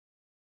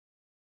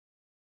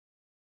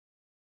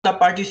the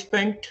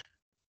participants.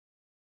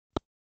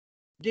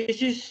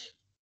 This is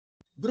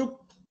group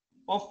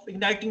of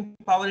Igniting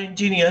Power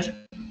Engineers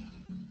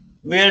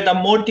where the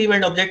motive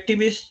and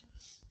objective is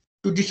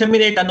to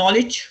disseminate a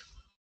knowledge.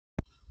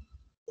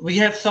 We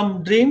have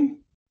some dream,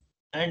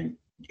 and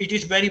it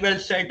is very well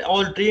said,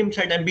 all dreams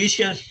and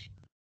ambitions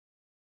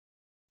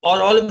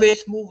are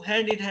always move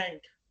hand in hand.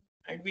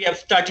 And we have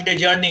started a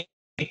journey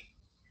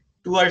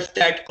towards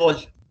that goal.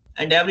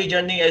 And every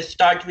journey has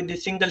started with a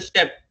single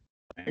step.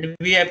 And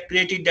we have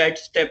created that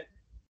step.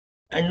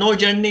 And no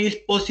journey is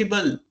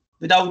possible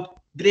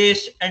without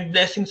grace and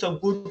blessings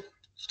of good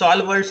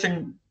stalwarts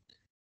and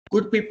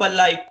good people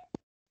like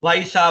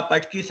Bhai Saab,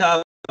 Patki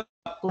Saab,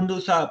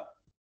 Kundu Saab.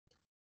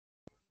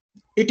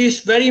 It is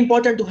very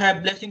important to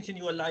have blessings in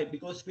your life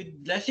because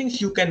with blessings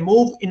you can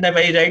move in the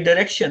very right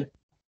direction.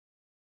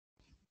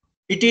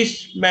 It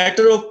is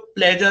matter of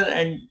pleasure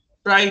and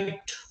pride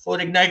for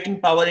Igniting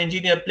Power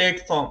Engineer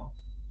platform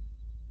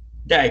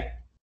that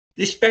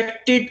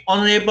respected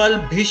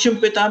Honorable Bhisham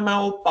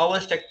Pitama of power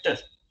sector,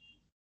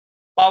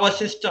 power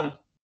system.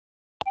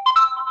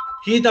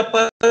 He is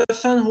the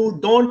person who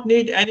don't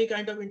need any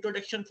kind of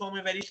introduction from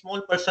a very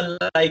small person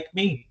like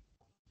me.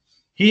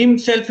 He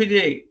himself is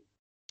a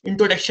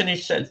introduction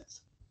itself.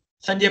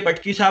 Sanjay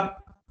Patki Saab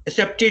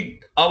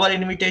accepted our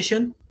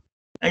invitation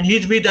and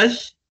he's with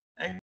us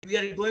and we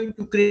are going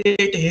to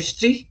create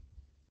history.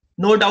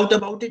 No doubt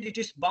about it, it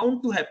is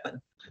bound to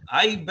happen.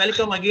 I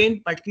welcome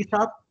again Patki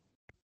Saab.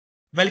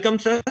 Welcome,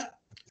 sir.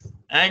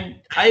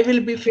 And I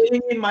will be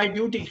failing in my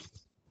duty.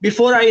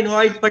 Before I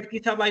invite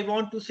Patki Saab, I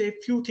want to say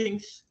few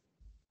things.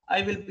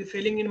 I will be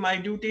failing in my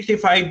duties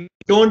if I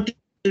don't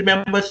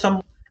remember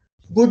some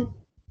good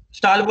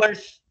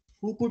stalwarts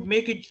who could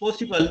make it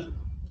possible.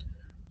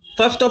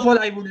 First of all,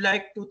 I would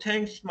like to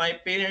thank my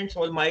parents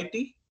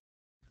almighty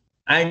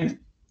and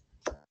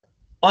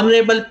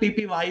Honorable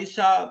P.P.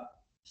 Vaisa,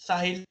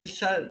 Sahil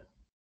sir,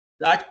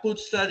 Rajput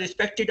sir,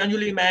 respected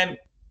Anjali ma'am,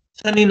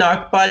 Sunny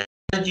Nagpal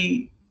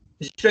ji,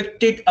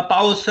 respected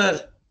Apao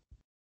sir,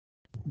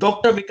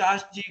 Dr.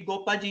 Vikas ji,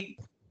 Gopa ji,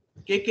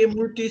 K.K.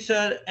 Murthy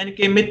sir,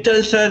 N.K.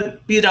 Mittal sir,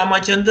 P.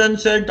 Ramachandran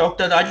sir,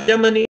 Dr.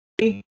 Rajamani,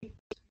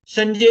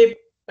 Sanjay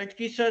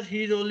Patki sir,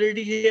 he is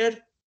already here,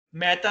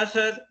 Mehta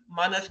sir,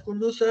 Manas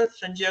Kundu sir,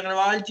 Sanjay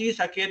Agarwal ji,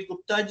 Saket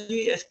Gupta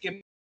ji,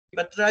 S.K.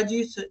 Batra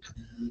ji,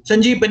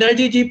 Sanjeev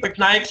Banerjee ji,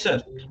 Patnaik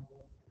sir.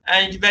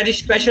 And very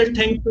special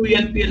thank to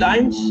ELP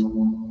Alliance.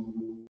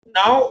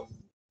 Now,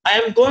 I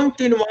am going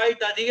to invite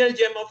the real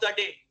gem of the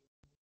day.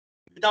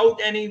 Without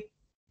any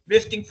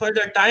wasting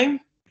further time,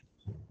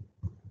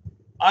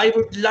 I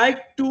would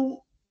like to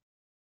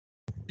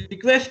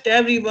request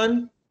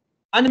everyone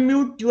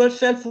unmute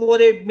yourself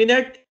for a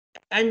minute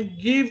and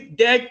give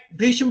that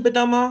Bhisham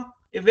Pitama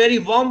a very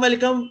warm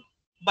welcome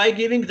by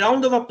giving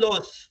round of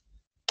applause.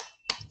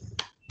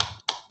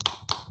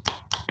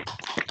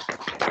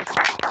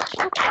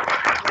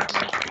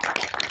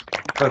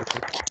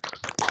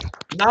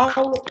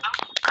 Now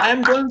I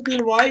am going to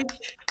invite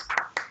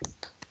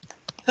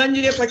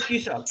Sanjay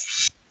Patki sir.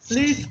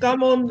 Please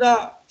come on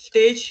the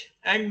stage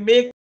and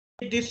make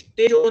this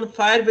stage on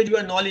fire with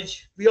your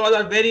knowledge. We all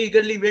are very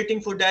eagerly waiting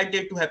for that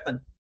day to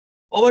happen.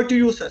 Over to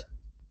you, sir.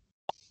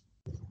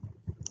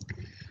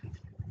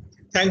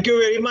 Thank you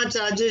very much,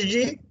 Rajesh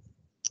ji.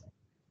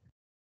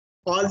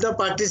 All the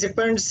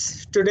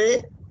participants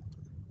today,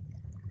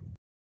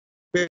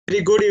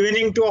 very good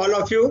evening to all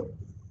of you.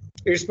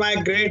 It's my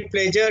great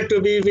pleasure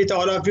to be with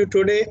all of you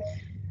today.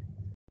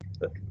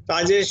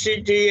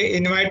 Rajesh ji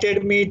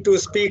invited me to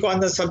speak on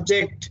the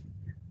subject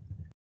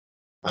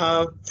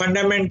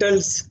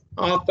fundamentals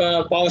of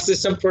power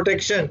system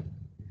protection.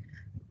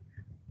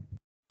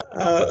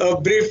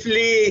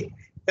 Briefly,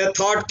 a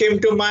thought came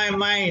to my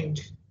mind.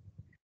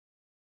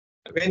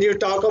 When you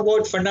talk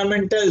about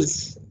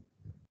fundamentals,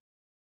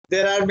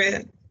 there are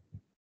many.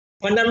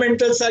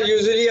 Fundamentals are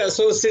usually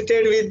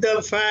associated with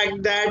the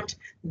fact that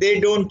they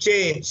don't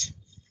change.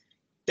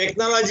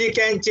 Technology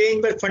can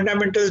change, but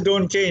fundamentals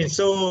don't change.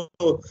 So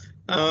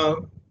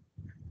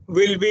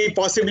we'll be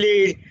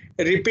possibly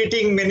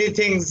repeating many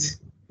things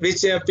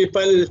which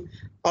people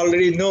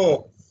already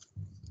know.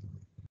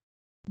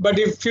 But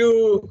if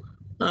you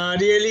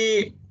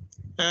really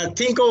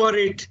think over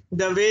it,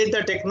 the way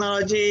the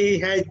technology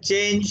has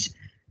changed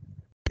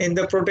in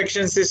the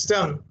protection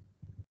system,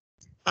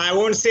 I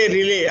won't say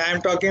relay, I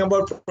am talking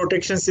about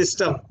protection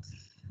system.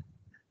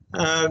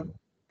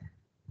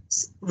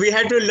 We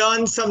had to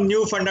learn some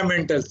new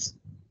fundamentals.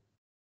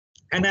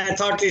 And I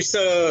thought it's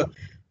a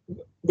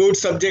good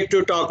subject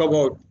to talk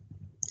about.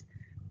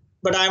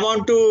 But I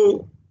want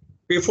to,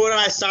 before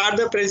I start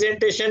the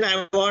presentation,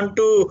 I want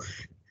to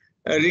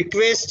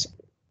request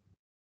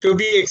to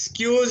be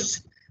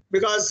excused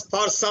because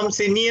for some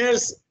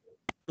seniors,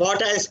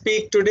 what I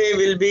speak today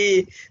will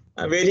be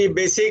very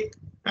basic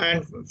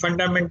and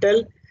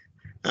fundamental.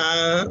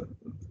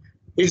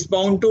 It's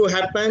bound to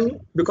happen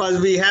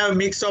because we have a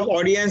mix of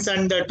audience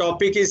and the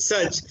topic is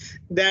such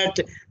that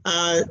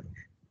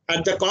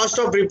at the cost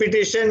of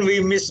repetition,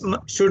 we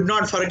should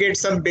not forget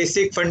some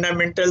basic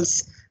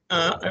fundamentals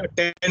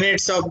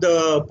tenets of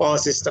the power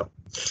system.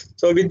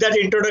 So with that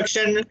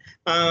introduction,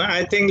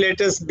 I think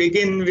let us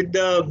begin with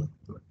the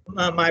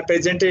my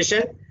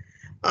presentation.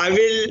 I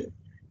will,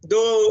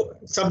 though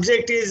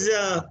subject is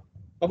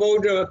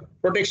about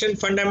protection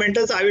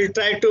fundamentals, I will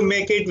try to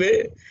make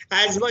it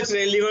as much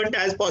relevant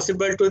as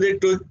possible to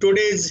the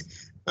today's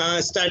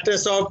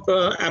status of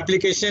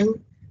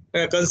application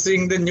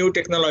considering the new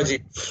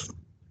technology.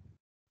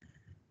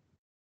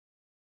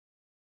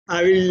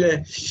 I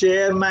will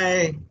share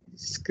my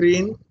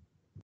screen.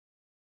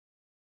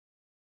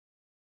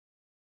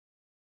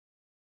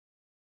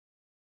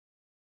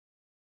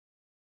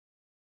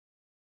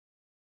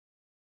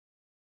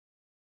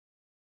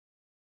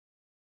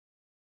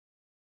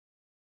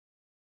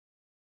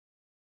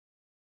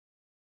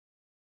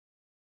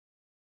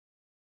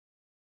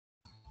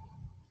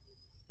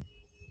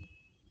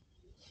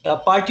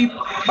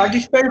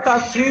 Participants are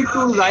free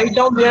to write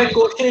down their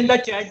question in the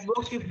chat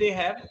box if they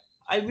have.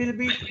 I will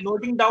be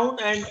noting down,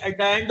 and at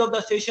the end of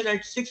the session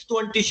at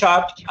 6:20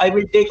 sharp, I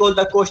will take all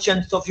the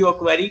questions of your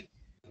query,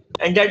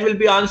 and that will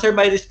be answered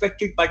by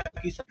respected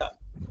Patki sir.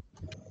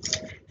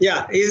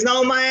 Yeah, is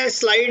now my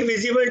slide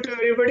visible to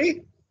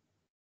everybody?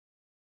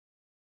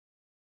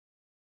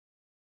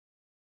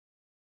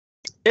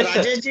 Yes,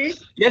 Rajesh sir. ji?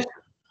 Yes,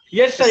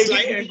 yes, sir. It Slide,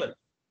 is visible.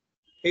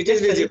 it Yes,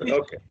 is sir, visible.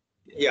 Okay.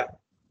 Yeah.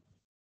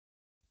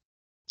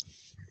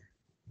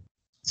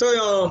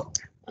 So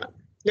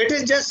let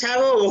us just have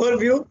an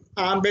overview.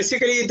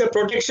 Basically, the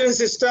protection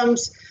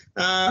systems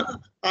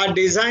are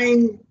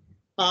designed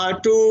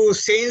to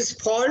sense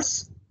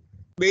faults,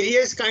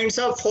 various kinds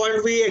of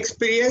fault we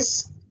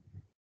experience.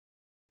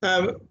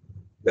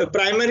 The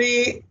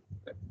primary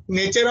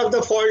nature of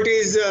the fault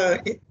is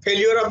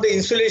failure of the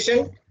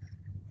insulation,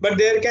 but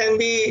there can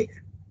be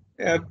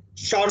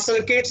short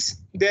circuits,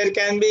 there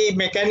can be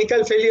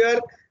mechanical failure,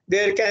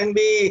 there can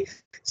be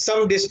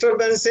some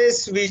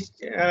disturbances which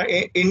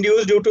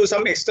induced due to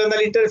some external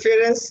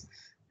interference.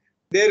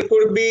 There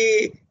could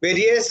be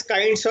various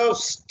kinds of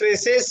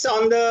stresses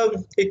on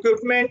the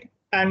equipment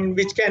and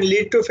which can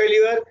lead to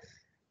failure.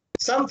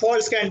 Some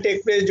faults can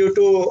take place due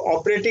to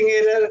operating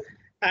error,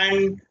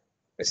 and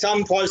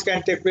some faults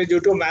can take place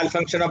due to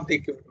malfunction of the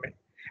equipment.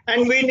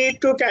 And we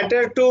need to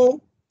cater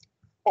to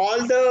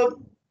all the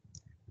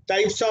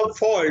types of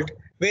fault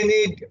when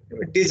we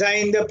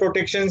design the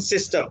protection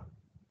system.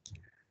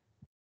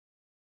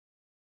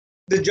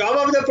 The job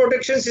of the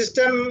protection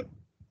system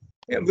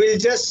will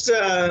just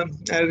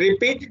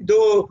repeat,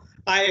 though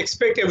I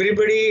expect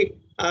everybody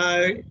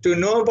to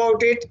know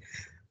about it.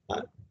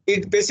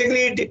 It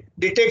basically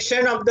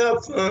detection of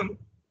the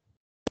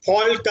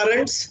fault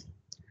currents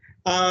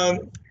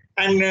and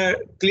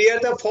clear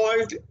the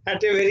fault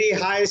at a very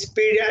high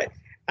speed,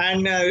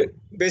 and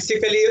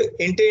basically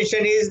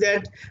intention is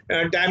that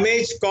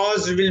damage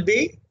caused will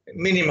be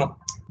minimum,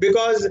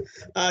 because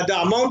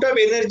the amount of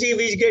energy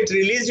which gets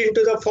released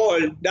into the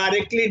fault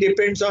directly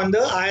depends on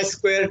the I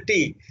square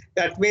T.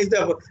 That means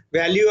the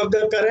value of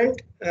the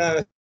current,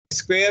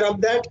 square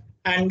of that,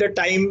 and the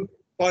time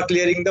for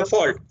clearing the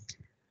fault.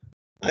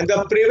 And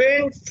the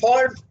prevent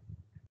fault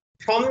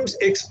from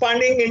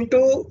expanding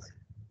into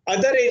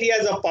other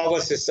areas of power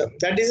system.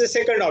 That is the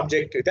second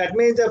objective. That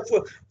means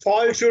the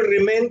fault should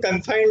remain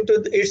confined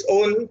to its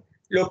own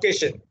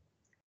location.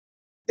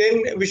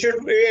 Then we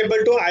should be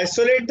able to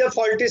isolate the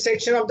faulty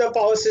section of the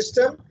power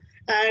system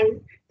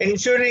and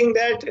ensuring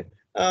that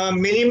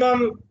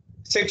minimum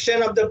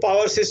section of the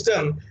power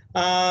system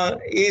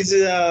is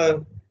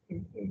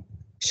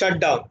shut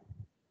down.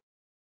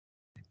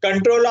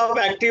 Control of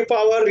active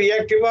power,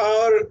 reactive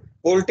power,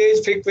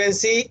 voltage,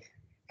 frequency.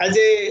 As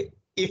a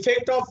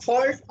effect of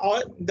fault,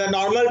 the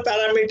normal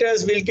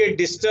parameters will get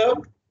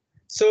disturbed.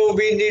 So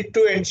we need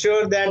to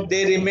ensure that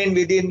they remain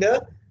within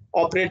the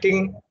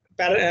operating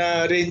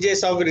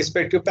ranges of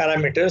respective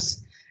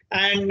parameters.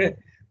 And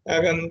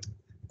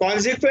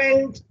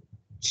consequential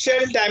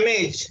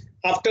damage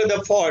after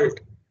the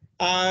fault.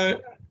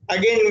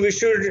 Again, we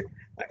should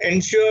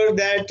ensure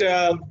that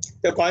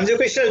the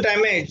consequential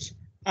damage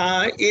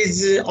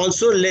is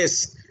also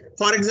less.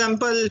 For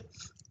example,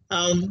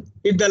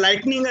 if the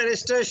lightning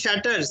arrestor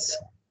shatters,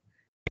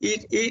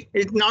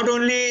 it not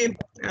only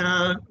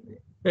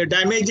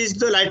damages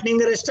the lightning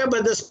arrestor,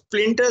 but the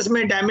splinters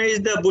may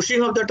damage the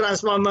bushing of the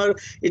transformer.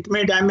 It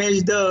may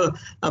damage the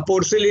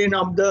porcelain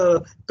of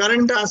the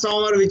current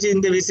transformer which is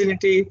in the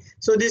vicinity.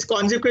 So this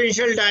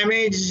consequential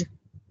damage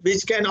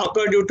which can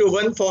occur due to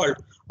one fault,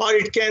 or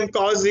it can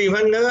cause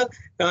even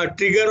a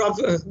trigger of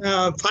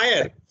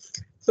fire.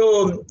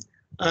 So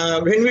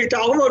when we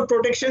talk about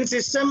protection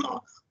system,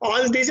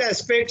 all these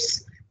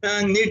aspects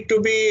need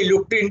to be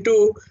looked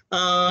into,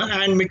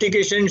 and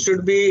mitigation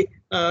should be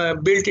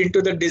built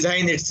into the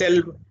design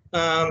itself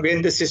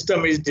when the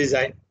system is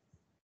designed.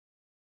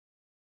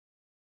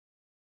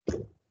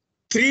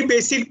 Three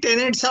basic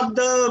tenets of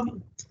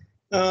the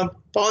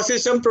power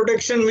system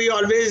protection we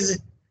always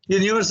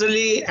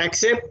universally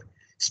accept.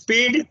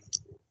 Speed,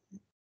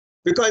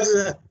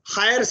 because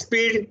higher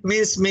speed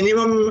means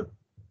minimum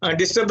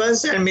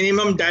disturbance and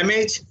minimum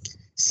damage.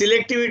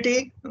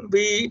 Selectivity,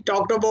 we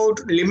talked about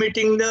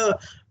limiting the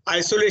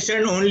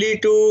isolation only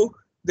to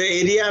the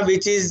area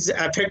which is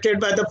affected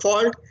by the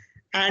fault,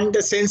 and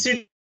the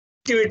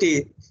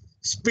sensitivity,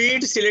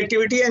 speed,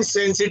 selectivity, and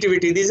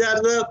sensitivity. These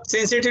are the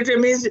sensitivity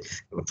means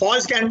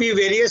faults can be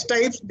various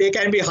types. They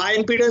can be high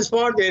impedance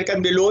fault, there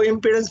can be low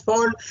impedance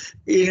fault,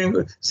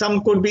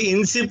 some could be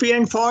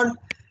incipient fault,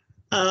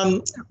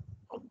 um,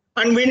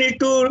 and we need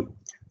to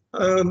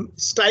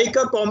strike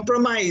a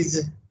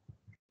compromise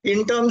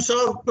in terms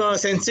of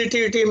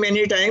sensitivity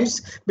many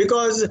times,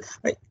 because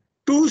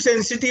too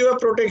sensitive a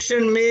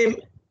protection may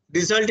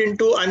result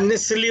into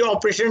unnecessary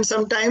operation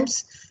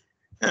sometimes.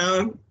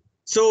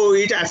 So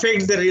it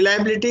affects the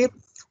reliability.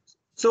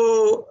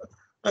 So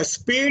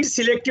speed,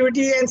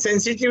 selectivity, and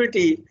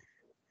sensitivity,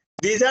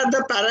 these are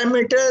the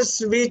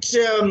parameters which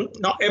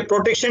a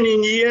protection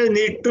engineer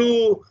need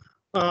to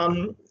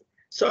um,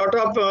 sort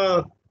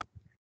of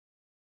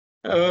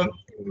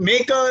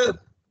make a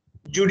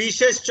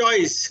judicious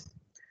choice.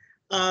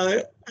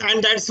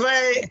 And that's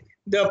why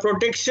the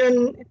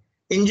protection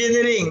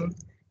engineering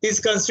is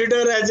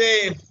considered as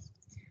a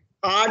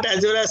art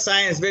as well as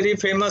science. Very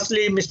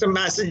famously,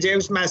 Mr.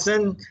 James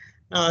Mason,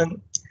 uh,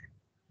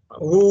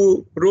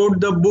 who wrote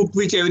the book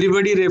which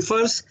everybody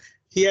refers,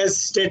 he has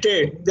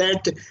stated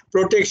that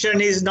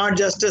protection is not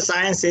just a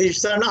science,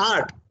 it's an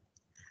art.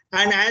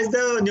 And as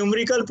the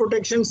numerical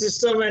protection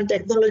system and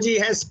technology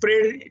has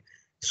spread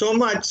so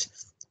much,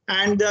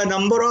 and the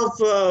number of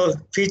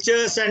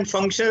features and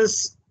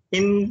functions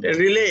in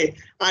relay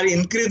are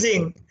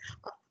increasing,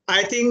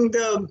 I think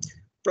the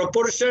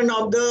proportion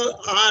of the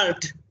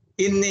art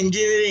in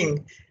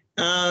engineering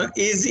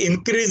is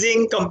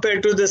increasing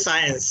compared to the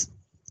science.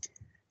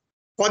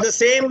 For the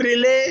same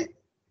relay,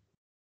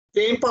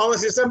 same power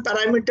system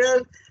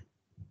parameter,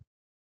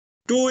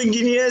 two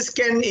engineers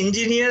can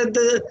engineer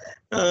the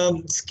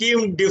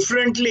scheme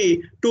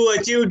differently to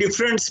achieve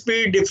different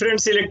speed, different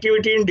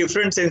selectivity, and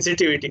different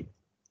sensitivity.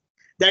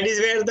 That is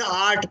where the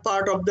art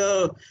part of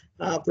the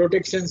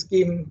protection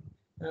scheme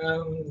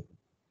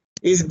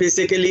is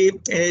basically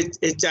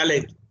a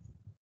challenge.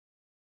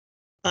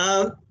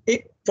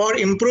 For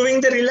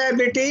improving the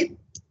reliability,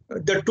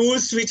 the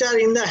tools which are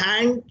in the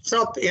hands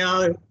of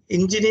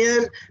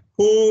engineer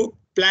who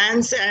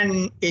plans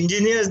and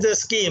engineers the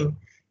scheme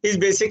is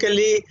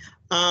basically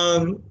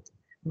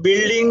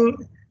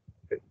building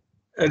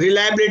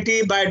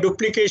reliability by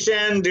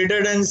duplication,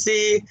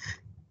 redundancy,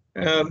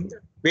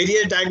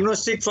 various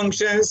diagnostic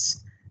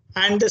functions,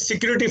 and the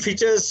security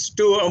features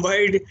to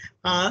avoid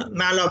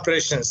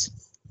maloperations.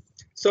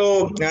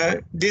 So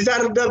these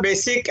are the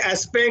basic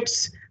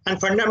aspects and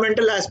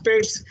fundamental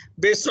aspects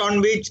based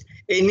on which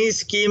any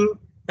scheme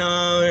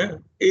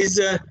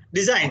is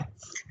designed.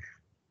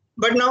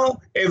 But now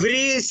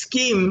every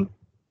scheme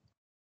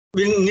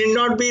need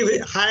not be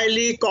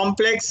highly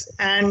complex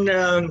and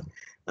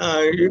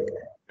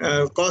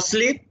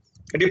costly,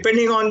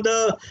 depending on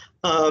the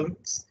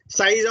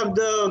size of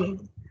the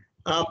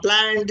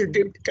plant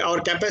or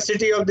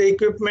capacity of the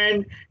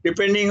equipment,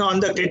 depending on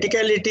the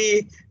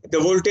criticality, the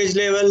voltage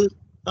level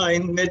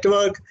in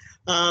network.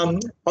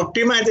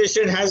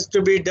 Optimization has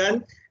to be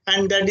done,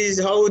 and that is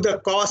how the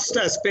cost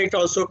aspect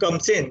also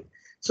comes in.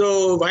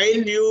 So while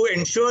you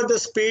ensure the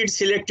speed,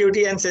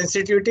 selectivity, and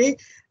sensitivity,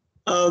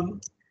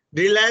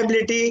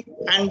 reliability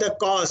and the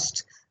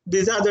cost,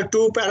 these are the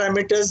two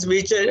parameters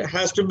which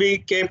has to be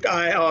kept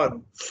eye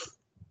on.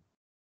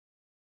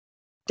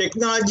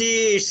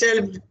 Technology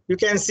itself, you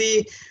can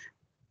see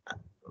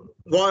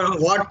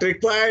what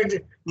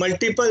required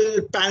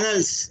multiple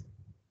panels.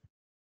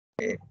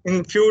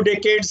 In few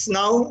decades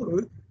now,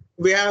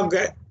 we have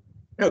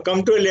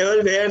come to a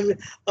level where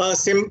a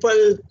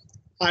simple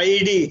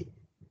IED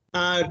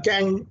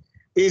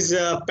is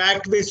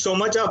packed with so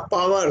much of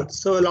power,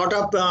 so a lot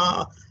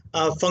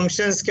of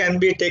functions can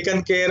be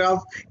taken care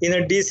of in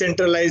a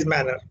decentralized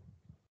manner.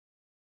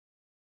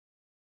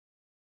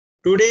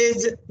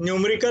 Today's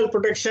numerical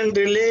protection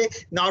relay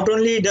not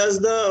only does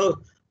the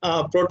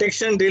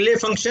protection relay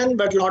function,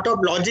 but a lot of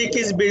logic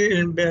is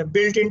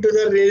built into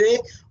the relay,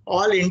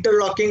 all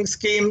interlocking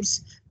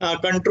schemes,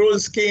 control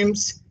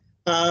schemes,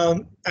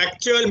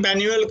 actual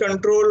manual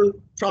control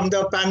from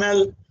the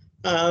panel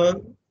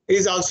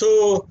is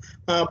also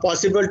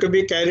possible to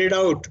be carried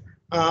out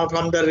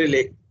from the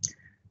relay.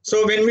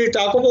 So when we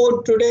talk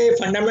about today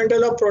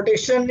fundamental of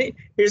protection,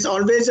 it's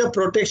always a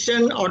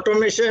protection,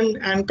 automation,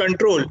 and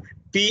control,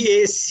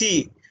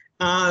 PAC.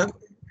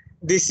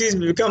 This is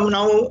become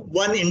now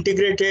one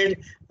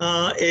integrated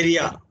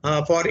area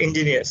for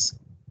engineers.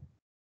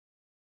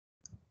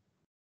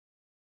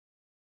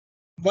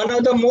 One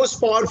of the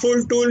most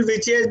powerful tool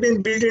which has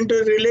been built into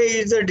relay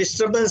is the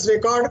disturbance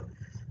record.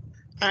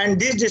 And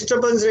this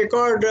disturbance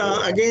record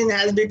again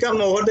has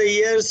become over the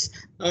years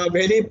a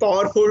very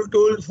powerful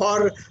tool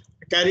for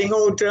carrying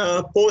out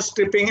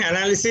post-tripping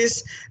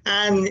analysis.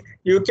 And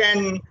you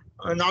can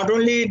not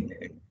only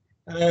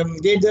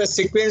get the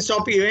sequence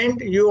of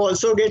event, you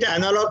also get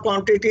analog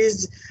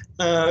quantities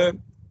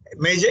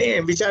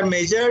which are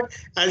measured,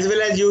 as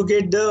well as you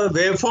get the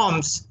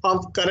waveforms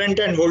of current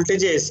and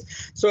voltages.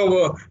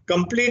 So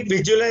complete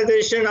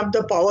visualization of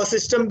the power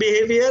system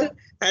behavior,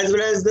 as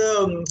well as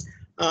the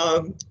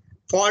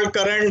fault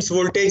currents,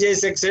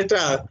 voltages,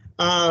 etc.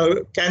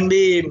 Can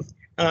be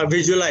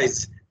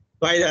visualized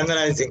while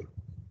analyzing.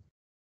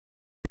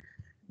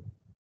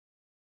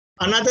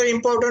 Another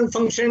important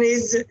function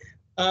is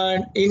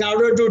in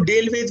order to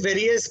deal with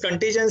various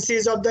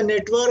contingencies of the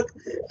network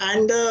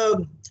and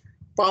the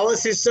power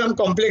system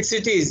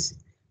complexities.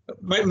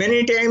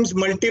 Many times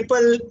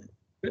multiple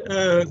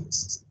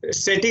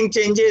setting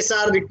changes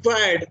are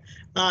required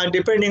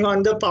depending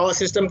on the power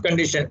system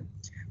condition.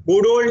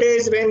 Good old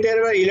days, when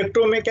there were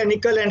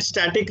electromechanical and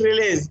static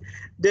relays,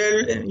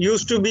 there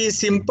used to be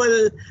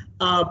simple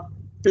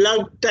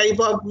plug type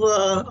of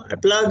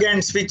plug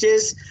and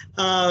switches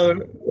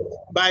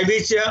by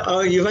which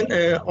even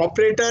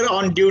operator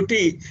on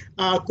duty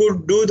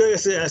could do the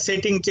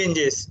setting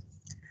changes.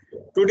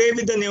 Today,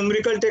 with the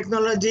numerical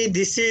technology,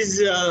 this is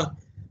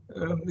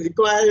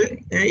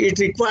it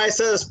requires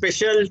a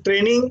special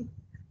training,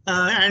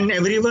 and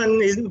everyone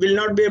will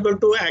not be able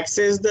to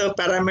access the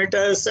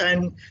parameters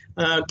and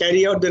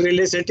carry out the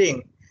relay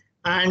setting.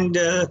 And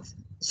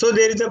so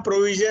there is a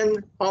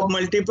provision of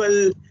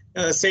multiple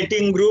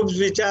setting groups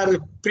which are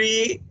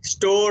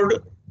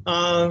pre-stored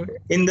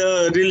in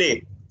the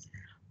relay.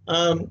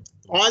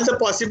 All the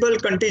possible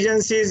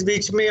contingencies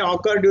which may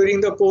occur during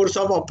the course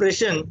of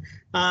operation,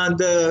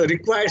 the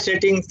required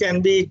settings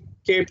can be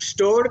kept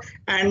stored,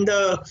 and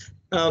the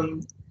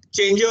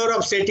changeover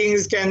of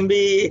settings can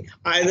be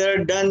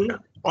either done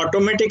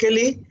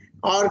automatically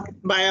or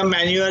by a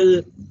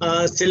manual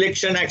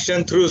selection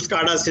action through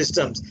SCADA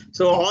systems.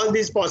 So all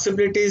these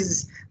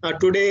possibilities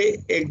today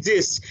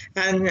exist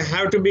and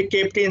have to be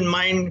kept in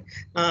mind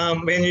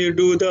when you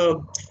do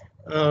the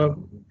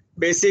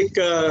basic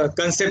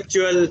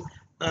conceptual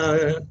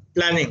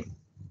planning.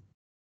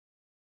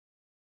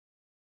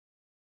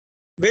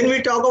 When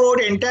we talk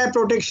about entire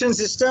protection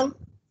system,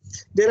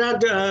 there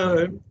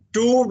are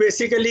two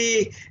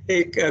basically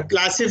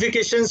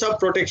classifications of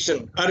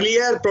protection.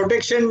 Earlier,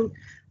 protection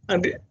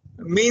would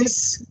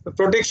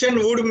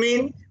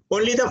mean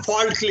only the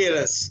fault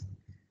clearance.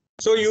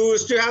 So you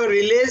used to have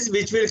relays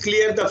which will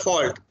clear the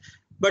fault.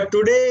 But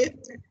today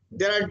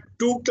there are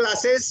two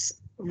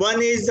classes.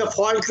 One is the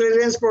fault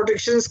clearance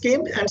protection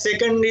scheme, and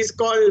second is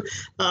called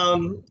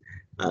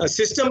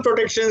system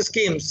protection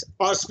schemes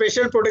or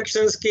special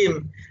protection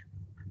scheme,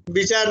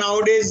 which are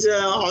nowadays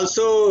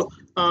also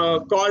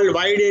called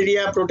wide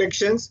area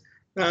protections,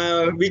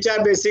 which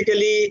are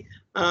basically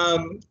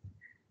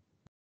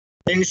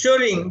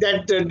ensuring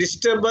that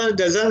disturbance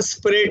doesn't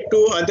spread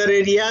to other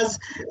areas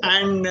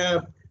and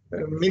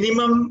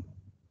minimum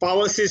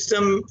power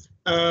system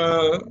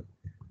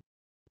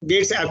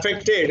gets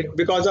affected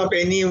because of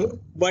any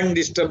one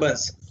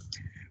disturbance.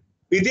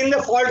 Within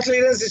the fault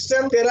clearance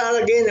system, there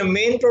are again a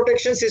main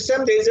protection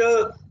system, there is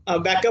a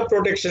backup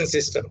protection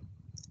system.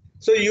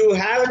 So you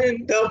have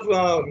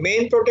the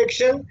main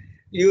protection,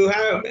 you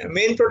have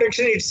main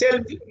protection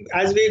itself.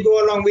 As we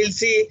go along, we'll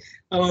see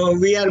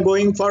we are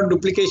going for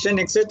duplication,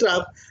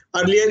 etc.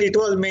 Earlier it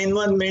was main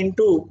 1, main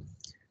 2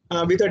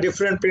 with a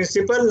different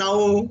principle.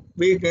 Now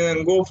we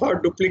go for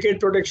duplicate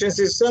protection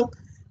system.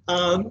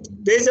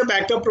 There is a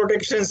backup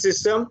protection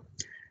system.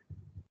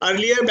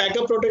 Earlier,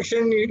 backup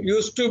protection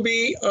used to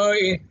be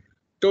a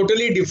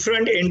totally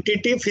different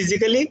entity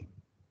physically.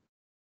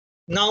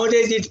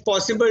 Nowadays, it's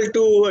possible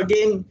to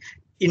again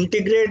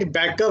integrate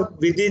backup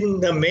within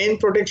the main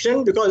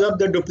protection because of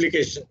the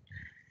duplication.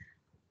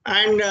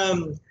 And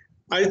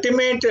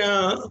ultimate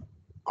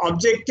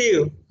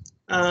objective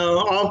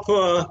of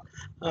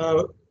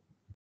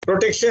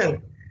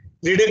protection: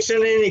 reduction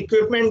in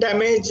equipment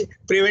damage,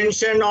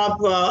 prevention of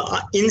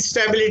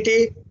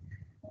instability,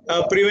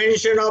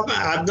 prevention of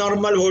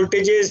abnormal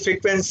voltages,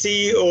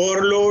 frequency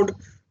overload,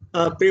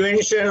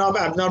 prevention of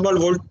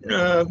abnormal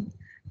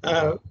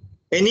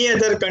any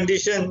other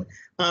condition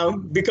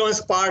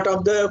becomes part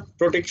of the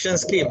protection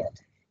scheme.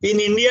 In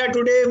India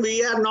today,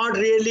 we are not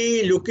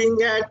really looking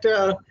at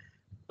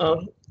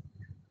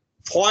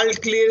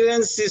fault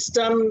clearance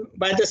system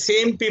by the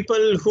same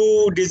people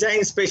who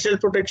design special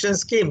protection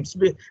schemes,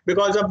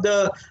 because of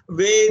the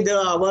way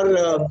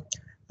our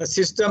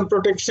system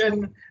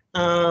protection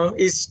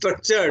is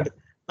structured.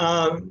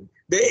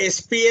 The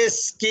SPS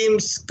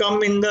schemes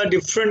come in the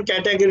different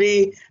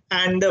category,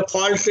 and the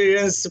fault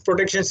clearance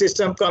protection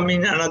system come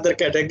in another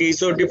category.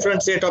 So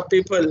different set of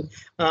people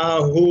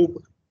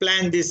who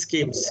plan these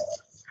schemes.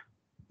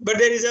 But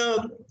there is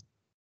a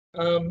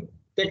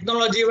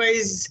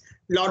technology-wise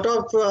lot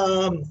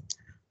of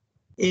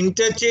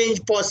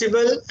interchange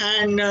possible,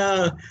 and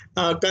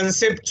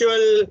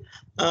conceptual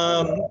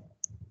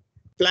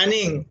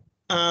planning.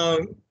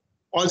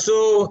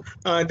 Also,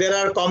 there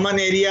are common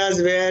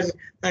areas where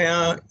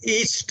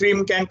each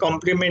stream can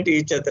complement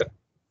each other.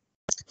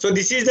 So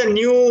this is the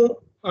new,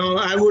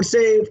 I would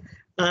say,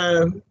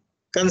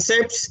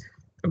 concepts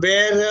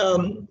where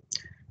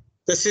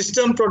the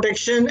system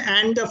protection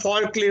and the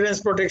fault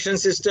clearance protection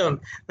system,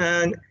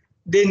 and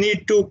they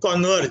need to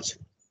converge.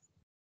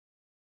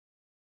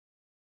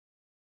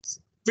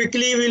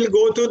 Quickly, we'll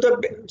go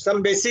through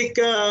some basic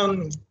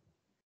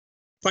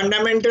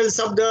fundamentals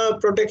of the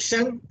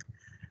protection.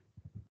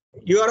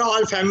 You are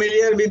all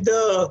familiar with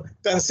the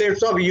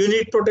concepts of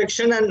unit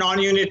protection and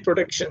non-unit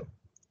protection.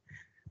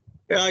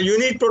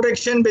 Unit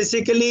protection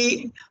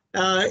basically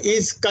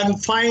is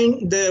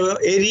confined, the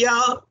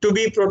area to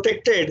be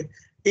protected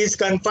is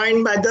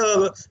confined by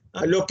the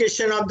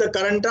location of the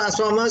current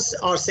transformers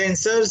or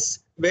sensors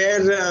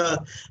where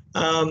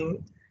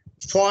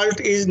fault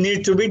is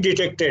need to be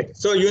detected.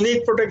 So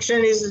unit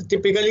protection is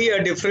typically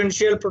a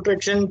differential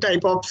protection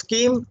type of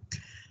scheme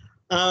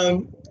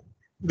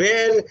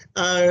where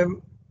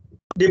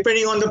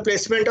depending on the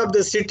placement of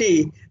the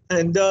city,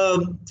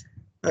 the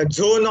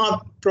zone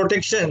of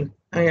protection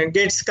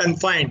gets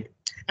confined.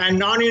 And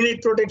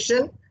non-unit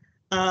protection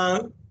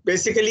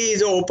basically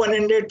is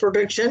open-ended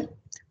protection,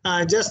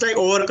 just like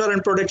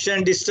overcurrent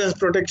protection, distance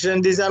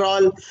protection. These are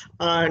all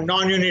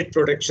non-unit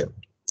protection.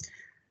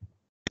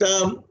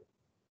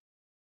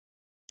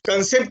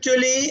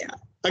 Conceptually,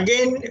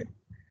 again,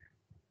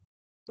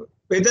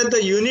 whether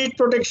the unit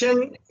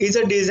protection is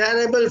a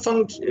desirable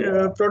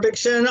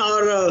protection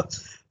or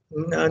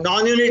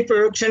non-unit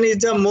protection is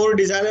the more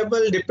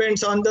desirable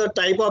depends on the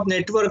type of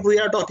network we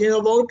are talking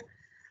about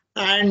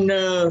and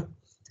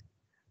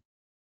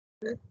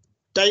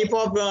type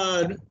of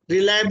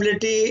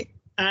reliability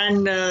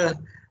and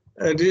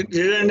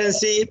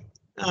redundancy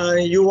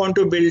you want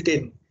to build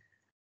in.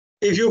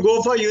 If you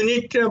go for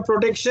unit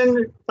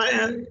protection,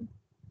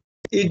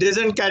 it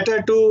doesn't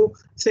cater to,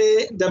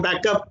 say, the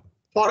backup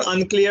for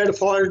uncleared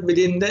fault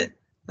within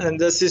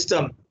the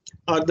system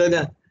or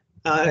the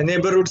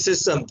neighborhood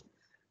system.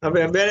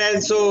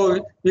 Whereas,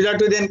 so you have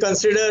to then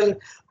consider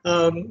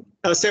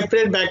a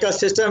separate backup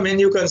system when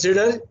you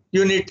consider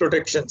unit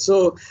protection.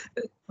 So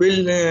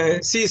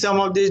we'll see some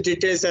of these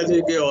details as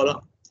we go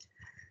along.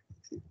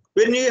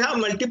 When you have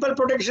multiple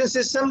protection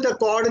systems, the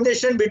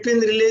coordination between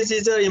relays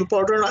is an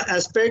important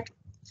aspect.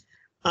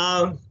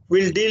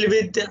 We'll deal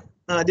with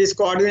these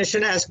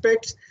coordination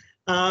aspects.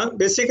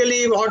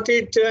 Basically, what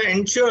it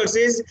ensures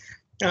is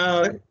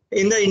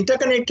in the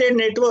interconnected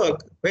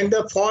network, when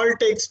the fault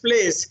takes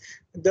place,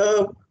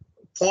 the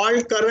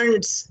fault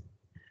currents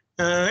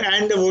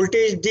and the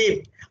voltage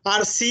dip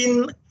are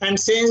seen and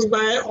sensed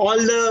by all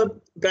the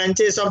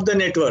branches of the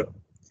network.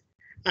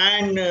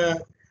 And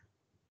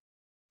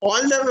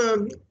all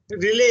the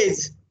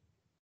relays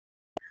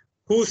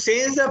who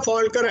sense the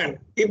fault current,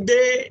 if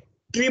they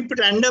trip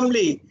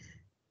randomly,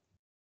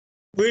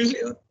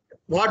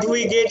 what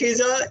we get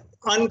is a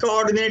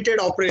uncoordinated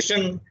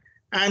operation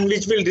and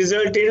which will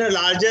result in a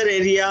larger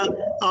area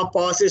of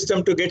power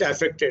system to get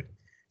affected.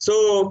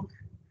 So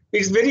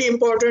it's very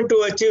important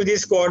to achieve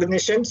this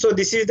coordination. So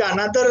this is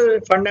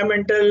another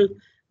fundamental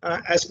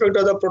aspect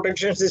of the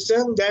protection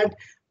system, that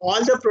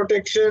all the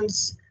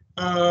protections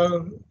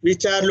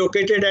which are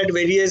located at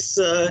various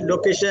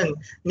locations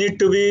need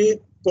to be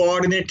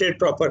coordinated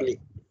properly.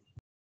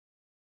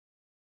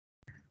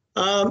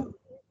 The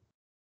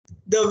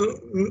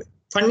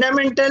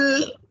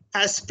fundamental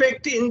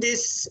aspect in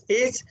this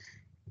is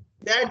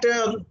that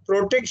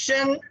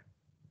protection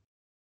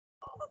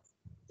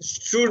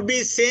should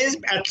be sensed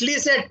at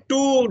least at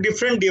two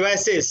different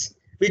devices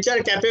which are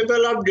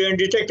capable of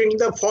detecting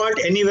the fault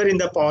anywhere in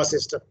the power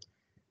system.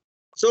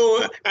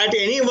 So at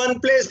any one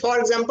place, for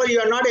example,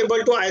 you are not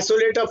able to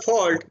isolate a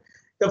fault.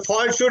 The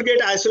fault should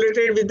get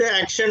isolated with the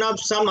action of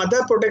some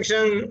other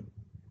protection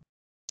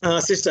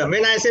system.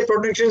 When I say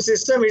protection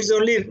system, it's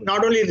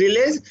not only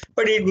relays,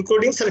 but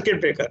including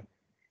circuit breaker.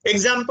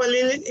 Example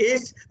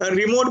is a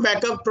remote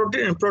backup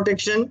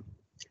protection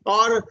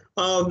or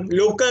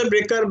local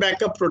breaker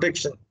backup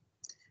protection.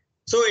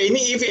 So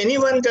if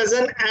anyone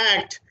doesn't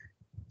act,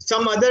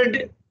 some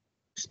other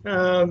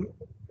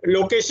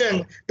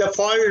location, the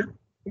fault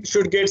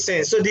should get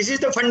sensed. So this is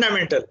the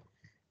fundamental,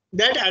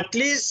 that at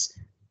least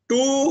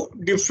two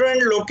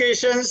different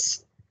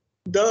locations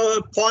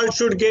the fault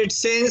should get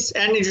sensed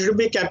and it should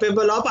be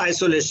capable of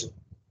isolation.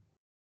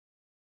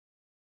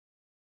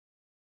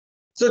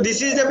 So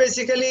this is the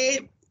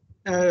basically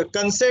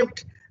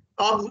concept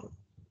of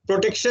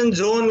protection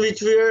zone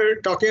which we are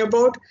talking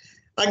about.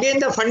 Again,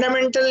 the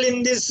fundamental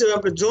in this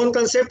zone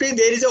concept is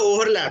there is an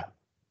overlap.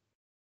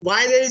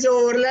 Why there is an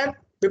overlap?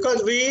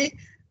 Because we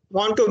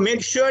want to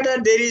make sure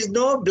that there is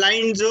no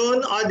blind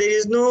zone or there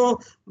is no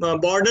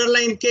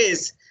borderline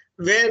case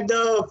where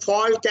the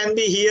fault can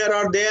be here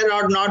or there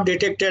or not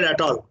detected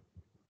at all.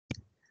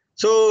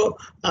 So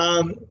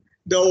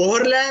the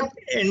overlap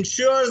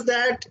ensures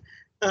that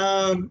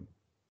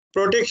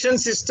protection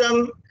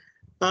system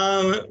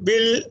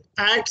will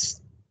act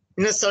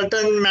in a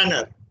certain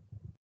manner.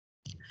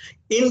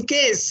 In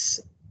case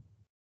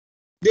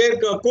there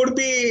could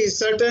be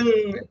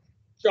certain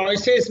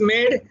choices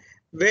made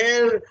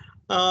where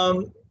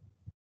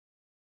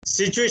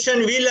situation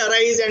will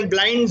arise and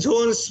blind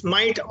zones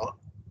might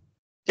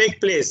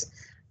take place,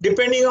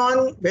 depending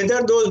on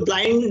whether those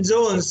blind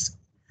zones,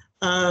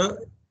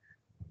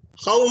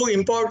 how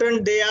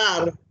important they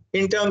are,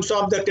 in terms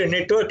of the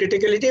network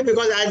criticality,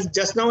 because as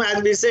just now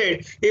as we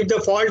said, if the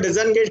fault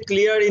doesn't get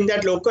cleared in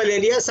that local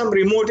area, some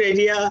remote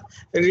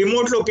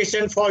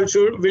location fault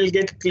will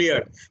get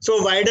cleared.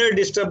 So wider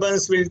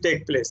disturbance will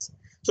take place.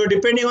 So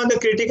depending on the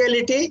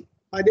criticality,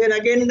 then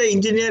again the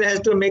engineer has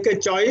to make a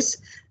choice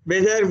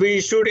whether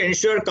we should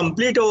ensure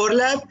complete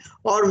overlap,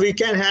 or we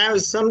can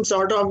have some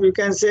sort of, you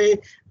can say,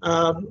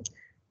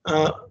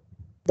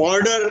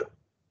 border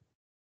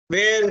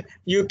where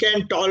you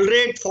can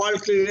tolerate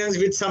fault clearance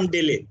with some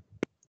delay,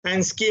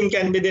 and scheme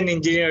can be then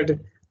engineered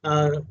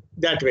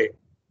that way.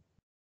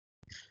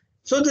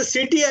 So the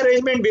city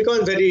arrangement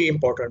becomes very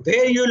important.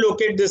 Where you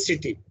locate the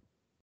city.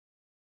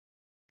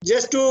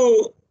 Just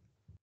to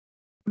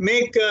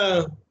make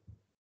the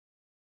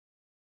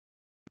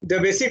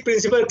basic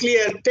principle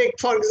clear, take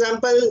for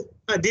example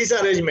this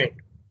arrangement.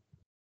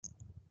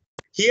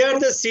 Here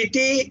the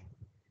city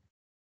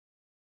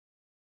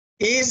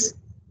is,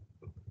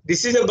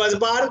 this is a bus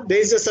bar, there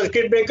is a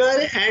circuit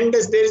breaker, and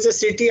there is a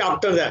city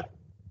after that.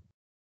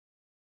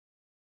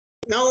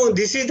 Now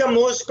this is the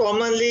most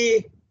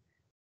commonly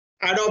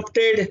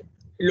adopted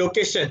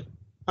location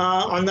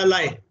on the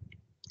line.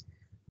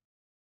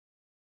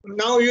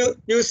 Now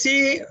you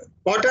see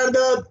what are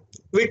the,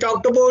 we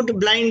talked about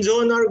blind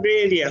zone or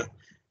gray area.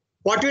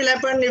 What will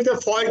happen if the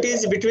fault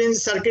is between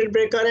circuit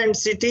breaker and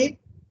city?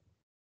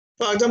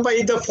 For example,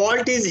 if the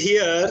fault is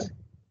here,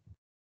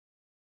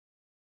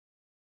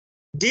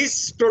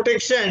 this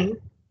protection,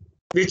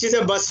 which is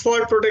a bus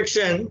fault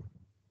protection,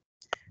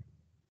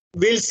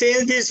 will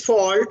sense this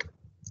fault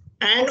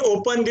and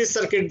open this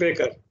circuit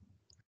breaker.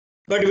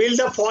 But will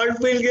the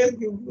fault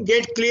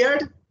get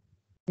cleared?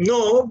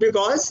 No,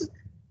 because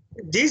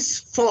this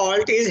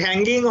fault is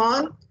hanging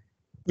on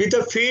with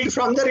a feed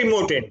from the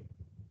remote end.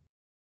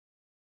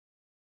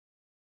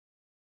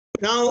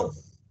 Now,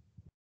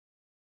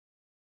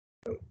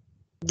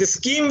 the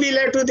scheme will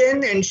have to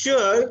then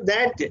ensure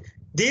that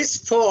this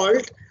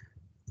fault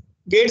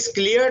gets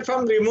cleared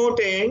from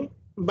remote end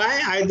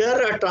by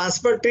either a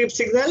transfer trip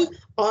signal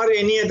or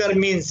any other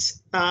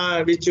means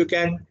which you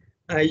can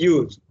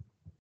use.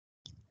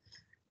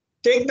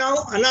 Take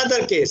now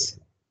another case.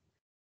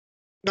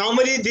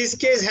 Normally this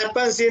case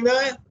happens in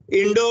a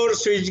indoor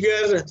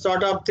switchgear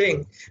sort of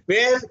thing,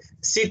 where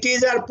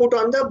cities are put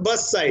on the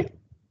bus side.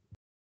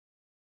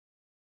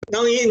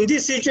 Now in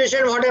this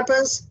situation, what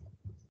happens?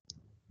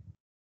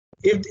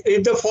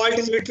 If the fault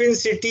is between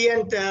city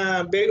and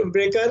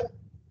breaker,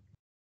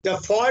 the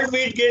fault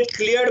will get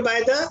cleared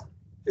by the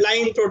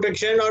line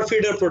protection or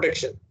feeder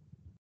protection.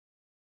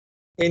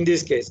 In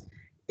this case,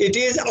 it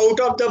is out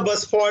of the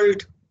bus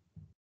fault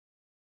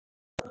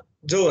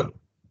zone.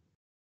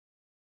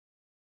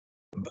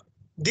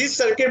 This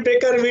circuit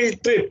breaker will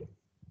trip,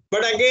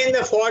 but again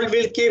the fault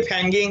will keep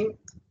hanging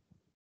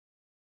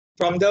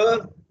from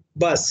the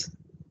bus.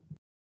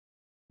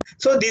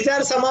 So these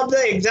are some of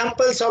the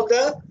examples of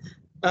the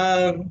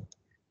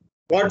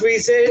what we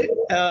say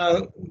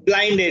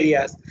blind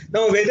areas.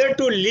 Now whether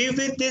to live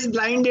with this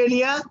blind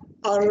area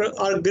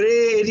or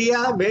gray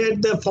area where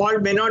the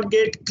fault may not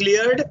get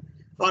cleared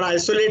or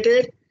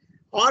isolated,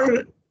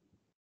 or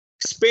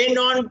spend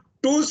on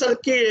two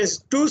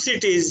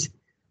cities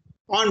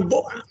on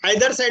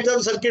either side of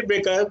the circuit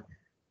breaker,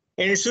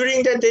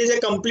 ensuring that there is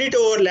a complete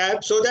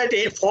overlap so that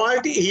a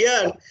fault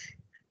here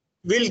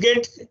will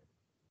get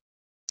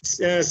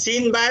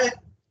seen by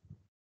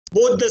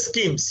both the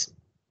schemes.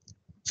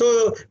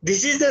 So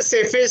this is the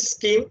safest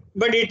scheme,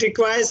 but it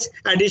requires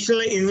additional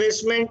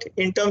investment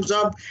in terms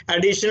of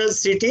additional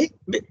city.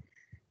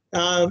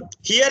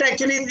 Here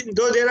actually,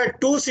 though there are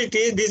two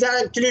cities, these are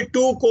actually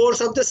two cores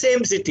of the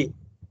same city.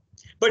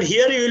 But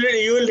here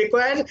you will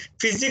require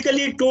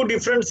physically two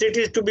different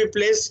cities to be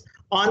placed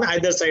on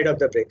either side of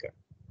the breaker.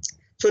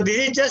 So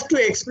this is just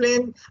to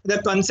explain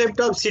the concept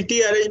of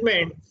city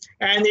arrangement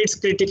and its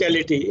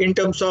criticality in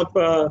terms of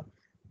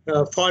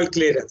fault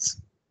clearance.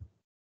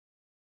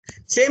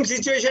 Same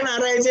situation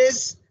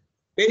arises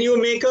when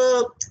you make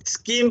a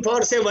scheme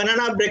for say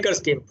 1.5 breaker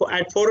scheme.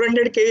 At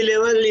 400 kV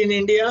level in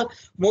India,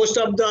 most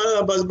of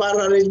the bus bar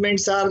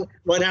arrangements are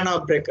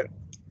 1.5 breaker.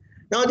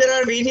 Now there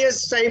are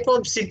various type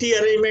of city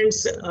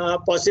arrangements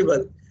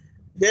possible.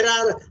 There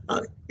are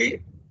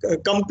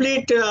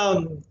complete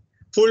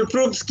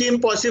foolproof scheme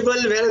possible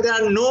where there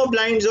are no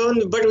blind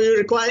zones, but we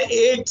require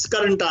 8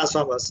 current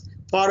transformers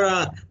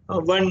for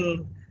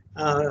one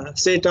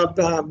set of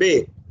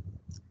bay.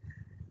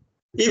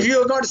 If you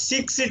have got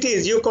 6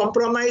 cities, you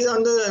compromise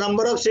on the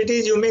number of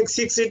cities, you make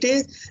 6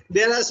 cities,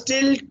 there are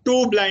still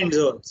 2 blind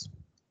zones.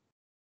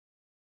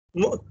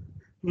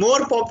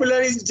 More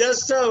popular is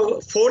just a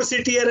 4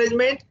 city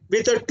arrangement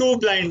with a 2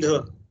 blind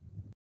zone.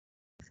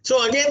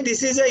 So again,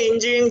 this is an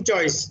engineering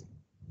choice.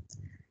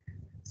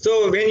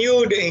 So when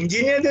you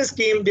engineer the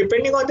scheme,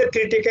 depending on the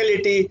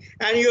criticality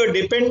and your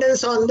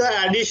dependence on the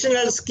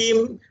additional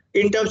scheme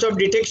in terms of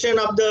detection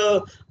of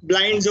the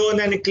blind zone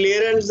and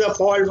clearance the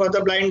fault for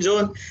the blind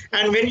zone.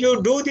 And when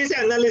you do this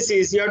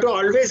analysis, you have to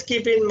always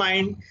keep in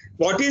mind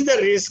what is the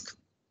risk,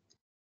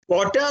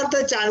 what are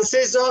the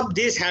chances of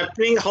this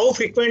happening, how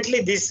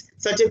frequently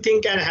such a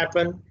thing can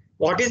happen,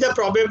 what is the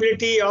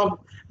probability of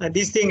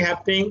this thing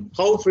happening,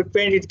 how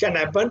frequent it can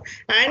happen,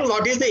 and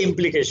what is the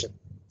implication.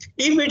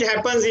 If it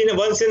happens in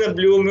once in a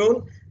blue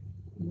moon,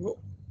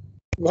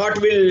 what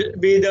will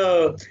be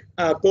the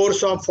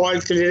course of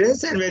fault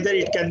clearance and whether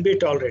it can be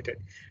tolerated.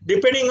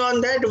 Depending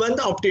on that, one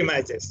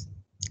optimizes.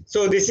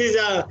 So this is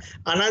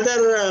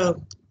another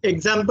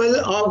example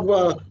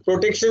of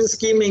protection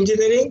scheme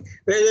engineering,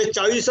 where the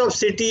choice of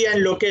city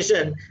and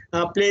location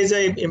plays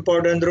an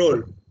important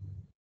role.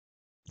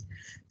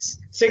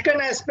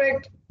 Second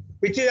aspect,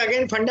 which is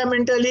again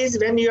fundamental, is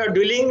when you are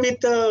dealing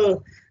with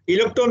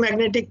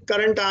electromagnetic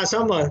current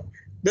transformer,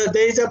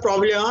 there is a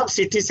problem of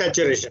city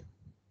saturation.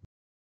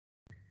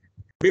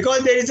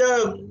 Because there is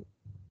a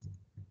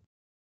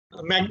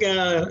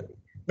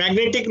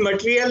magnetic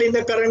material in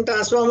the current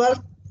transformer,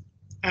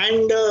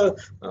 and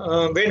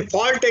when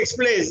fault takes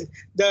place,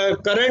 the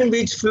current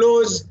which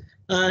flows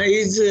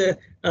is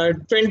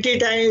 20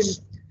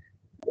 times,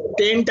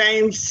 10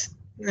 times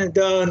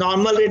the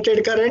normal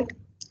rated current.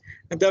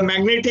 The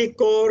magnetic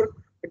core,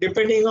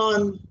 depending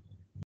on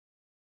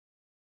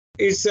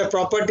its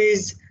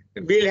properties,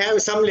 will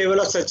have some level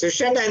of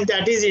saturation, and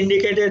that is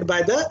indicated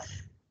by the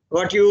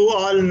what you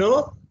all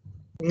know,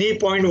 knee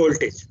point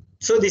voltage.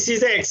 So this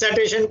is the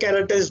excitation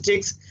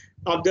characteristics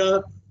of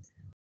the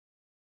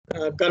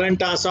current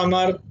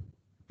transformer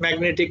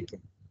magnetic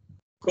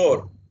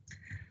core.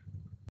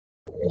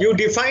 You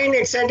define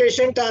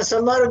excitation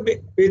transformer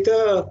with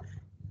a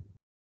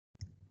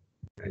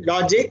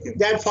logic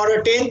that for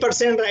a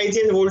 10% rise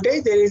in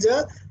voltage, there is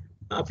a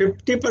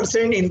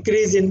 50%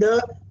 increase in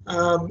the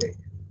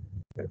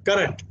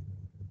current.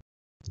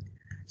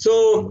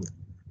 So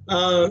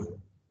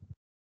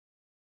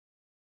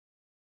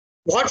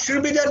what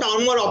should be the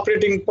normal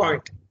operating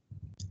point?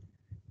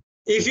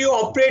 If you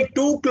operate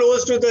too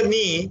close to the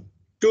knee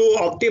to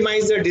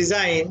optimize the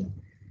design,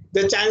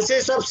 the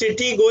chances of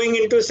city going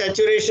into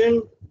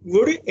saturation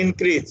would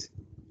increase.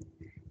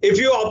 If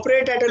you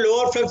operate at a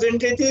lower flux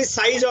density,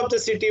 size of the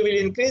city will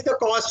increase, the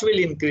cost will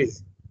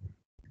increase.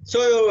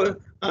 So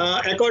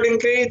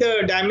accordingly,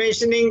 the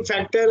dimensioning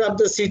factor of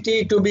the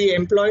city to be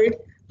employed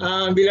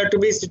will have to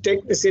be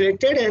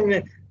selected,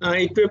 and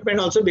equipment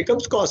also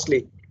becomes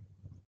costly.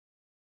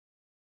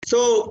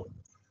 So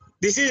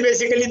this is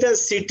basically the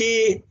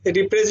city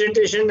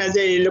representation as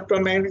an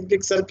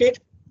electromagnetic circuit.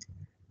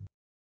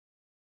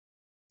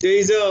 There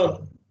is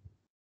a,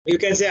 you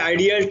can say,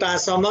 ideal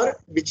transformer,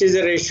 which is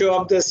a ratio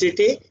of the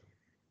city.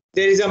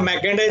 There is a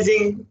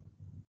magnetizing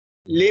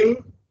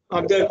limb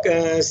of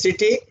the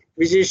city,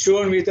 which is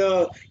shown with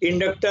a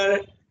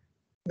inductor,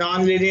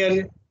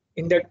 non-linear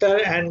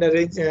inductor and a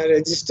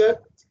resistor.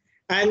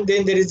 And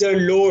then there is a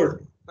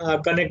load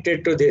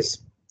connected to this.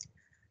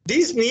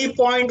 This knee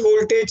point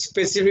voltage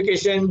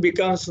specification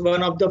becomes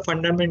one of the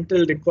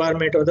fundamental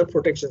requirement of the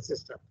protection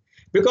system.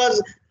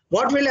 Because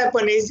what will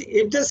happen is,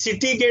 if the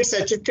city gets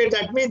saturated,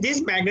 that means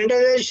this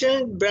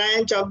magnetization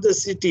branch of the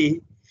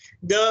city,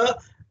 the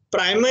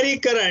primary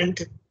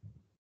current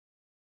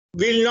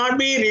will not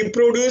be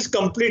reproduced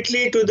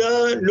completely to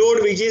the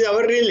load, which is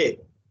our relay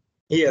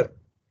here.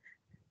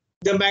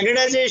 The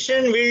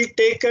magnetization will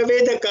take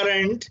away the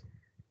current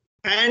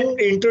and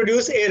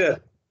introduce error.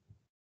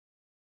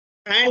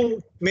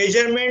 And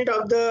measurement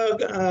of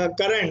the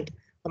current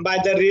by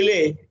the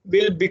relay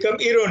will become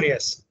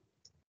erroneous.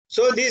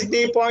 So this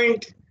knee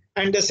point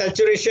and the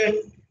saturation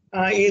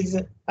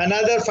is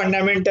another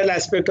fundamental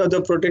aspect of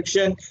the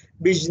protection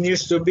which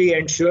needs to be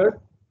ensured.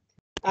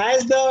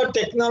 As the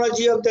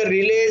technology of the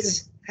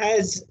relays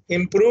has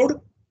improved,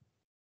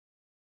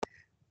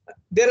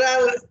 there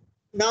are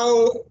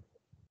now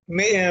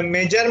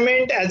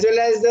measurement as well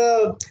as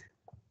the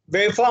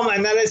waveform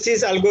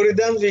analysis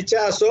algorithms which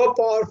are so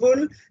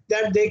powerful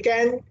that they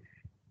can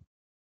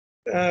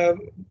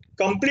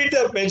complete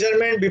the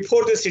measurement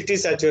before the city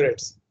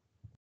saturates.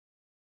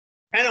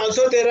 And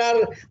also there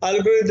are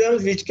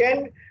algorithms which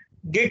can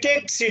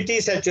detect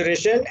city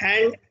saturation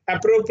and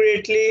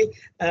appropriately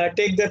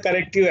take the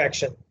corrective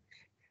action.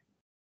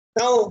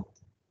 Now,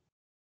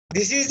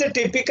 this is the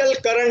typical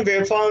current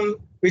waveform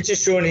which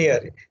is shown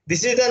here.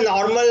 This is the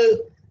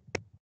normal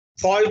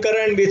fault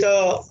current with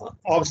a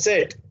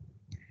offset.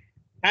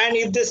 And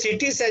if the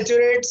city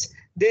saturates,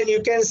 then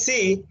you can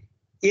see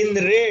in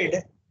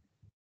red,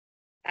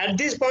 at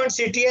this point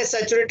city has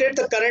saturated,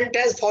 the current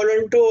has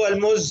fallen to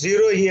almost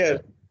zero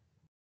here,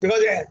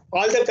 because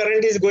all the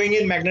current is going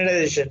in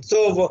magnetization.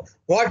 So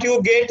what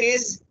you get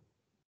is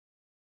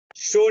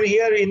shown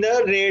here in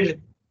the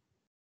red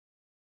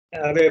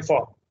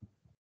waveform.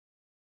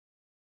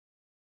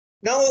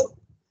 Now,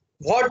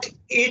 what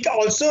it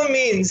also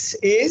means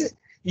is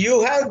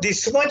you have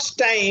this much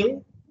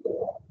time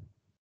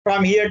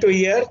from here to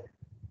here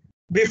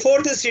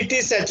before the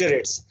city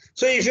saturates.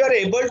 So if you are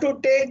able to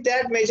take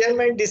that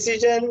measurement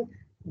decision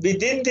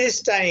within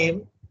this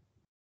time,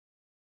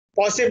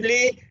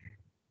 possibly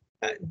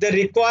the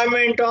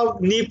requirement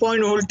of knee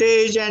point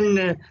voltage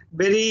and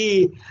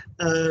very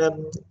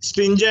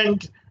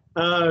stringent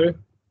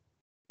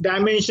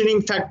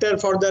dimensioning factor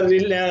for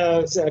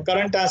the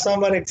current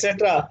transformer,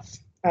 etc.,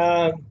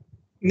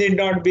 need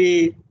not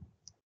be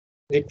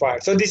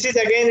required. So this is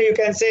again, you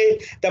can say,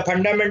 the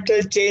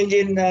fundamental change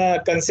in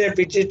concept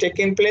which is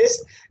taking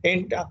place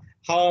in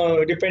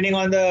how, depending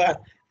on the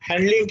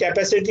handling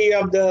capacity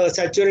of the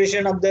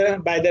saturation of the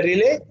by the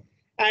relay.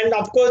 And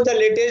of course the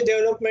latest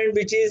development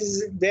which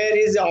is there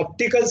is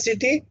optical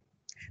city,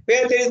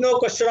 where there is no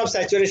question of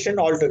saturation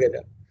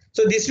altogether.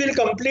 So this will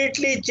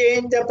completely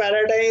change the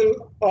paradigm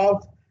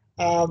of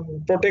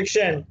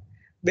protection,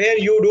 where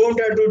you don't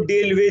have to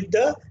deal with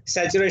the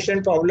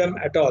saturation problem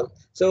at all.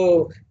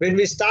 So when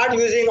we start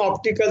using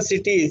optical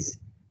cities,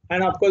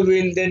 and of course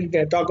we'll then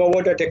talk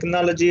about the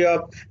technology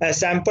of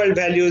sample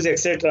values,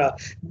 etc.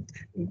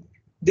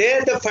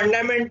 There the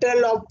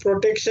fundamental of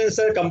protections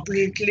are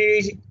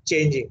completely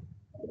changing.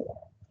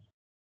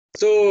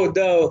 So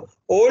the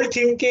old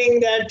thinking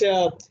that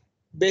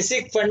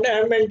basic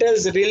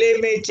fundamentals, relay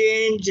may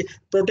change,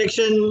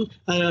 protection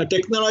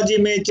technology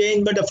may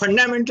change, but the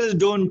fundamentals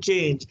don't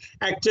change.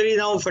 Actually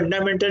now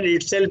fundamental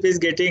itself is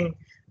getting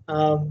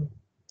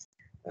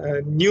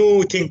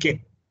new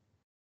thinking.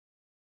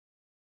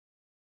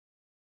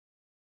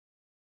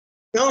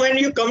 Now when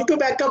you come to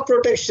backup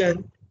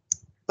protection,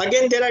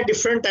 again there are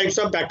different types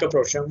of backup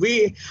protection.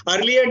 We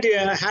earlier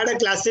had a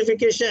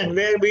classification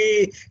where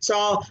we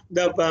saw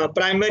the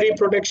primary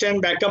protection,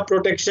 backup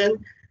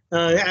protection,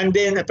 and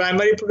then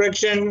primary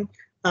protection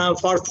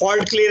for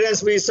fault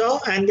clearance we saw,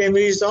 and then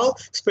we saw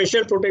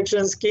special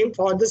protection scheme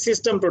for the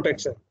system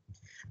protection.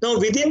 Now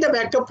within the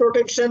backup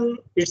protection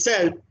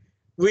itself,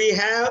 we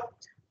have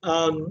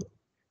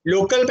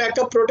local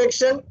backup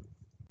protection,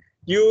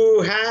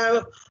 you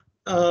have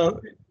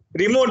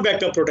remote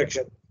backup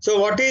protection. So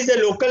what is the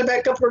local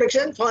backup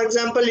protection? For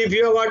example, if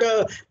you have got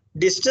a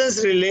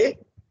distance relay,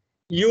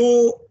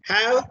 you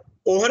have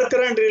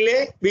overcurrent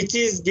relay which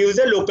gives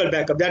a local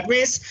backup. That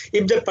means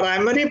if the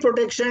primary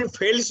protection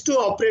fails to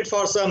operate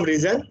for some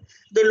reason,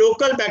 the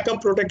local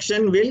backup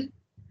protection will,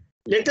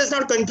 let us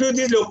not confuse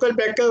this local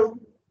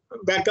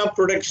backup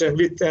protection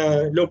with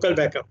local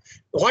backup.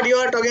 What you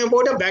are talking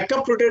about, a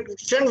backup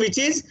protection which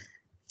is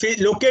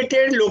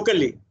located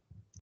locally.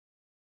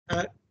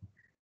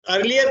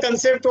 Earlier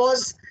concept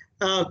was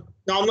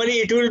normally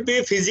it will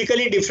be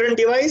physically different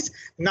device.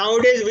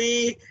 Nowadays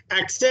we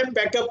accept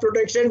backup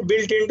protection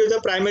built into the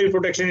primary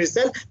protection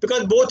itself,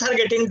 because both are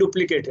getting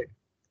duplicated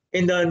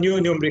in the new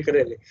numerical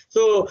relay.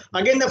 So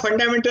again the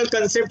fundamental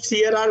concepts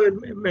here are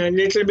a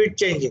little bit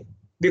changing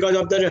because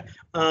of the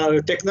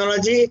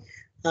technology,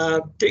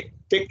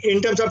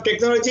 in terms of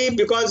technology,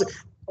 because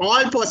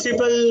all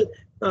possible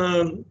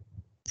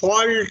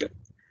fault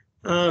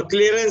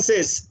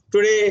clearances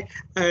today,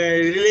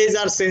 relays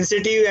are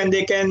sensitive and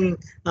they can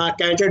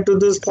cater to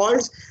those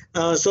faults.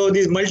 So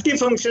these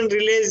multifunction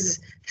relays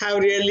have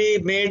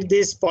really made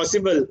this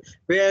possible,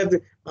 where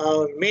the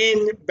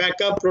main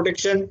backup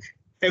protection,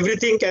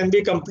 everything can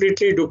be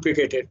completely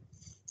duplicated.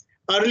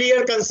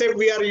 Earlier concept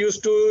we are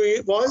used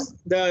to was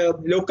the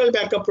local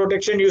backup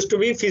protection used to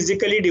be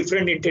physically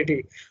different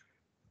entity.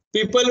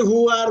 People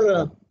who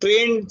are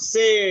trained,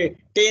 say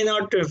 10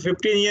 or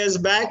 15 years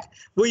back,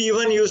 we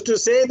even used to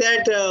say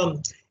that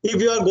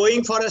if you are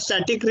going for a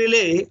static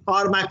relay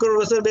or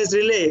microprocessor based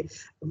relay,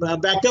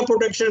 backup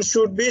protection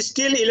should be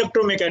still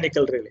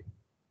electromechanical relay.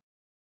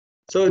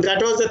 So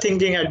that was the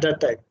thinking at that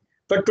time.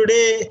 But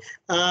today,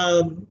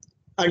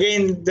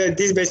 again,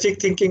 this basic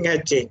thinking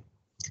has changed.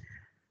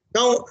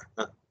 Now,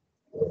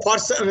 for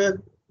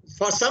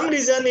some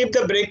reason, if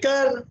the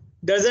breaker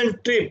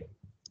doesn't trip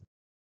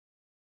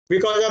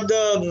because of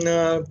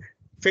the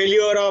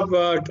failure of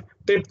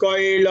trip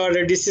coil or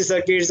DC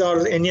circuits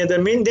or any other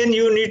mean, then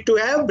you need to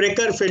have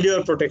breaker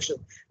failure protection.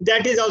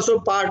 That is also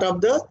part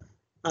of the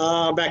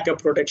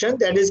backup protection.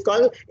 That is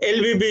called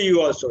LBBU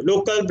also,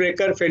 local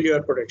breaker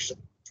failure protection.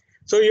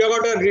 So you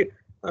have got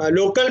a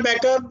local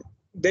backup,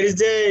 there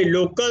is a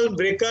local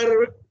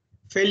breaker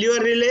failure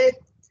relay,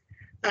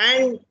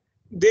 and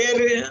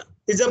there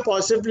is a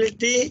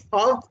possibility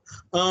of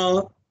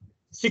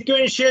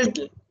sequential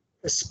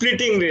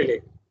splitting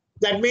relay.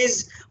 That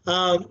means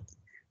a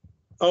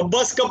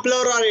bus coupler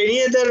or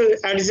any other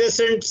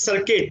adjacent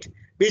circuit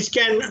which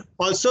can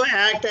also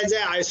act as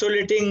an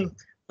isolating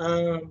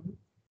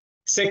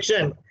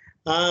section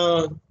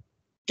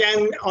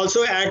can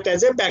also act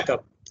as a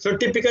backup. So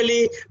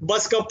typically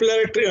bus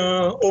coupler,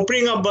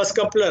 opening of bus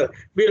coupler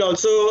will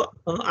also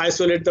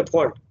isolate the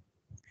fault.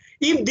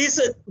 If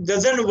this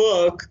doesn't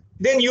work,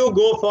 then you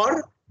go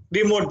for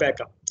remote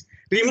backup.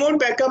 Remote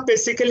backup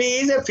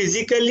basically is a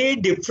physically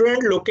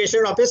different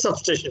location of a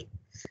substation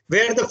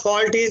where the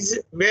fault is,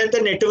 where the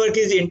network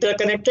is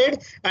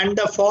interconnected, and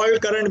the fault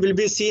current will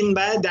be seen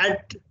by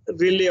that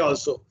relay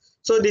also.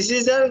 So this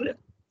is this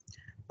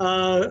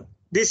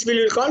we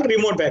will call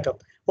remote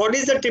backup. What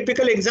is the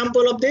typical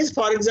example of this?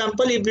 For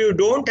example, if you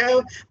don't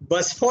have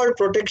bus fault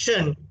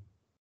protection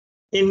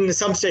in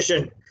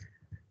substation,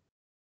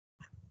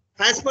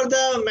 as per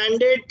the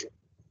mandate,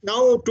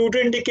 now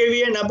 220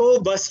 kV and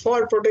above bus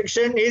fault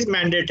protection is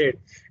mandated.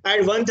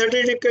 At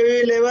 130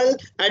 kV level,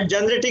 at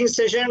generating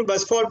station,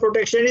 bus fault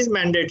protection is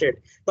mandated.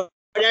 But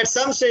at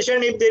some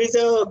station, if there is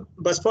a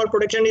bus fault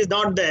protection is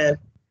not there,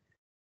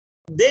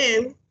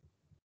 then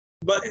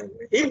but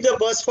if the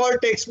bus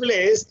fault takes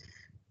place,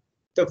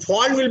 the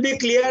fault will be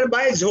cleared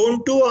by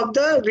zone 2 of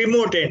the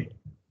remote end.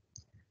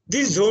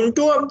 This zone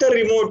 2 of the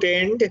remote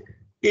end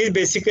is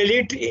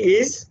basically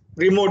is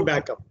remote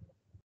backup.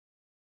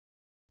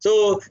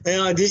 So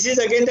this is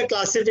again the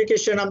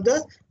classification of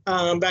the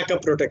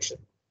backup protection.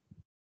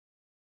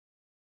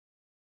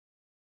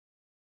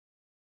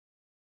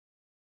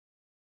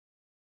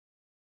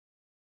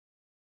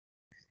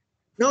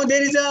 Now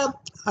there is a,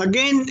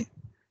 again,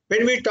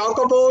 when we talk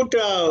about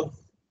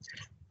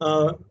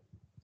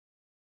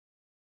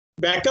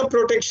backup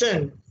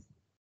protection,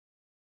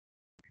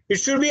 it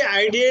should be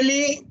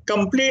ideally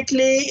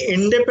completely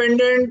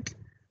independent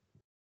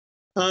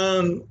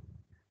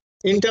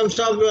in terms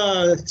of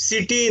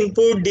CT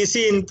input, DC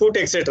input,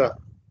 etc.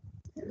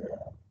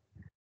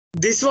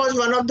 This was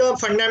one of the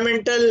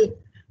fundamental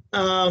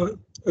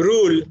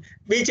rule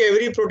which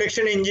every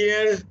protection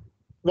engineer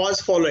was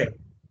following.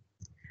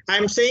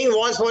 I'm saying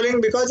was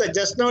following because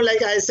just now,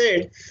 like I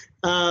said,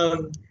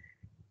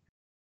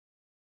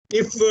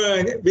 if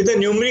with the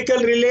numerical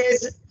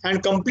relays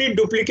and complete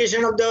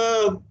duplication of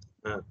the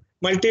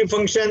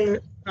multifunction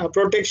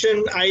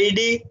protection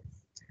IED,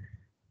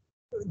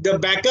 the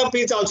backup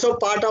is also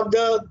part of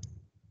the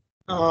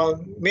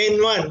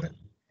main one.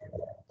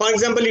 For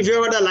example, if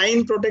you have got a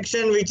line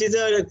protection, which is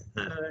a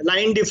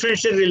line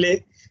differential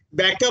relay,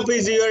 backup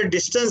is your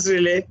distance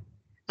relay,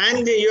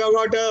 and you have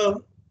got a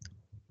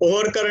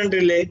overcurrent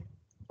relay,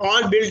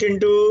 all built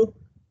into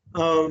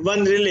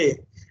one relay.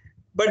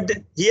 But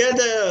here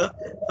the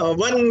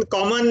one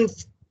common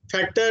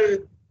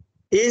factor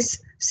is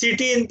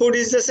CT input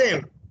is the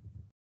same.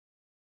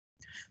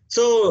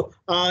 So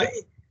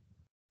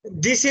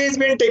this has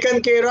been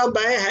taken care of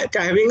by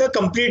having a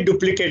complete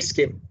duplicate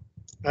scheme,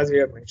 as we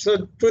have mentioned.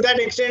 So to that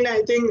extent,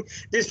 I think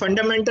this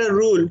fundamental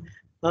rule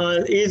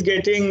is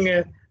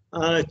getting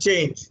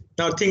changed.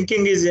 Now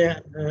thinking is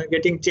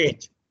getting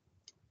changed.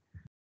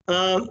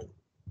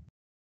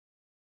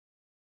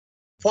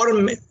 For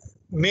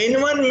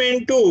main 1,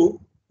 main 2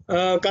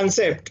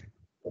 concept,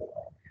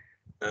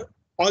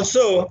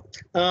 also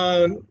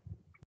there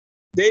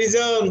is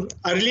a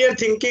earlier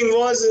thinking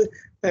was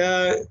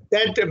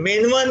that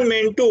main 1,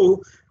 main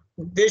 2,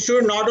 they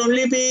should not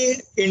only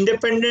be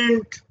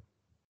independent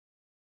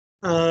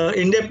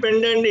in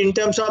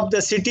terms of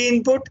the CT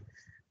input,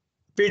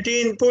 PT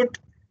input,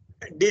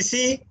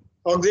 DC,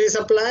 auxiliary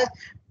supply,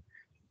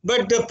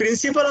 but the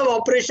principle of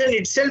operation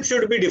itself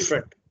should be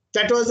different.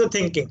 That was the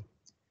thinking.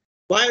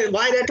 Why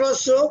that was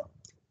so?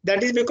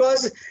 That is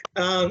because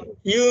no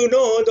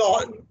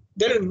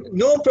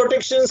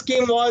protection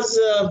scheme was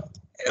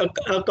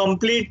a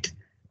complete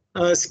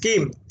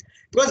scheme,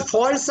 because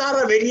faults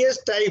are of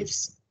various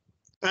types.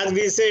 As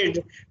we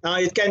said,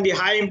 it can be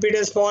high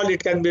impedance fault,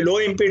 it can be low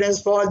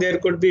impedance fault, there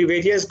could be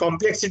various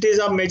complexities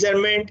of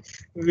measurement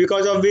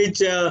because of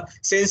which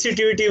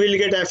sensitivity will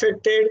get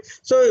affected.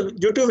 So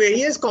due to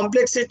various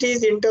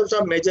complexities in terms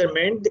of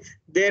measurement,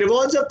 there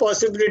was a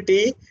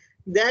possibility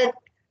that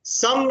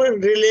some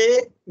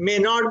relay may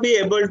not be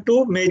able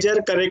to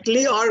measure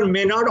correctly or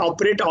may not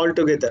operate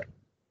altogether.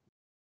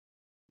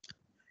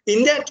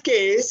 In that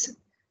case,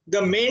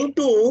 the main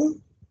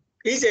 2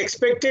 is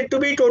expected to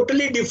be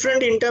totally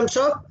different in terms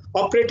of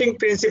operating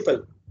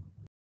principle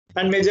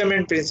and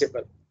measurement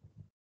principle.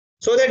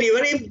 So that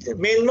even if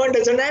main 1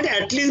 doesn't act,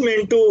 at least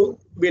main 2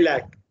 will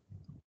act.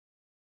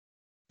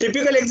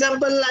 Typical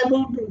example I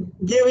would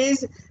give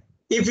is,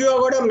 if you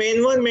have got a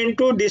main 1, main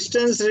 2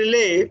 distance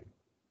relay,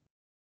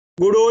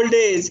 good old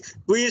days,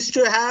 we used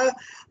to have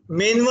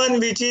main 1,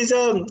 which is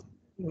a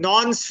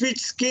non-switch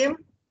scheme.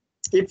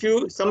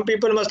 Some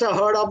people must have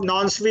heard of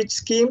non-switch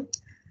scheme,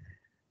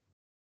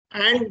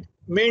 and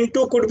main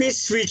 2 could be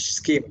switch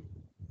scheme.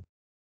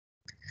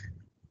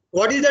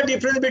 What is the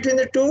difference between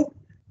the two?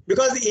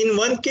 Because in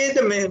one case,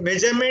 the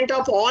measurement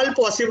of all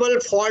possible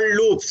fault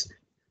loops,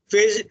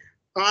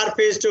 R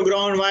phase to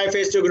ground, Y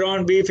phase to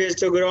ground, B phase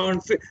to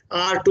ground,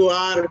 R to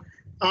R,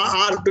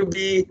 R to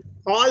B,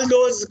 all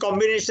those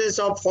combinations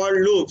of fault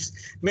loops,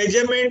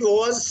 measurement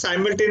was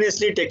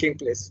simultaneously taking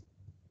place.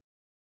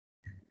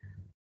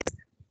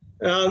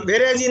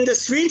 Whereas in the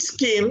switch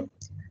scheme,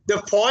 the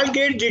fault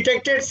gets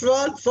detected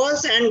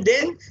first, and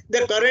then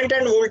the current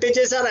and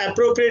voltages are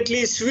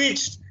appropriately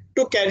switched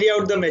to carry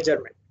out the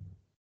measurement.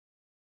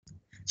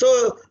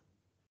 So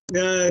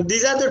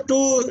these are the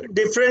two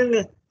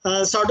different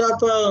sort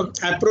of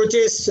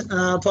approaches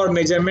for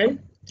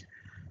measurement.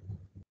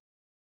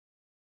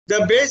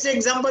 The best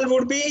example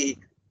would be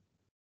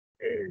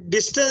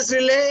distance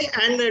relay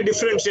and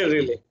differential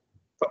relay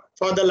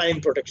for the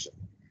line protection.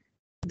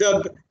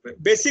 The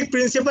basic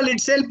principle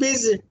itself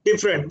is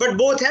different, but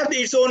both have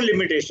its own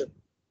limitation.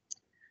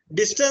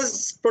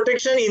 Distance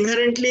protection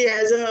inherently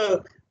has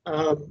a,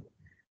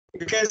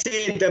 you can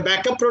say, the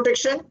backup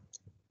protection,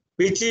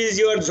 which is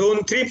your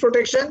zone 3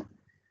 protection,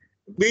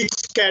 which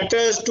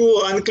caters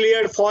to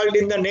uncleared fault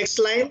in the next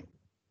line,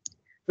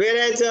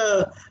 whereas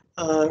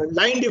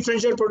line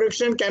differential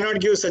protection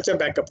cannot give such a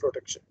backup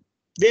protection.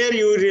 There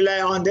you rely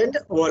on the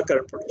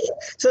overcurrent protection.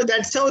 So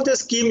that's how the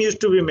scheme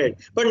used to be made.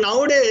 But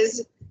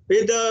nowadays,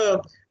 with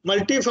the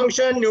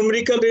multifunction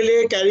numerical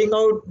relay carrying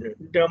out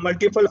the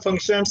multiple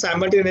functions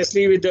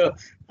simultaneously with the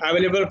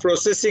available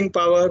processing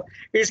power,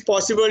 it's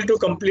possible to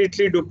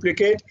completely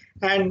duplicate,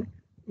 and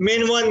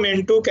main 1,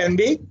 main 2 can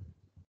be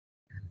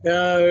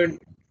uh,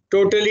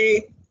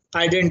 totally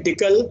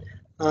identical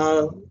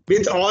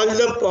with all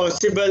the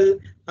possible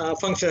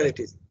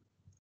functionalities.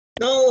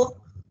 Now,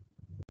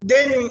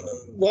 then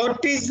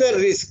what is the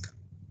risk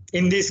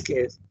in this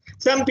case?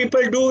 Some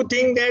people do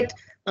think that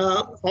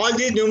all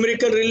these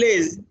numerical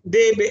relays,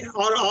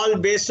 are all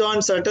based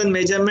on certain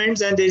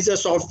measurements, and there is a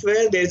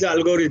software, there is an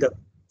algorithm.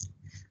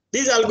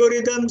 These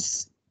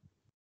algorithms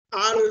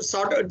are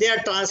they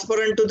are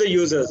transparent to the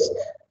users.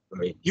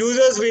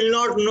 Users will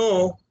not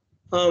know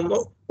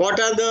what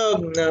are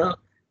the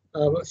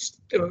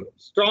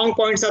strong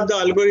points of the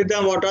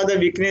algorithm, what are the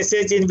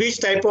weaknesses, in which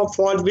type of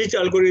fault, which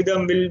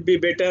algorithm will be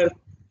better.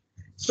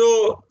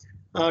 So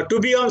to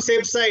be on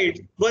safe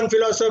side, one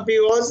philosophy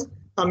was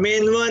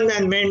main 1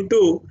 and main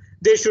 2,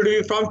 they should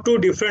be from 2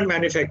 different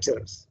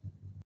manufacturers.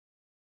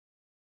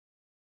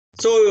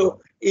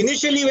 So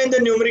initially when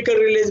the numerical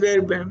relays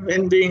were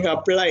when being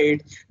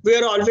applied, we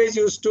are always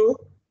used to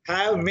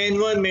have main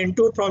 1, main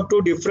 2 from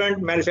 2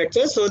 different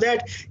manufacturers, so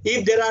that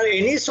if there are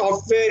any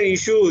software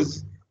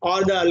issues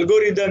or the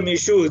algorithm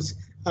issues,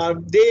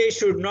 they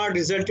should not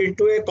result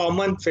into a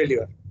common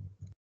failure.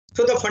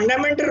 So the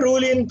fundamental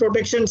rule in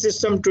protection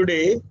system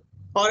today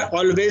or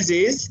always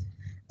is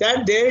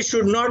that there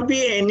should not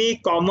be any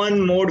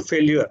common mode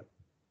failure.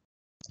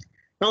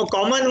 Now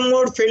common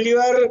mode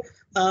failure,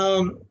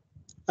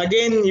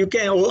 again you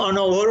can on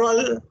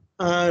overall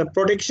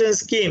protection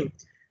scheme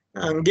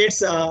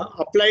gets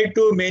applied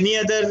to many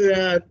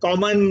other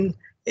common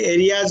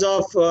areas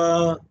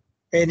of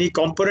any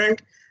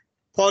component.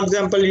 For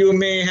example, you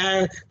may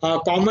have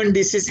common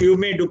disease, you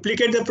may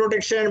duplicate the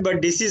protection,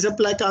 but disease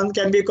supply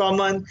can be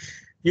common.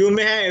 You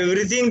may have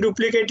everything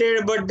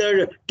duplicated, but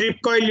the trip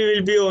coil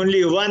will be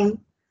only one.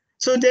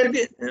 So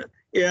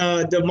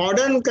the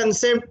modern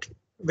concept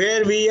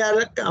where we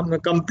are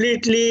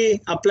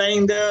completely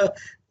applying the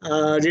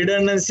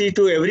redundancy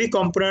to every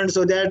component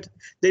so that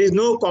there is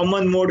no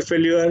common mode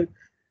failure.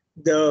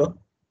 The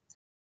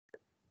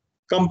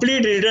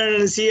complete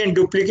redundancy and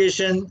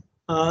duplication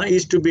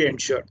is to be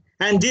ensured.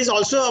 And this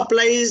also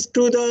applies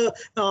to the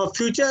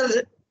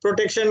future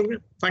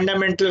protection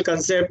fundamental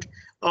concept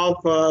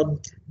of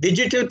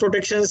digital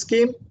protection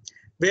scheme,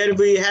 where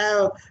we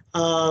have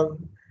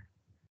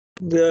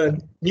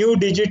the new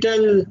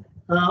digital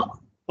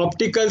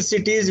optical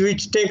cities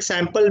which take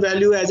sample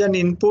value as an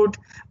input.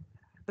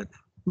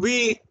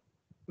 We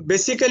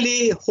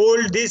basically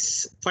hold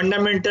this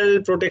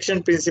fundamental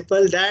protection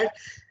principle that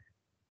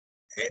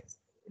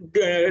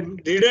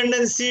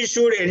redundancy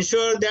should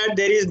ensure that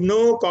there is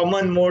no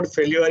common mode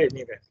failure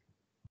anywhere.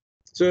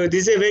 So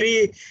this is a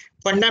very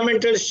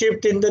fundamental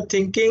shift in the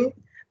thinking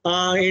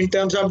in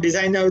terms of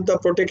design of the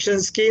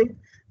protection scheme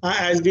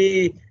as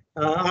we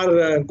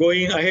are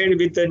going ahead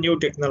with the new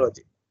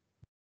technology.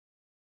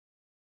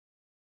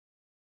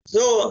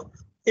 So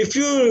if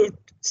you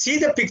see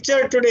the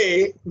picture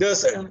today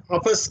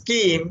of a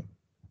scheme,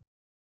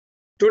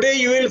 today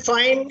you will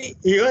find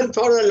even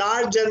for the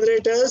large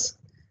generators,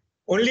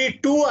 only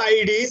 2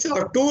 IDs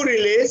or 2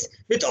 relays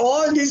with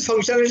all these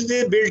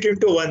functionalities built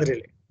into one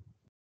relay.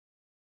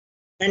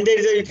 And there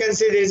is you can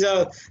see there is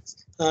a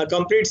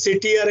complete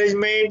city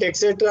arrangement,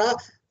 etc.,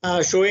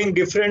 showing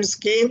different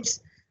schemes.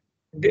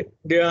 There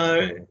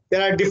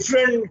are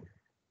different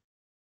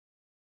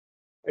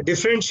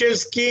differential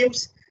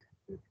schemes.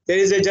 There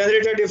is a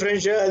generator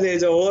differential, there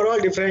is an overall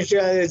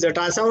differential, there is a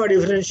transformer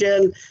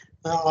differential,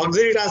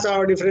 auxiliary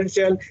transformer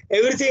differential.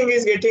 Everything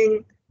is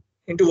getting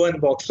into one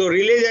box. So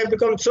relays have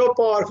become so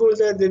powerful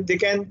that they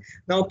can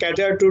now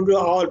cater to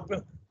all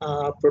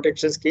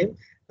protection scheme.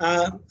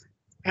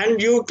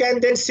 And you can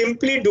then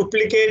simply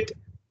duplicate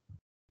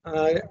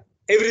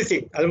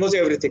everything, almost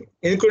everything,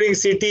 including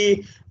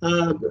CT,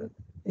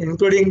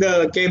 including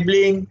the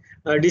cabling,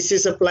 DC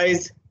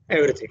supplies,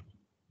 everything.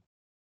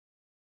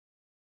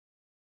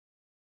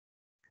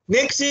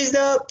 Next is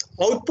the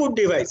output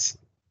device.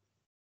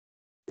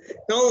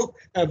 Now,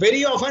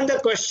 very often the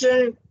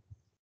question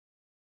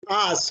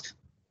asked,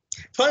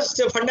 first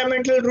the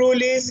fundamental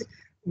rule is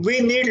we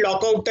need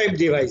lockout type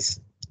device.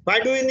 Why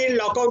do we need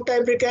lockout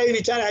type device,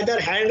 which are either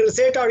hand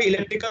reset or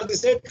electrical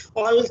reset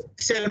or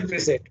self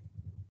reset?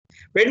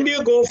 When do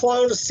you go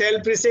for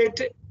self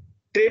reset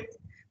trip?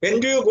 When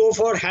do you go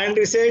for hand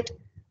reset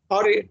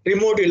or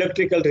remote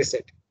electrical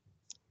reset?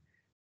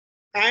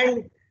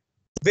 And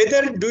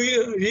whether do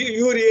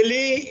you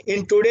really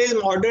in today's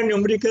modern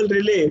numerical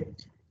relay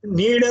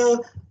need a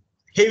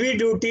heavy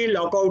duty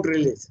lockout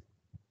release?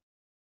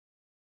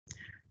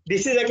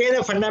 This is again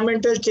a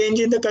fundamental change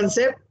in the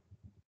concept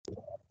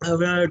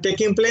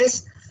taking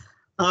place.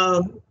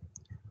 Heavy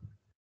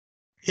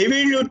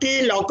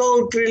duty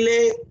lockout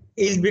relay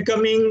is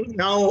becoming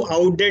now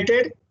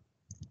outdated.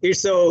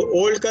 It's an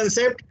old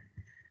concept.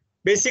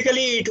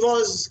 Basically, it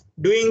was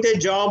doing the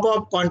job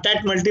of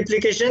contact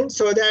multiplication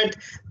so that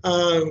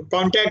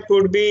contact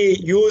could be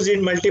used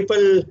in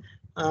multiple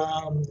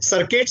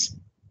circuits.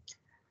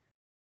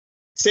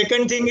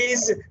 Second thing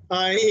is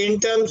in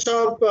terms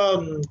of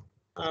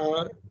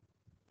uh,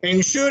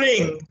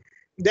 ensuring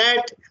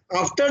that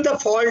after the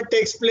fault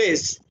takes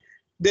place,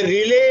 the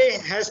relay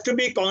has to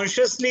be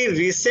consciously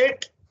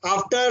reset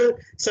after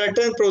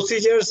certain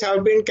procedures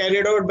have been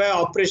carried out by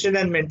operation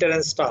and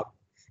maintenance staff.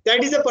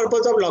 That is the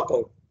purpose of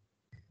lockout.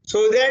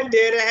 So that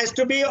there has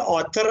to be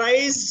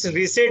authorized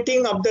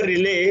resetting of the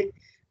relay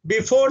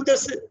before the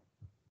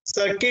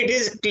circuit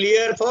is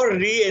clear for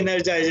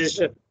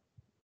re-energization.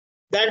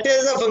 That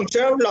is the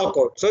function of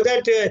lockout. So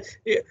that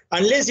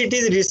unless it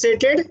is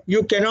resetted,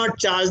 you cannot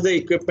charge the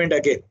equipment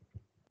again.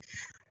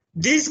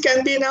 This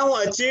can be now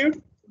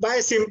achieved by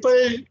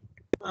simple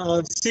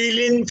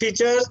seal-in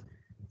features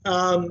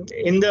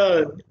in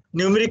the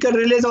numerical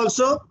relays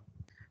also.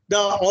 The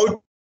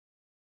out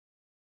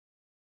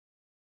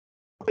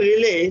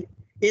relay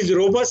is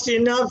robust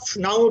enough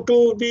now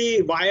to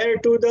be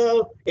wired to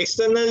the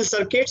external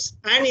circuits,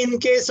 and in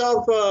case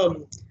of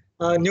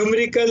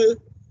numerical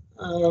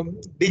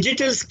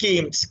digital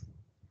schemes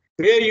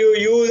where you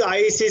use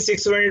IEC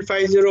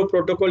 61850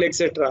 protocol,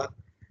 etc.,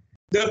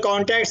 the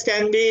contacts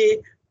can be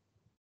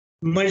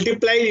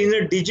multiplied in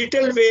a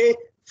digital way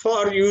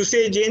for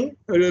usage in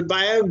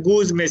by a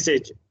goose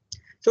message.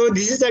 So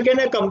this is again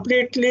a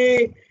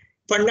completely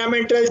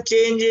fundamental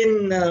change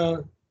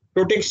in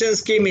protection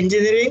scheme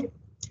engineering,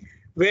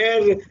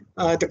 where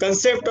the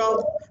concept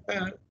of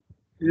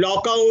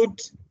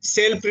lockout,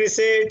 self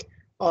reset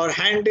or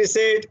hand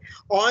reset,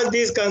 all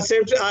these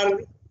concepts are,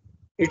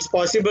 it's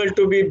possible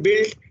to be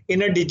built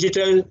in a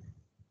digital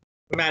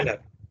manner.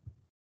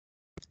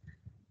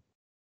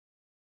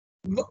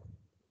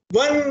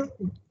 One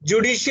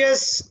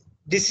judicious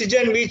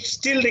decision which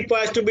still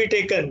requires to be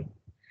taken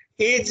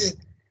is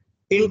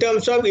in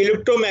terms of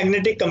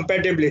electromagnetic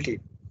compatibility.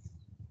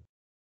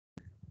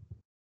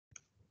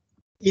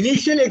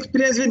 Initial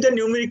experience with the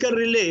numerical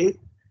relay,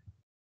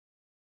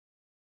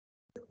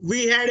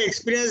 we had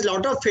experienced a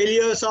lot of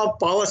failures of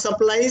power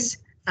supplies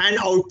and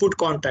output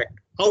contact.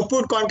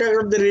 Output contact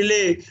of the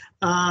relay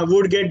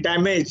would get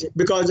damaged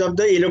because of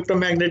the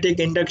electromagnetic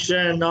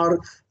induction or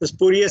the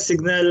spurious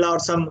signal or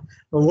some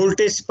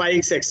voltage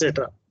spikes,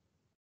 etc.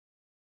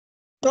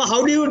 So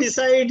how do you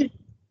decide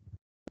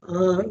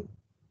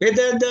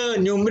whether the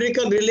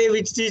numerical relay,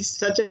 which is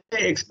such an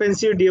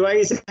expensive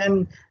device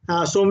and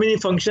so many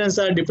functions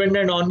are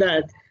dependent on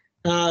that,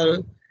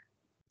 the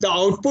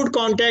output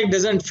contact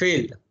doesn't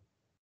fail?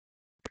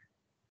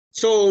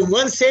 So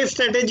one safe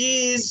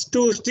strategy is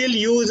to still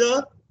use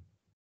a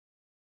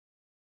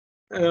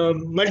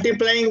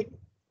multiplying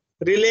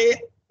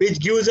relay which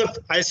gives up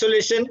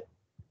isolation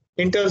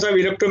in terms of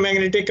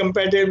electromagnetic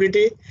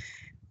compatibility.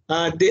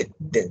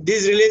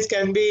 These relays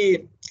can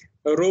be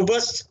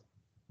robust,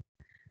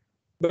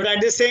 but at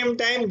the same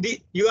time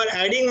you are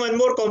adding one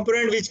more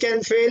component which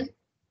can fail,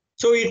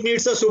 so it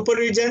needs a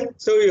supervision.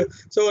 So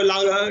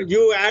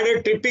you add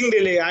a tripping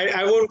relay.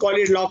 I won't call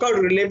it lockout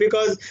relay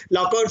because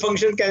lockout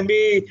function can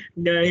be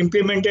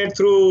implemented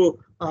through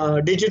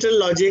digital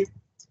logic.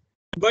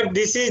 But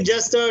this is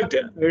just a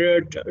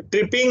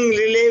tripping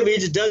relay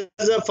which does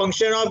a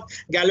function of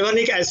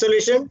galvanic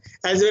isolation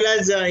as well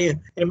as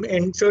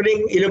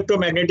ensuring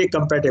electromagnetic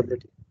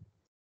compatibility.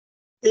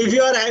 If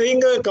you are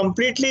having a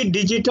completely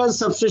digital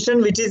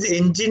substation which is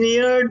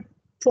engineered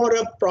for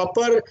a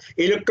proper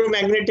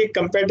electromagnetic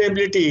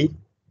compatibility,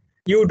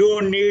 you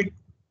don't need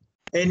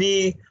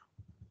any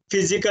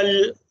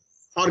physical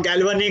or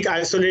galvanic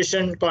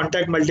isolation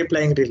contact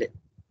multiplying relay.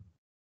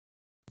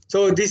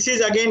 So this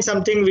is again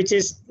something which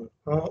is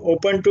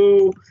open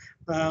to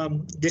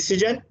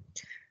decision.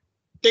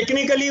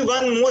 Technically,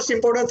 one most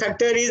important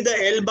factor is the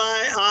L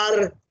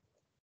by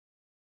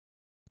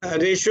R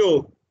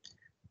ratio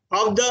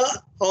of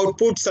the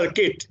output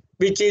circuit,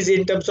 which is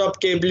in terms of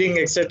cabling,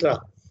 etc.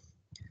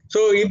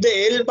 So if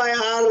the L by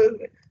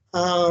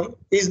R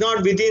is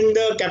not within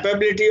the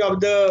capability of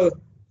the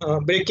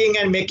breaking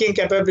and making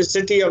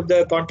capacity of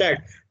the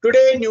contact,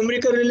 today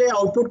numerical relay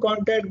output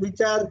contact which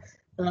are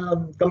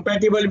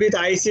compatible with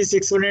IC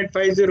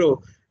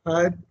 61850,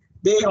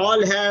 they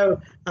all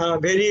have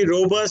very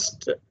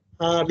robust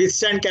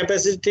withstand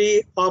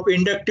capacity of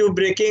inductive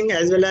braking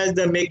as well as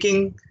the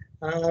making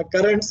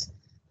currents.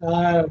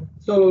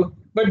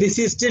 But this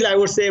is still, I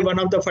would say, one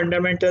of the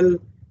fundamental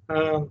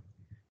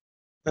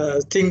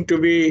thing to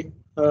be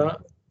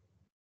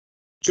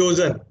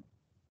chosen.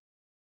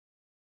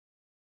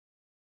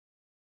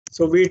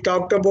 So we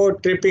talked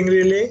about tripping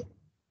relay.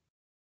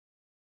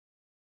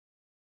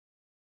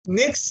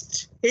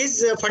 Next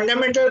is a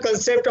fundamental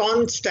concept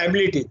on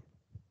stability.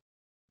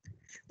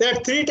 There are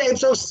three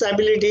types of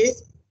stability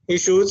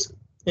issues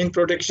in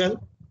protection.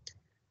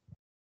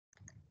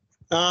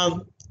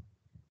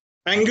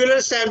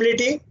 Angular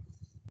stability,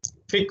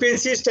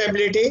 frequency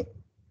stability,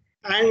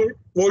 and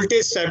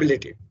voltage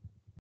stability.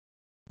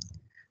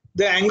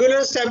 The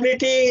angular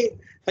stability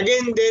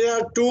Again, there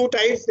are two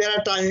types. There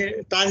are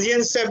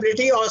transient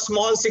stability or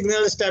small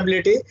signal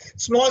stability.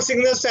 Small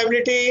signal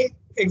stability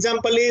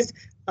example is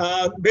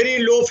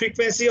very low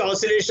frequency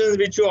oscillations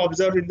which you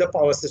observe in the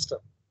power system.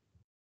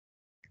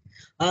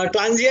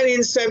 Transient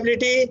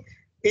instability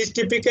is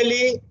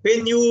typically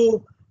when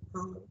you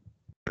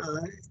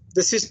uh,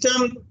 the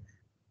system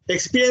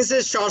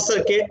experiences short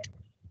circuit,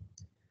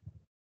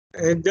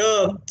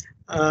 the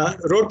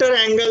rotor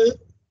angle,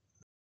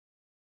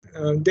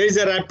 there is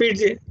a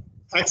rapid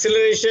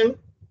acceleration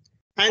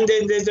and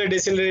then there is a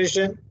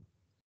deceleration.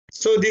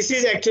 So this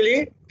is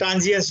actually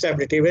transient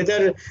stability,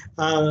 whether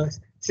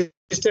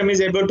system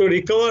is able to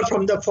recover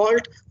from the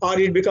fault or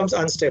it becomes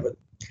unstable.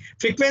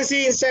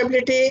 Frequency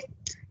instability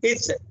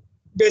is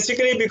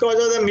basically because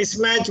of the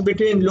mismatch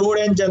between load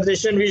and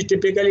generation, which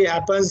typically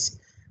happens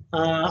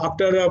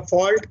after a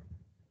fault,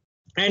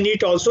 and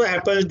it also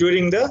happens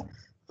during the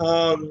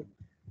um,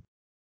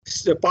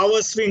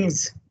 power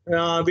swings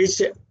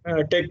which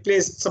take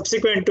place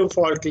subsequent to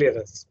fault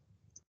clearance.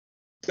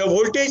 The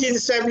voltage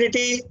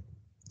instability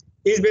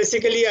is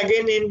basically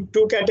again in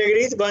two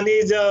categories. One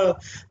is a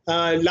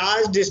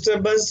large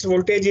disturbance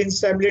voltage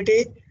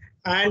instability,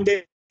 and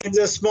there is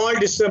a small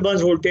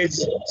disturbance voltage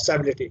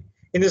stability.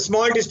 In the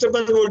small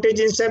disturbance voltage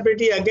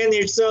instability, again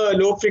it's a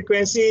low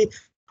frequency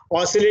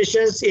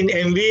oscillations in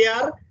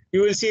MVR.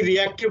 You will see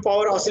reactive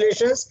power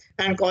oscillations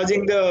and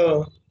causing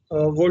the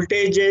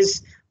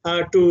voltages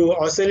to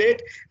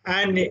oscillate,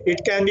 and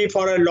it can be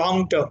for a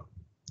long term.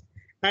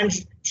 And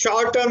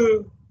short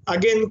term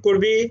again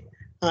could be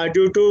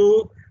due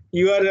to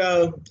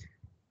your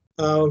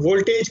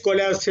voltage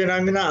collapse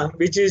phenomena,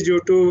 which is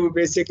due to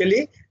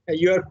basically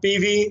your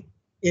PV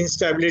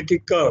instability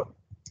curve.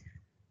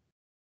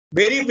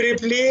 Very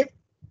briefly,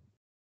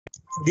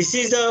 this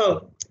is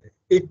a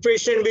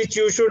equation which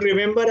you should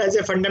remember as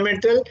a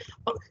fundamental.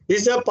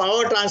 This is a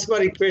power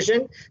transfer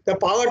equation. The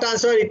power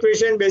transfer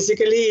equation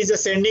basically is a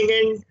sending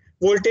end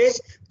voltage,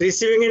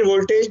 receiving end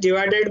voltage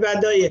divided by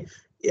the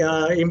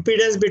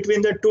impedance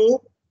between the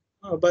two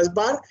bus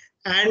bar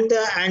and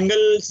the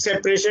angle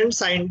separation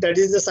sign, that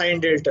is the sine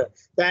delta,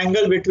 the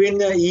angle between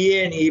the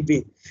EA and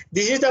EB.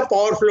 This is the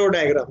power flow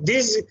diagram.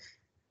 This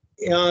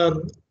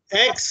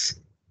X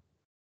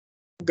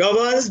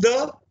governs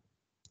the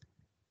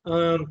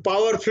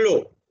power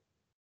flow.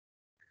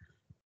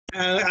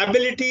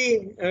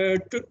 Ability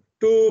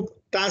to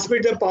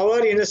transmit the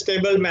power in a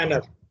stable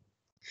manner.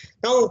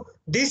 Now,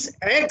 this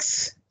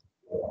X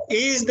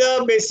is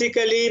the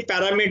basically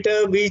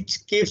parameter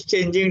which keeps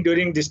changing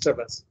during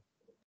disturbance.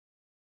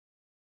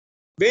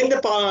 When the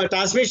power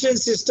transmission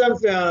system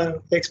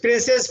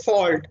experiences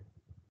fault,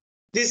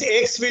 this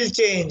X will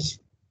change.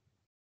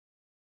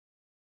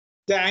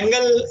 The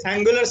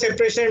angular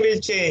separation will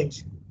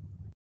change.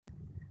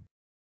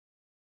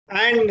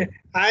 And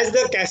as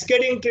the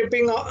cascading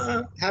tripping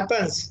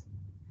happens,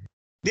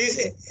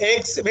 this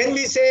X, when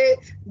we say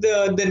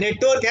the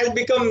network has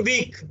become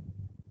weak,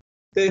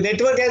 the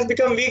network has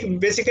become weak,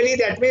 basically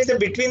that means that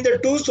between the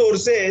two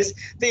sources,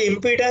 the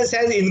impedance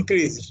has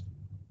increased.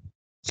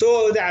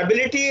 So the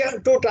ability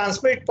to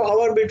transmit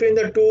power between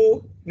the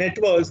two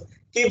networks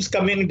keeps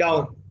coming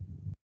down.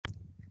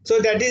 So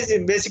that is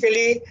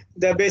basically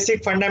the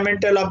basic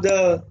fundamental of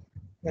the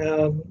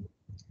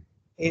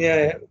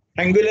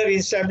angular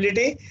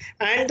instability,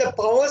 and the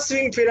power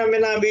swing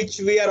phenomena which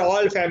we are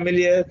all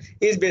familiar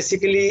is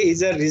basically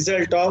is a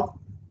result of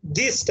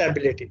this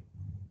stability.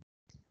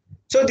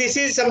 So this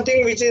is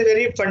something which is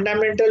very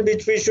fundamental,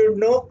 which we should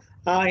know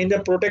in the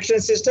protection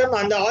system,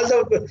 and all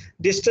the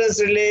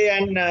distance relay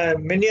and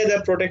many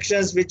other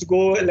protections which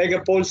go like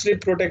a pole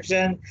slip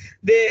protection,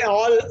 they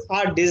all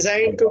are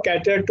designed to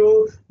cater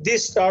to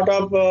this sort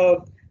of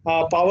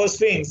power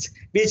swings,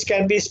 which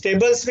can be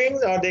stable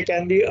swings or they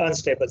can be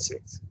unstable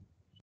swings.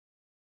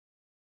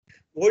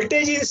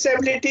 Voltage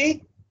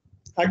instability,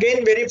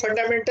 again very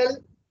fundamental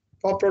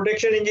for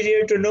protection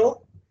engineer to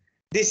know.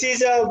 This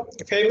is a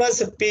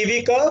famous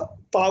PV curve,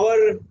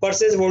 power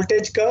versus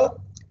voltage curve,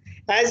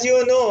 as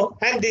you know,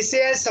 and this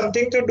has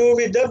something to do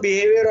with the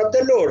behavior of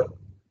the load.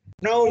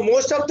 Now,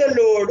 most of the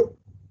load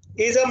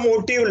is a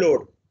motive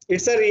load.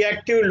 It's a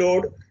reactive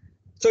load.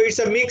 So it's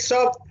a mix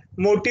of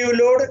motive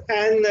load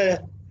and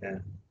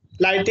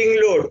lighting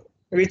load,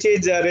 which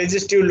is a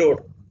resistive load.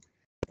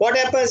 What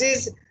happens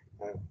is,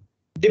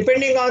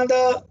 depending on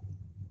the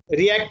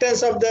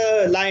reactance of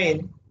the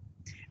line,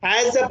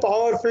 as the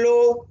power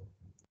flow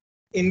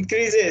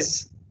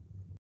increases,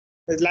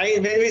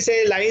 when we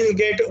say lines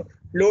get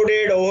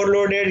loaded,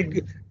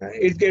 overloaded,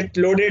 it gets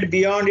loaded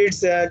beyond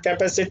its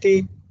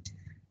capacity,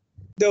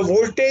 the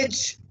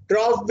voltage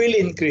drop will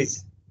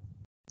increase.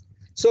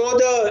 So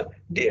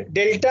the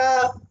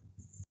delta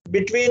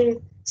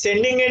between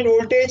sending end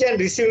voltage and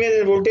receiving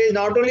end voltage,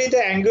 not only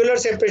the angular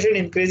separation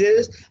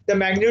increases, the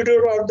magnitude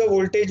of the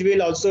voltage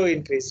will also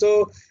increase.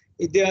 So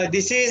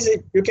this is,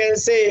 you can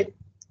say,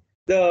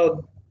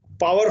 the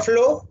power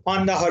flow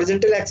on the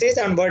horizontal axis,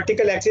 and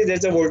vertical axis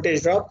there's a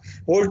voltage drop.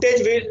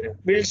 Voltage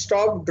will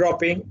stop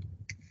dropping.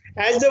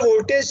 As the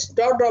voltage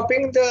stop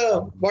dropping,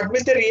 what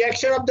will the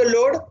reaction of the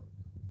load?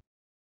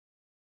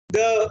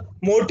 the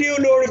motive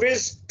load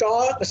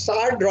will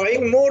start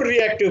drawing more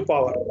reactive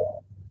power.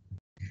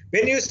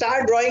 When you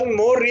start drawing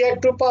more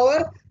reactive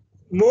power,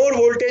 more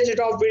voltage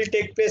drop will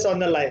take place on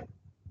the line.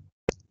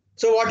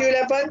 So what will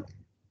happen?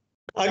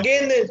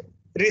 Again, the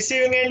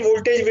receiving end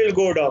voltage will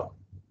go down.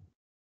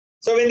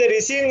 So when the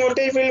receiving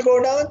voltage will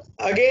go down,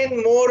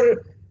 again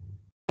more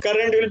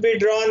current will be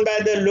drawn by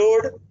the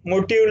load,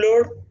 motive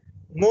load,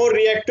 more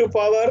reactive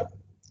power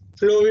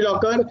flow will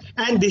occur,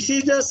 and this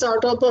is the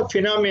sort of a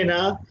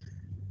phenomena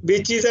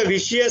which is a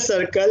vicious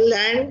circle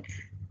and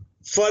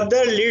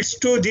further leads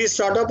to this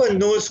sort of a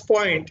nose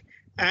point,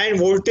 and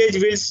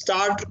voltage will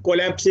start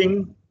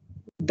collapsing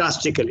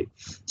drastically.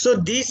 So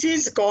this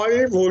is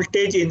called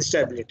voltage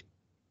instability,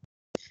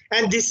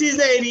 and this is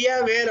the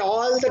area where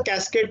all the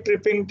cascade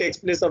tripping takes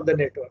place of the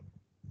network.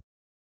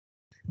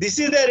 This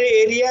is the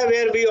area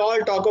where we all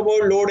talk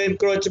about load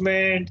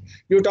encroachment,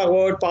 you talk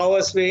about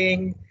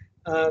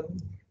um,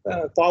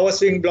 power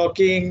swing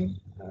blocking.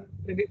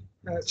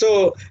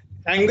 So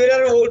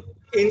angular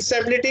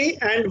instability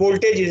and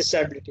voltage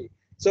instability.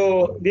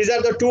 So these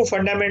are the two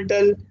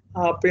fundamental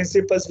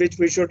principles which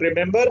we should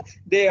remember.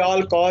 They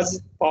all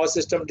cause power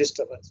system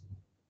disturbance.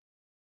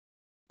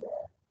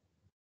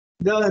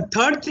 The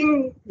third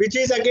thing which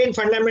is again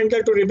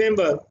fundamental to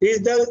remember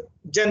is the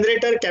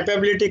generator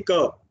capability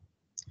curve.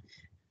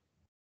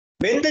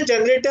 When the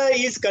generator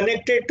is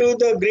connected to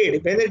the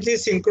grid, when it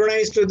is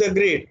synchronized to the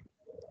grid,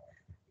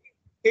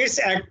 its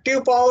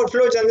active power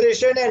flow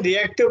generation and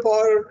reactive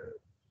power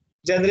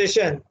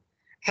generation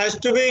has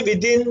to be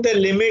within the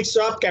limits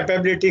of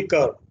capability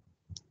curve.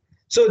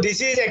 So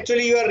this is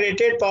actually your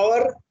rated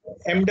power,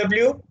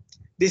 MW.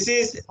 This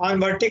is on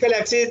vertical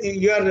axis,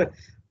 your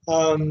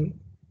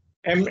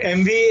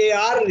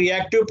MVAR,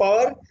 reactive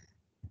power.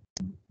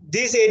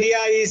 This area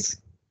is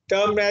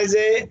termed as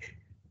a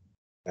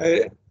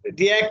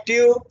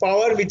reactive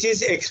power which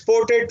is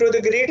exported to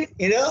the grid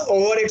in a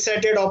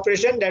overexcited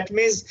operation. That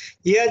means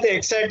here the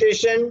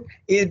excitation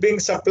is being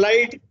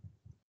supplied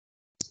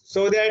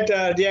so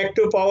that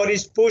reactive power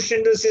is pushed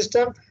into the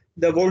system.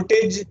 The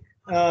voltage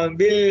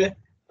will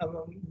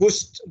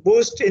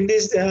boost in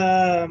this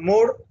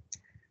mode.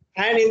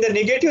 And in the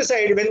negative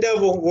side, when the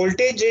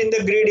voltage in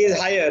the grid is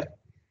higher,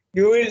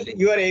 your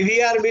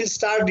AVR will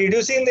start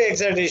reducing the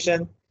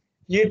excitation.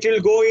 It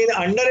will go in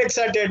under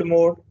excited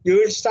mode. You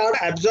will start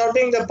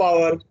absorbing the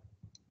power,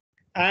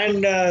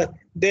 and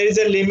there is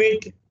a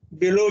limit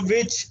below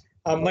which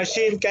a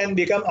machine can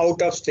become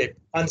out of state,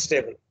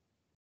 unstable.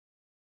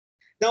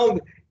 Now,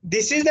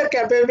 this is the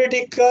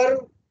capability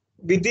curve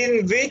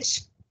within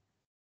which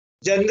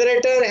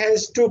generator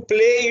has to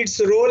play its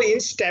role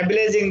in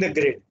stabilizing the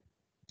grid.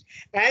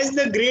 As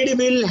the grid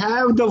will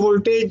have the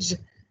voltage,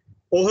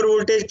 over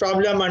voltage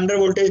problem, under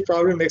voltage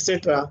problem,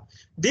 etc.,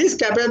 this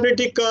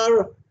capability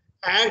curve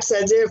acts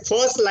as a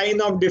first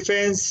line of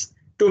defense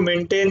to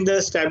maintain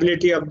the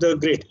stability of the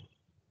grid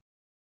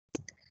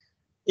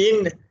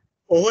in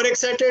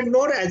overexcited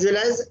mode as well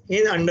as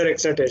in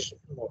underexcited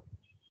mode.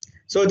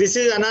 So this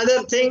is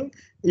another thing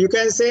you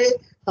can say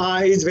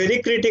is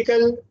very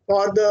critical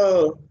for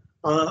the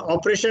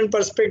operation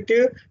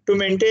perspective to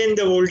maintain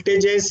the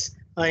voltages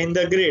in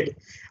the grid.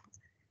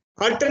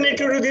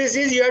 Alternative to this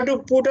is you have to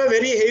put a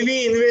very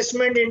heavy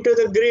investment into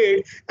the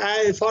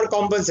grid for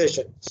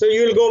compensation. So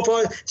you will go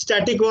for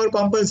static war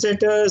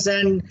compensators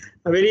and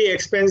a very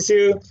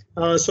expensive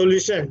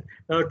solution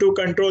to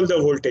control the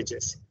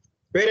voltages.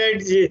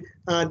 Whereas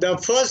the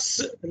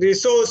first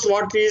resource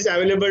what is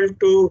available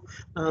to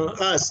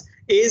us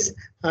is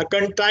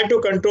try to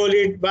control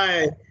it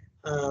by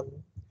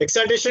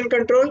excitation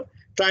control,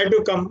 try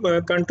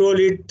to control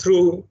it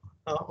through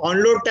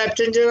on-load tap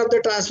changer of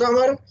the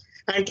transformer,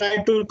 and try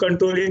to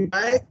control it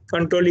by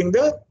controlling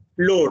the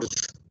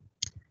loads.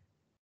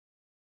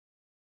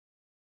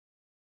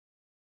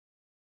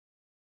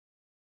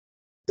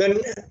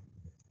 The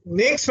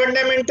next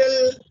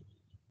fundamental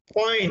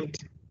point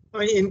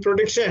in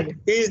production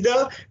is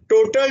the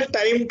total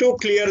time to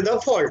clear the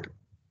fault.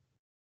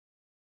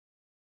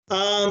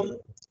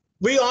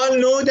 We all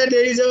know that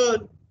there is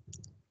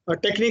a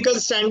technical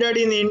standard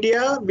in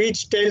India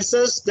which tells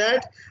us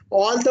that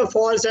all the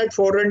faults at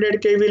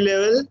 400 kV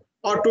level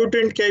or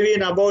 220 kV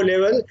and above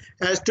level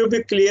has to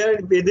be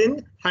cleared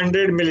within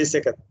 100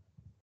 milliseconds.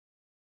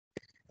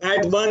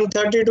 At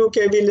 132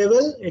 kV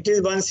level, it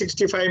is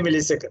 165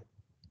 milliseconds.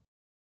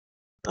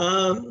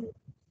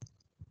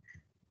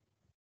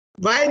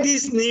 Why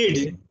this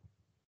need?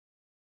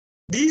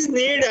 This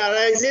need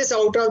arises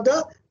out of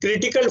the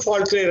critical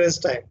fault clearance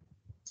time.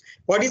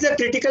 What is the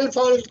critical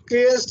fault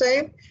clearance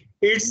time?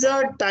 It's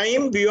the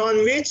time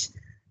beyond which,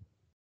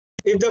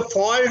 if the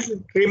fault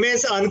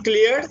remains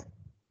uncleared,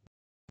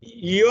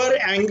 your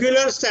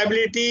angular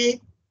stability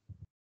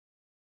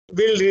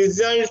will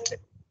result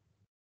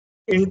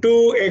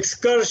into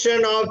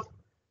excursion of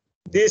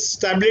this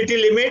stability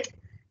limit,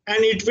 and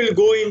it will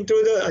go into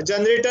the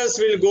generators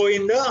will go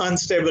in the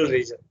unstable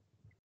region,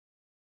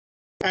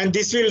 and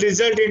this will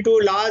result into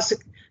large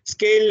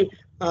scale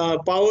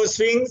power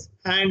swings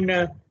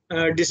and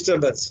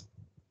disturbance.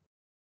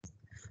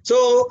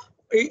 So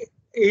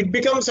it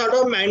becomes sort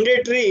of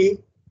mandatory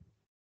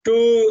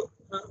to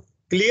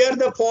clear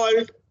the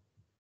fault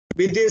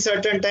within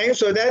certain time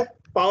so that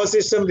power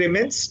system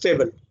remains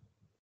stable.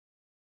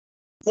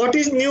 What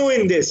is new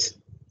in this?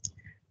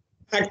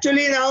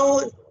 Actually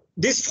now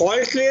this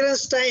fault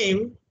clearance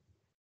time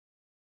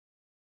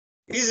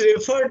is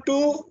referred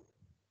to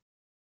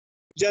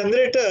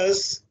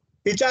generators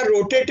which are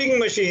rotating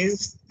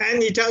machines,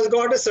 and it has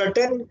got a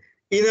certain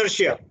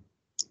inertia.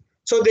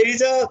 So there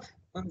is a,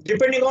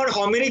 depending on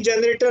how many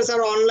generators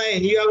are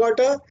online, you have got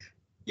a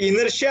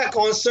inertia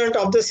constant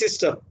of the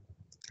system.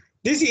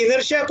 This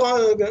inertia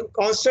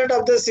constant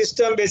of the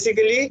system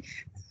basically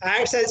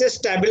acts as a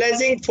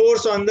stabilizing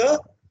force on the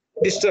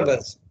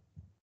disturbance.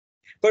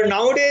 But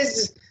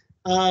nowadays,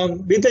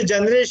 with the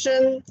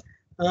generation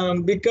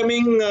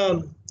becoming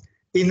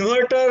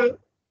inverter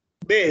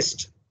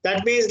based,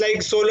 that means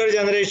like solar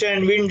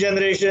generation, wind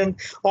generation,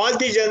 all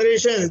the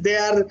generations, they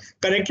are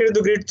connected to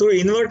the grid through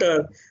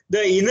inverter.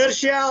 The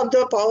inertia of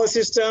the power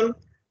system,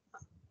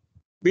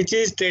 which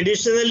is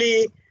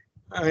traditionally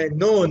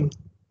known,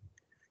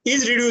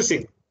 is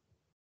reducing.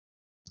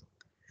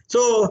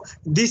 So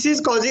this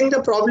is causing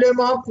the problem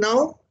of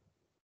now,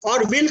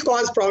 or will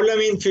cause problem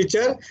in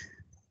future,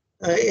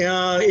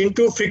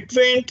 into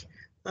frequent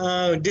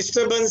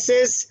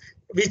disturbances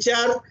which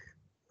are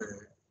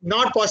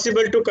not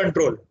possible to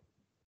control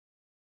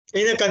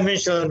in a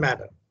conventional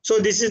manner. So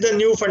this is the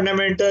new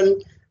fundamental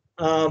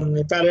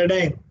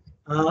paradigm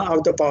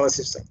of the power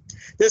system.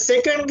 The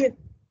second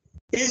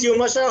is you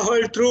must have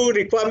heard through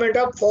requirement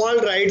of fall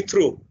right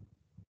through.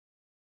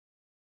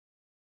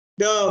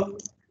 The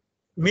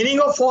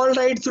meaning of fall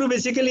right through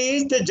basically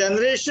is the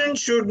generation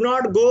should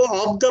not go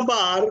off the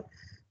bar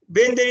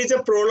when there is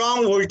a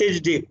prolonged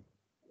voltage dip.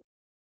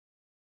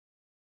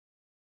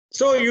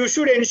 So you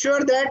should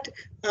ensure that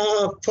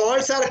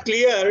faults are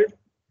cleared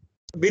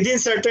within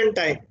certain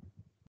time.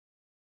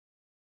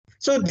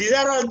 So these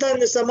are all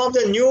some of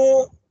the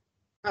new,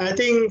 I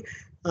think,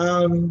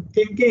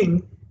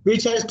 thinking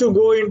which has to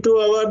go into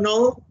our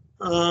now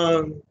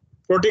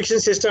protection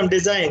system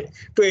design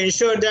to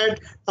ensure that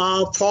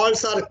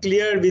faults are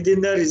cleared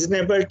within the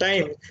reasonable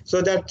time,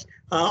 so that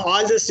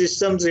all the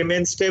systems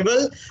remain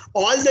stable.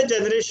 All the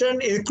generation,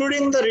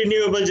 including the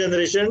renewable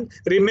generation,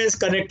 remains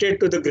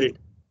connected to the grid.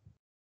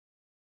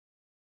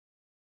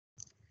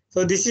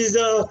 So this is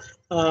the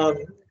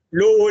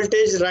low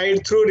voltage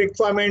ride through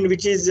requirement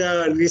which is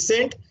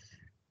recent.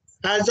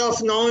 As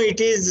of now,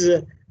 it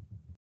is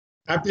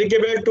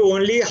applicable to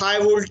only high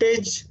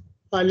voltage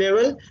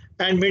level,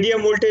 and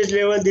medium voltage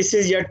level, this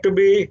is yet to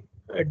be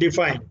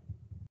defined.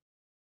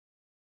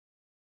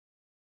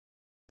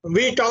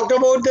 We talked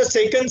about the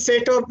second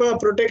set of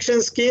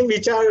protection scheme,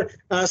 which are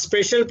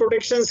special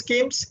protection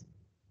schemes.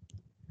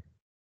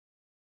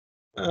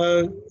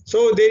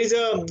 So there is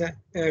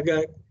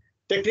a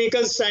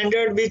technical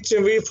standard which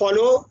we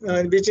follow,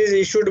 which is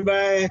issued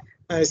by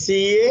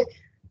CEA.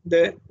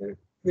 The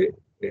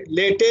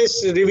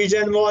latest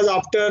revision was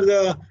after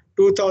the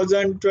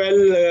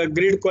 2012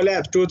 grid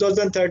collapse.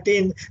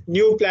 2013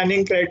 new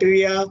planning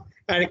criteria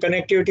and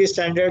connectivity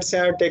standards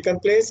have taken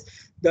place.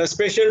 The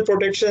special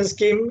protection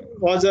scheme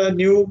was a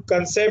new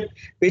concept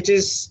which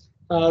is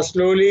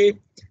slowly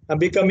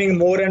becoming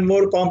more and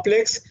more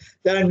complex.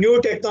 There are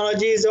new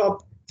technologies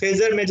of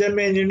phasor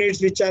measurement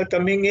units which are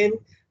coming in,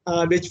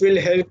 which will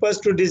help us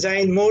to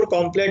design more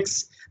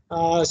complex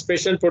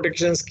special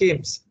protection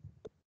schemes.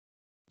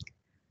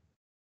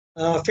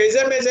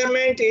 Phasor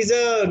measurement is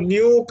a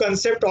new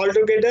concept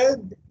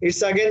altogether.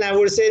 It's again, I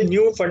would say,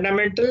 new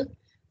fundamental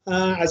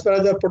as far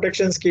as the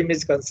protection scheme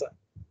is concerned.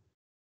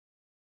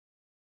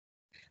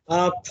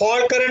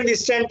 Fault current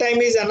distance time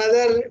is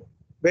another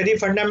very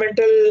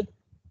fundamental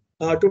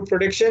to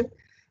protection.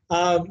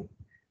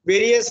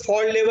 Various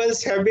fault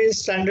levels have been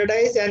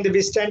standardized and the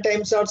distance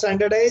times are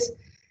standardized.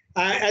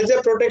 As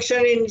a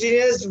protection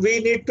engineers, we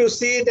need to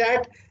see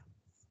that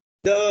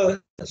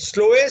the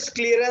slowest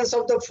clearance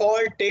of the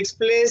fault takes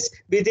place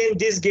within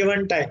this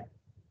given time,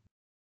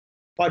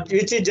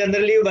 which is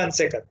generally 1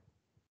 second.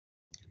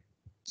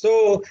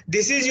 So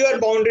this is your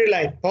boundary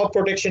line for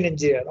protection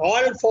engineer.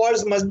 All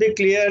faults must be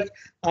cleared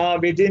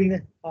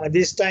within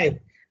this time,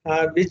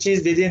 which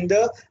is within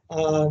the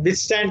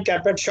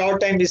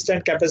short time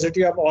withstand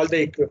capacity of all the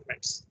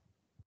equipments.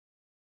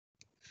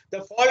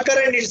 The fault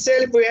current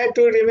itself, we have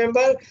to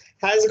remember,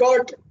 has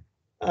got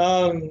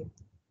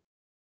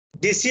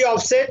DC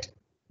offset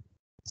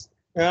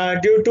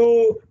due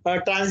to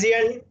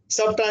transient,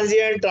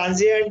 subtransient,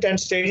 transient and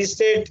steady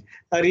state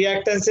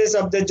reactances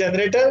of the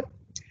generator.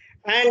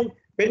 And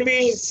when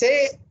we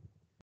say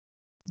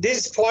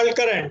this fault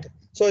current,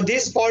 so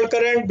this fault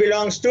current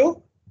belongs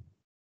to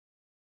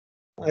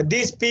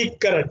these peak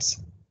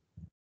currents.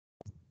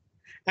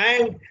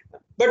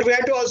 But we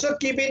have to also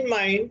keep in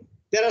mind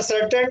there are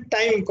certain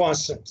time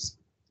constants.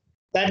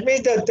 That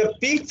means that the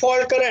peak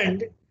fault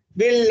current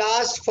will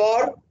last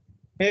for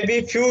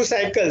maybe few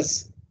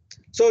cycles.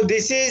 So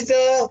this is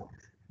the,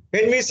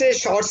 when we say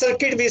short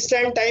circuit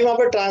withstand time of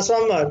a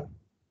transformer,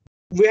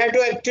 we have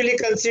to actually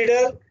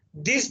consider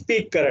this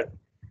peak current.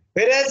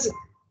 Whereas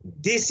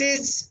this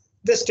is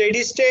the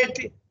steady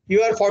state.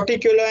 Your 40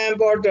 kiloamp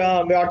or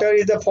whatever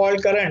is the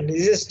fault current.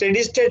 This is a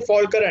steady state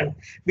fault current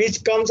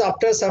which comes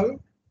after some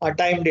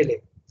time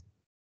delay.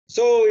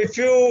 So if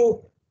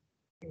you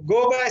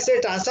go by say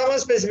transformer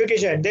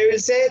specification, they will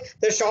say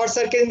the short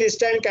circuit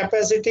withstand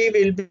capacity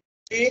will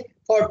be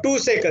for 2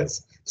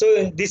 seconds.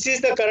 So this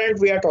is the current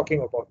we are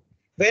talking about.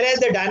 Whereas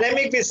the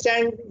dynamic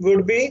withstand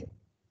would be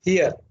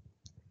here.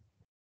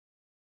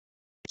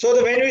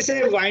 So when we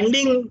say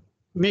winding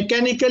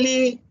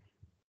mechanically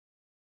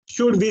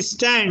should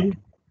withstand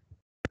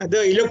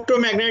the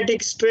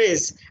electromagnetic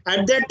stress,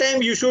 at that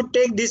time you should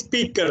take this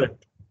peak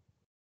current.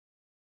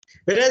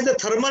 Whereas the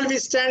thermal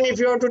withstand, if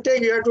you have to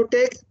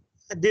take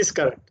this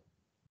current.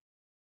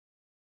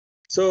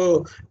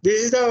 So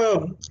this is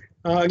the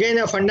again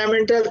a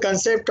fundamental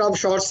concept of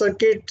short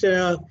circuit,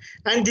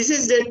 and this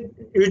is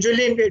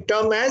usually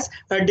termed as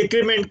a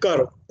decrement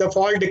curve, the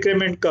fault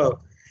decrement curve.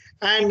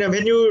 And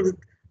when you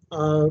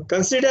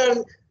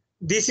consider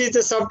this is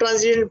the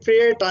sub-transient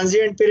period,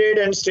 transient period,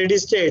 and steady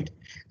state.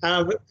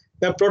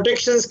 The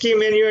protection scheme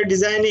when you are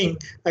designing,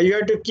 you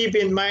have to keep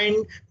in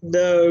mind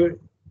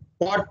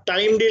what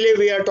time delay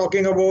we are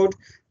talking about.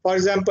 For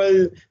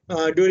example,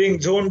 during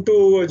zone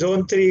 2,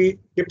 zone 3,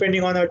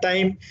 depending on the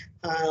time,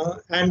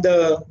 and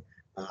the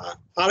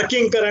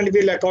arcing current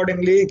will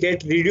accordingly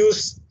get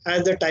reduced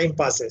as the time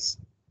passes.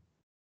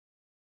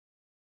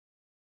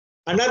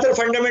 Another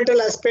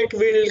fundamental aspect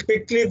we'll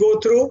quickly go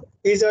through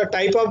is a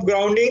type of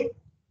grounding.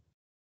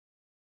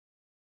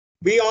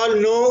 We all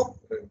know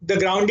the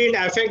grounding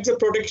affects the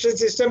protection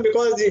system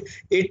because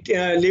it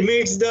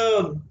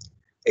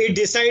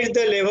decides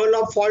the level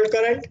of fault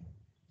current.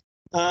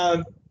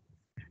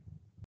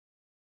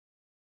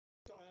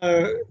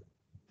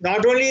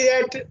 Not only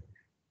that,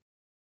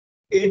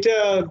 it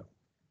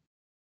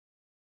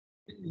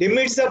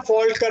limits the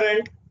fault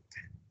current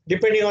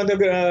depending on the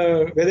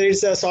whether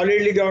it's a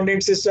solidly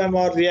grounding system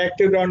or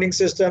reactive grounding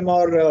system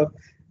or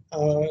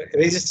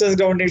resistance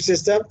grounding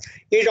system.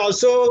 It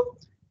also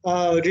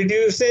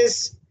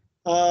reduces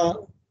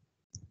the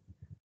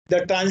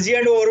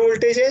transient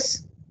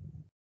overvoltages.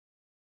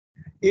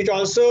 It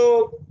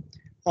also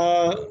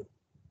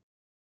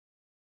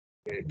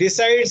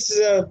decides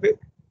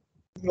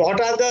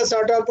what are the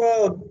sort of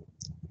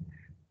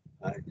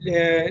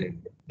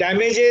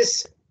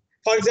damages.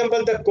 For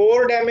example, the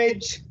core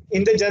damage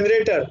in the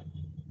generator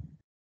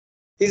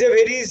is a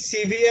very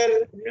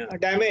severe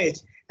damage,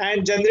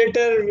 and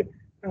generator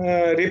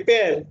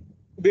repair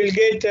will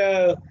get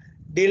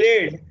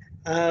delayed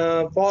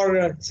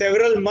for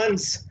several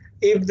months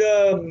if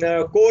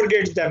the core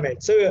gets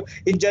damaged. So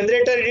in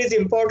generator, it is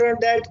important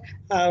that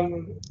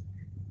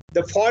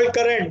the fault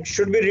current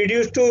should be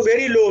reduced to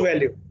very low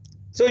value.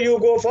 So you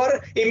go for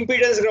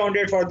impedance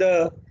grounded for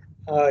the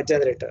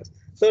generator.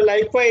 So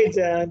likewise,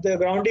 the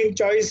grounding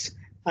choice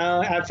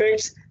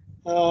affects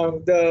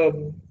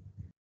the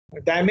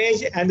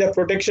damage, and the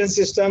protection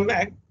system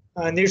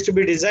needs to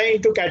be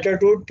designed to cater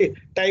to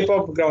type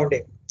of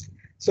grounding.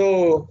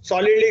 So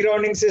solidly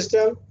grounding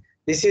system,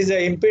 this is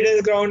a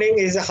impedance grounding,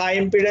 is a high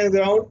impedance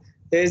ground.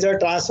 There is a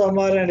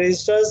transformer and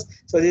resistors.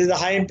 So this is the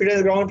high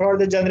impedance ground for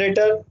the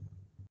generator.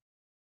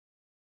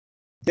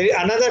 There is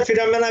another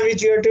phenomena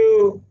which you have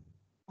to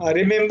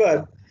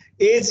remember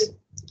is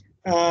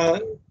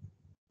the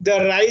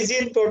rise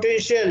in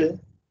potential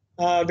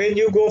when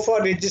you go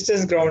for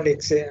resistance grounding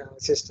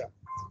system.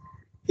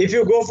 If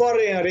you go for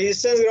a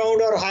resistance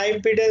ground or high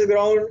impedance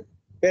ground,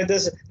 where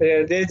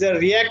there is a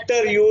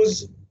reactor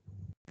used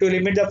to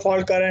limit the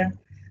fault current,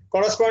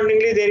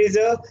 correspondingly there is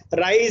a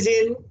rise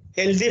in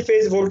healthy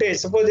phase voltage.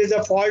 Suppose there is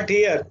a fault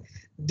here,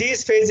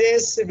 these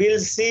phases will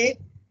see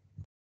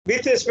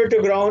with respect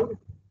to ground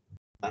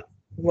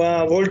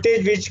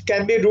voltage which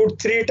can be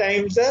 √3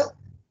 times the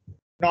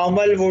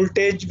normal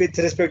voltage with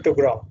respect to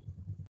ground.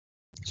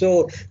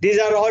 So these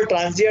are all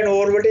transient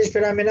overvoltage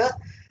phenomena.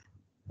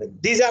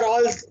 These are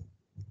all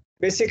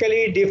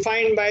basically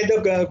defined by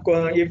the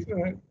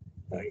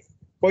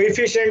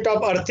coefficient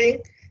of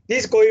earthing.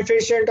 This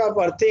coefficient of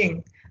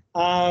earthing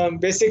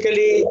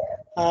basically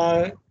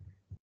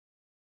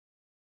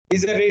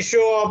is a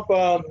ratio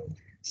of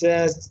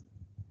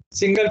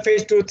single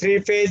phase to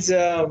 3-phase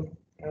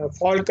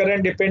fault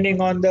current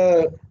depending on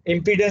the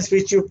impedance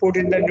which you put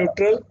in the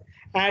neutral.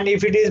 And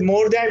if it is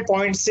more than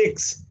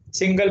 0.6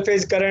 single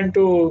phase current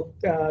to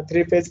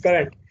 3-phase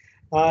current,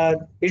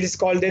 it is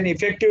called an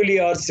effectively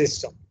earth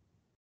system.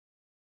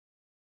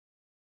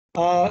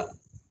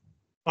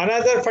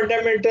 Another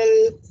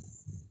fundamental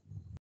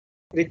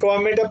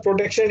requirement of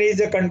protection is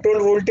the control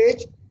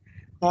voltage.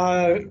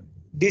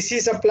 DC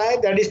supply,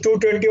 that is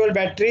 220-volt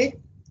battery.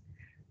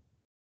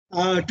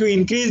 To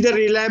increase the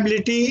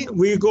reliability,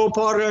 we go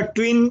for a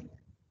twin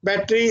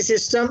battery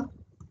system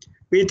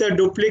with a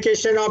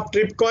duplication of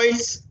trip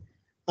coils,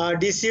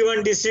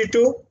 DC1,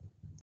 DC2.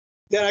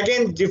 There are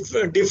again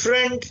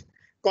different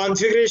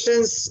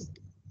configurations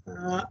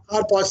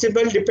are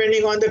possible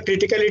depending on the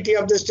criticality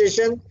of the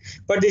station.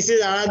 But this is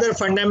another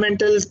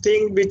fundamental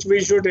thing which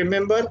we should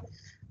remember.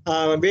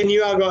 when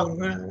you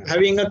are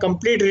having a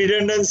complete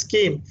redundant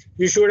scheme,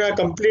 you should have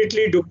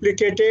completely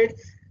duplicated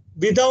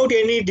without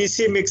any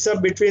DC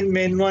mix-up between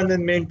main 1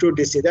 and main 2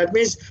 DC. That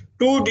means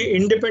two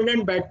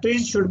independent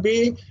batteries should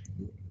be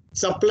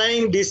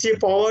supplying DC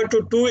power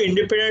to two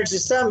independent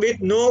systems with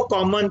no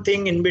common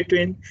thing in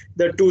between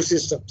the two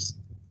systems.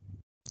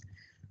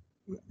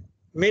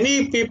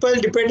 Many people,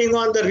 depending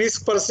on the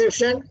risk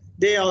perception,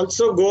 they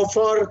also go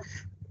for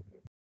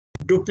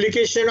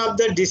duplication of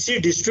the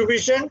DC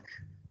distribution,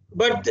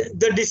 but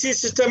the DC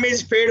system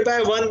is fed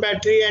by one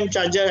battery and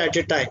charger at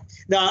a time.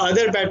 The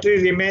other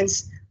battery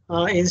remains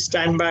in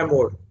standby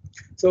mode.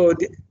 So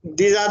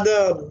these are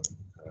the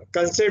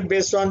concept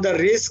based on the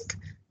risk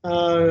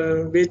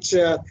which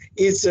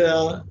each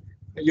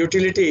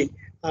utility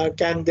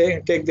can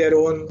they take their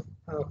own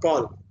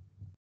call.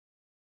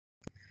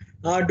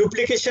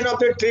 Duplication of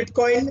the trip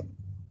coil.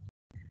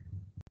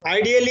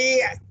 Ideally,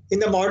 in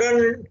the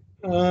modern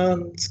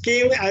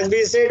scheme, as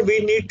we said, we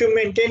need to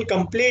maintain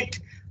complete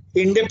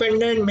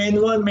independent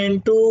main 1,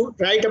 main 2,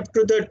 right up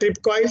to the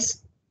trip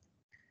coils.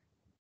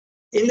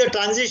 In the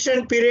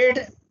transition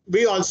period,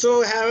 we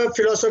also have a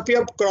philosophy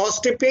of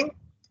cross-tripping.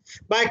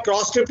 By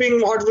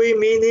cross-tripping, what we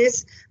mean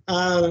is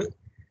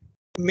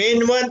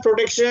main 1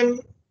 protection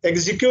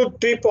execute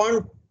trip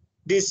on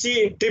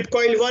DC trip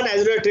coil 1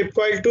 as well as trip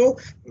coil 2.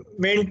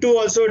 Main 2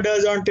 also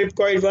does on trip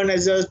coil 1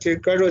 as well as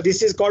trip coil 2.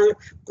 This is called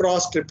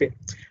cross-tripping.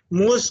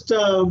 Most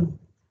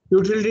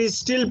utilities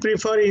still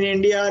prefer in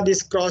India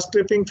this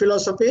cross-tripping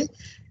philosophy.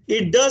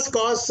 It does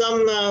cause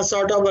some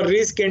sort of a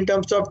risk in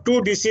terms of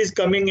two DCs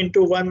coming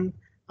into one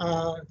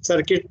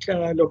circuit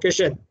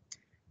location.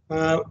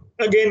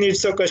 Again,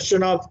 it's a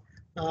question of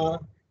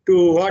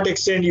to what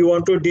extent you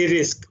want to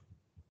de-risk.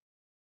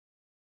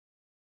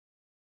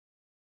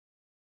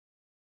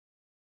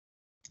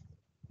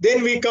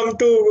 Then we come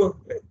to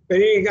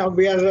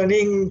we are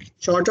running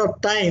short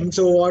of time,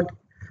 so what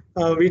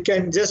we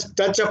can just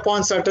touch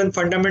upon certain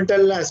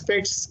fundamental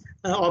aspects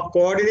of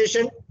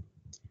coordination.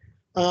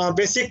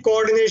 Basic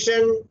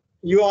coordination,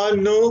 you all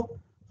know,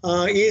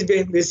 is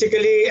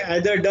basically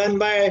either done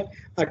by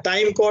a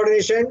time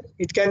coordination,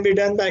 it can be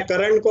done by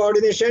current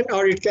coordination,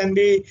 or it can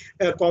be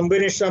a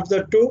combination of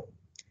the two.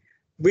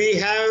 We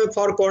have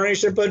for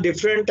coordination for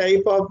different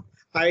type of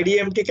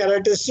IDMT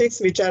characteristics,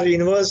 which are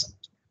inverse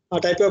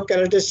type of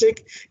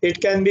characteristic.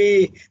 It can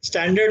be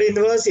standard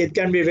inverse, it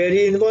can be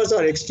very inverse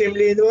or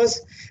extremely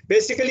inverse.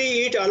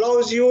 Basically, it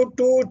allows you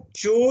to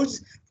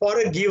choose for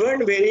a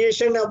given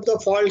variation of the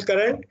fault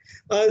current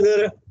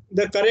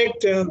the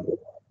correct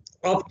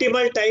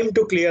optimal time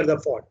to clear the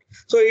fault.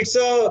 So it's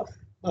a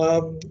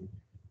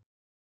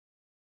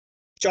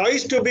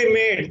choice to be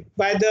made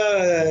by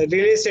the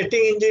relay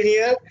setting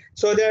engineer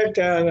so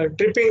that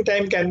tripping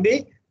time can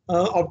be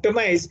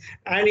optimized,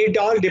 and it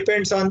all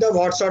depends on the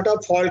what sort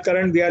of fault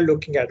current we are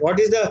looking at. What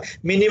is the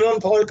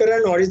minimum fault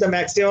current, what is the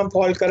maximum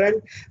fault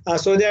current,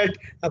 so that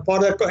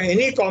for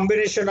any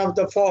combination of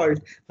the fault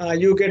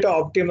you get an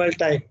optimal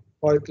time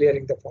for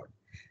clearing the fault.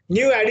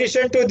 New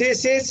addition to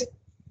this is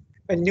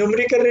a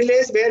numerical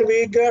relays where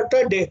we got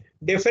a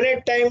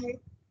definite time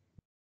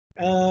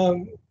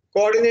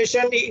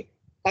coordination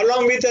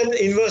along with an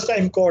inverse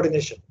time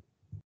coordination.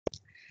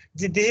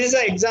 This is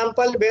an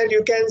example where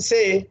you can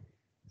say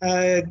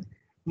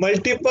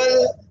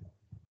multiple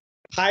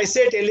high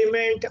set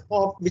element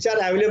of which are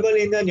available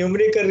in the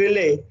numerical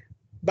relay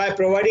by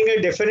providing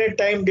a definite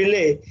time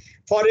delay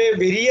for a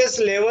various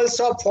levels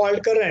of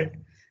fault current.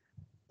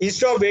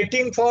 Instead of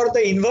waiting for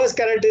the inverse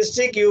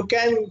characteristic, you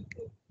can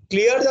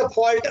clear the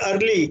fault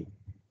early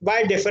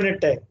by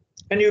definite time,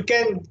 and you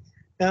can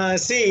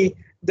see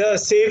the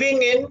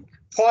saving in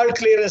fault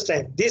clearance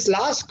time. This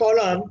last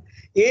column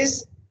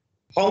is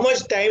how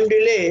much time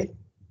delay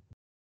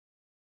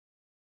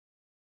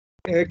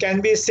can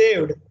be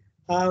saved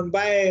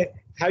by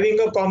having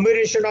a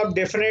combination of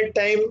definite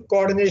time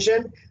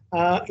coordination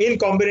in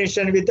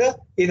combination with the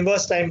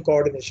inverse time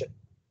coordination.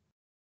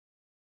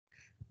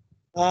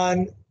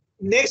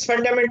 Next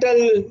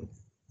fundamental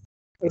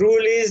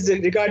rule is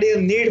regarding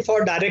the need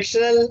for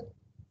directional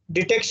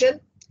detection.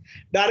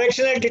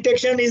 Directional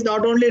detection is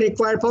not only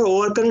required for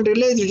overcurrent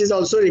relays, it is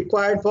also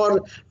required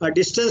for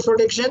distance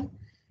protection.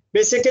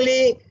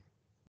 Basically,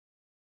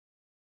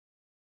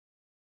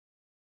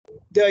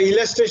 the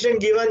illustration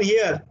given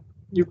here,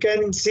 you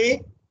can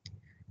see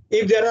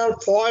if there are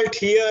fault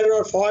here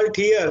or fault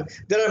here,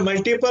 there are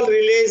multiple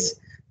relays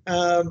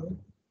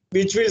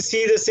which will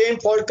see the same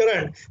fault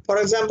current. For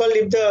example,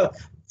 if the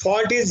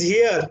fault is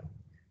here,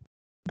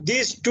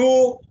 these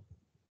two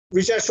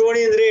which are shown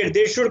in red,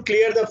 they should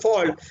clear the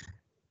fault.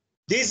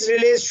 These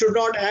relays should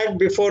not act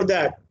before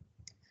that.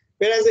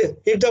 Whereas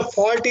if the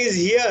fault is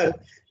here,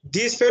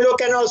 this fellow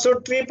can also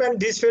trip and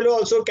this fellow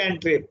also can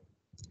trip.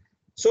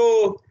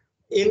 So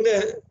in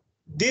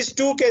these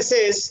two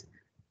cases,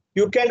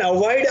 you can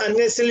avoid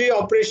unnecessary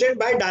operation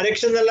by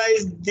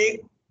directionalize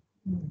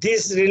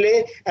this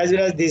relay as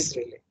well as this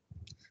relay,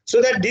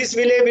 so that this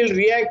relay will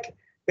react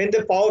when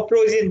the power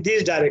flow is in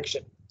this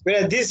direction,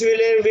 whereas this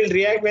relay will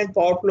react when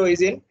power flow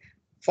is in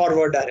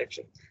forward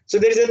direction. So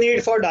there is a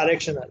need for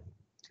directional.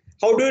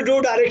 How do you do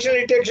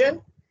directional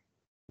detection?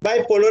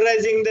 By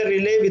polarizing the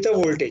relay with a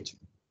voltage.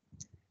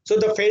 So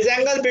the phase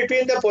angle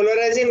between the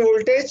polarizing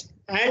voltage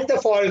and the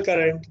fault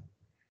current,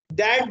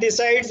 that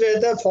decides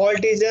whether the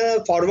fault is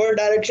a forward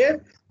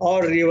direction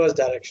or reverse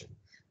direction.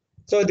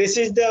 So this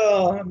is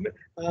the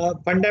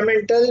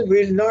fundamental.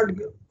 We will not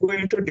go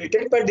into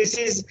detail, but this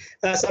is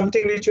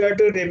something which you have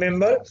to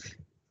remember.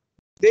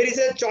 There is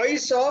a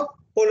choice of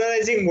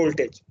polarizing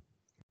voltage.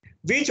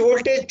 Which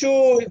voltage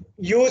to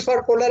use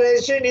for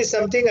polarization is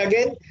something,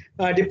 again,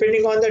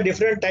 depending on the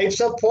different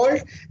types of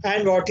fault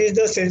and what is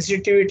the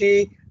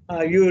sensitivity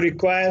you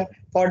require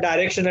for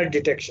directional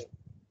detection.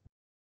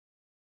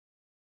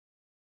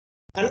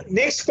 And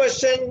next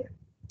question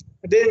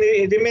then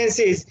remains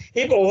is,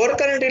 if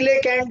overcurrent relay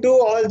can do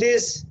all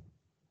this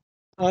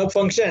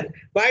function,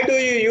 why do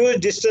you use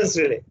distance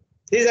relay?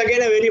 This is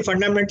again a very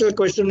fundamental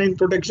question in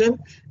protection.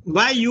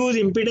 Why use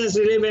impedance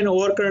relay when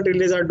overcurrent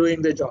relays are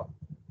doing the job?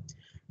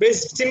 The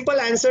simple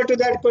answer to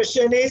that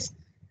question is,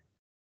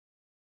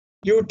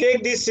 you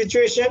take this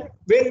situation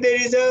when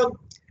there is a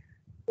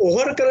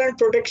overcurrent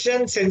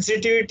protection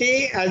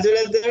sensitivity as well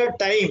as the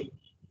time.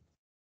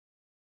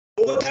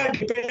 Both are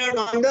dependent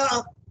on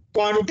the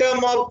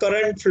quantum of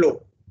current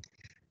flow.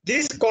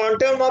 This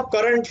quantum of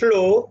current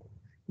flow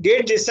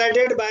gets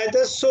decided by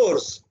the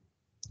source.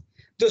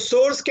 The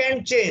source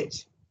can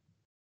change.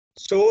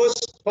 Source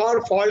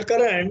for fault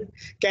current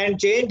can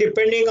change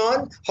depending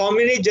on how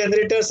many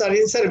generators are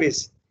in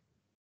service.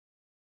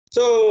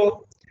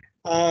 So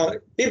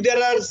if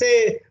there are,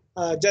 say,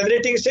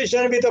 generating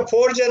station with a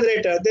 4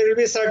 generator, there will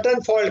be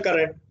certain fault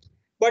current.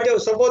 But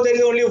suppose there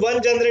is only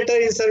 1 generator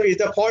in service,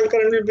 the fault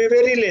current will be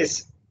very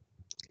less.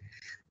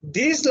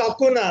 These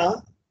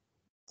lacuna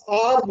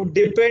of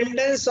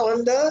dependence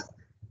on the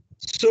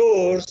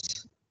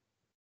source,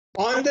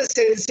 on the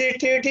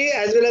sensitivity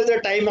as well as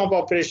the time of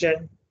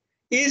operation,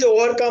 is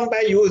overcome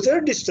by user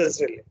distance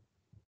relay.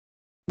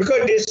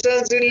 Because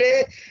distance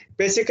relay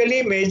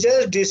basically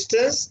measures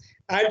distance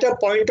at a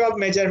point of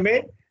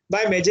measurement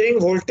by measuring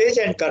voltage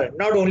and current,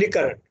 not only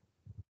current.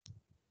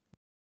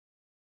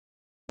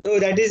 So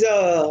that is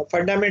a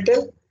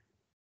fundamental.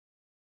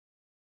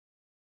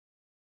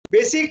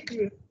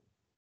 Basic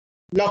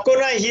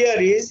lacuna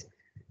here is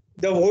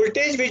the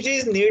voltage which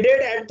is needed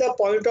at the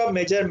point of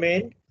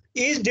measurement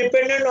is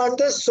dependent on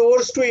the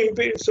source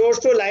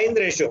to line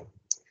ratio.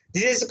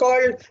 This is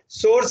called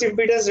source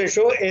impedance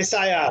ratio,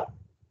 SIR.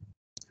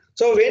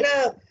 So when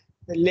a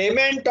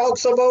layman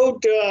talks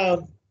about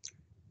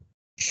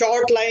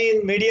short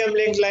line, medium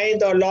length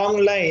line or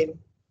long line,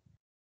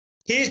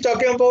 he is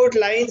talking about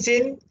lines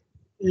in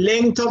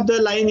length of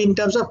the line in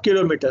terms of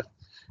kilometer.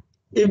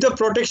 If the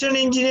protection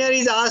engineer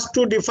is asked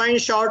to define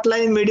short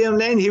line, medium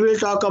line, he will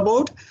talk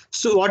about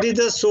what is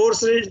the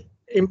source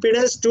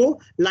impedance to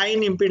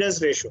line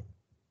impedance ratio.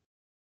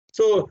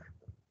 So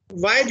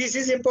why this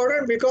is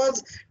important?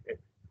 Because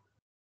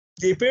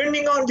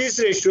depending on this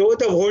ratio,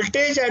 the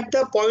voltage at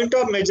the point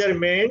of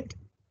measurement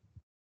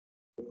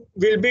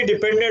will be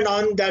dependent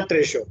on that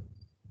ratio.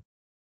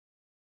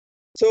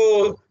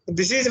 So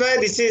this is why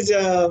this is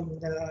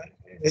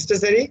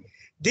necessary.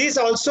 This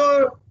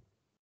also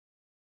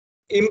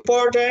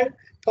important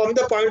from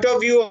the point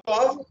of view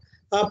of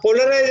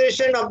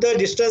polarization of the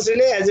distance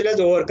relay as well as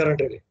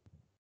overcurrent relay.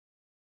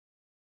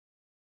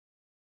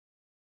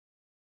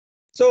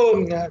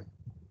 So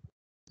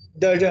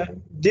the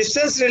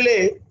distance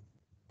relay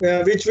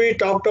which we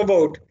talked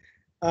about,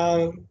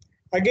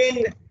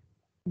 again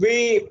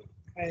we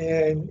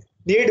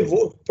need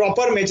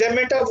proper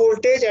measurement of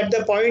voltage at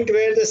the point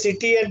where the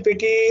CT and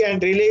PT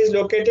and relay is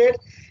located,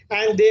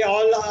 and they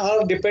all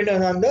are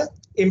dependent on the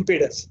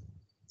impedance.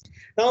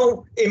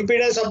 Now,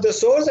 impedance of the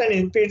source and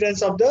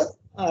impedance of the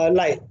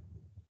line.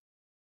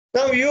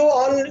 Now, we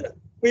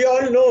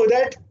all know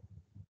that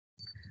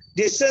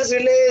distance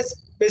relays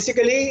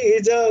basically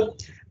is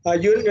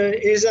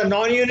a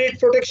non-unit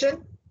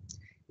protection.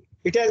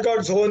 It has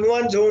got zone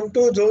 1, zone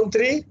 2, zone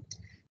 3.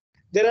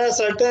 There are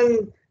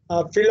certain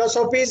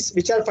philosophies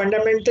which are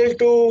fundamental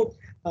to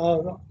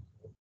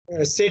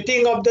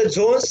setting of the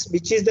zones,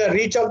 which is the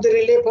reach of the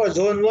relay for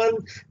zone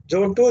 1,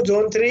 zone 2,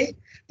 zone 3.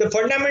 The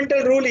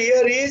fundamental rule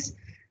here is,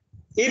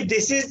 if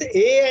this is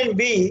A and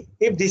B,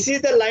 if this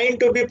is the line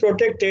to be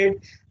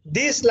protected,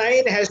 this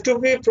line has to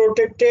be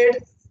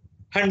protected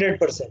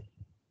 100%.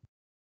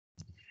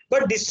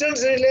 But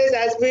distance relays,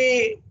 as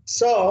we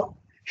saw,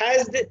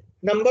 has the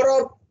number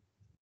of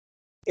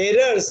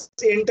errors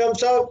in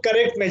terms of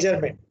correct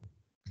measurement.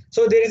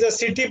 So there is a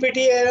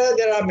CTPT error,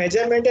 there are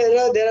measurement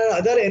error, there are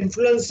other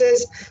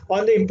influences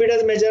on the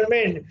impedance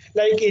measurement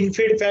like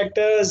infeed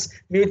factors,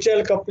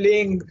 mutual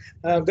coupling,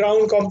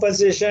 ground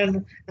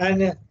compensation,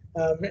 and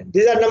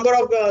these are number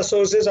of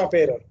sources of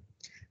error.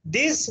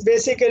 This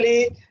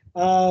basically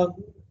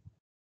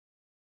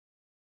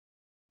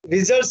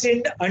results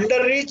in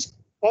underreach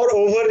or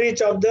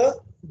overreach of the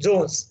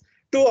zones.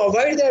 To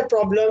avoid that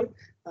problem,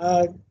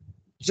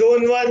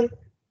 zone 1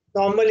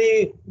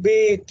 normally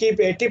we keep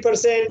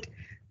 80%,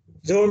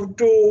 zone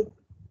 2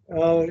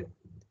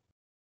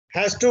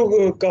 has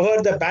to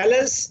cover the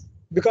balance,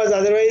 because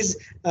otherwise,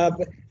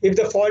 if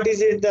the fault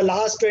is in the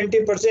last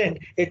 20%,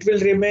 it will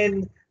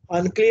remain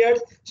uncleared.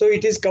 So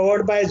it is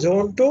covered by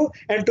zone 2,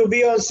 and to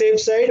be on safe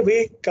side,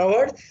 we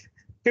covered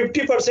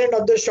 50%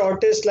 of the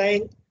shortest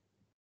line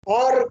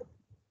or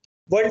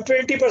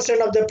 120%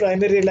 of the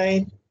primary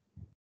line,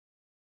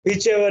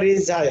 whichever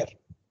is higher.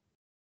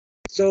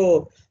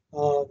 So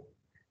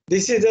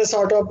this is the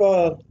sort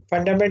of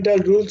fundamental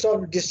rules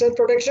of distance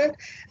protection.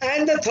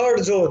 And the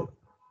third zone,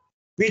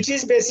 which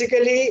is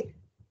basically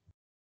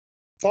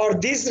for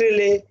this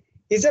relay,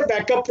 is a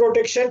backup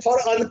protection for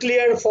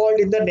uncleared fault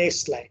in the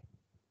next line,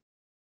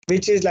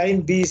 which is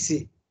line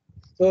BC.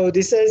 So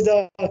this is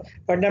the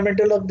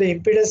fundamental of the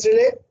impedance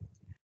relay.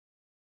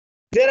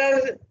 There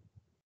are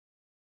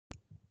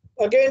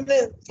again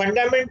the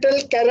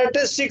fundamental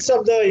characteristics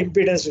of the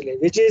impedance relay,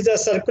 which is the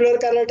circular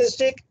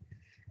characteristic.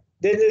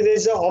 Then there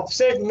is an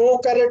offset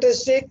move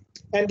characteristic,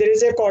 and there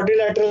is a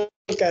quadrilateral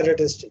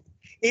characteristic.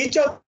 Each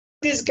of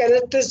these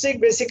characteristics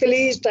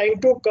basically is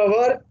trying to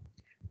cover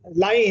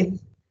line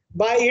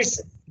by its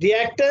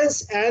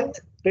reactance and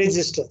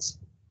resistance.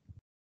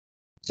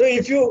 So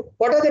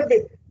what are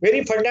the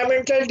very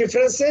fundamental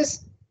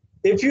differences?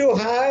 If you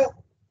have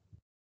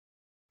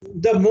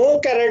the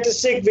move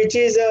characteristic, which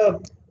is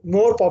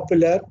more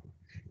popular,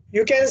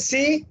 you can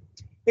see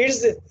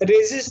it's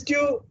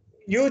resistive.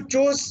 You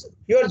choose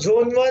your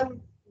zone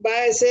 1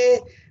 by, say,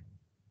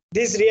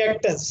 this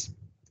reactance.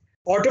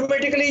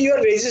 Automatically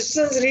your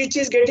resistance reach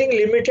is getting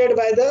limited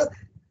by the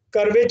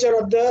curvature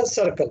of the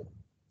circle.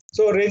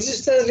 So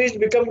resistance reach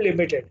become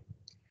limited.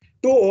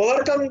 To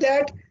overcome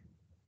that,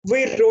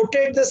 we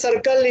rotate the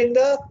circle in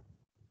the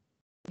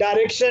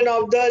direction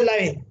of the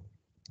line.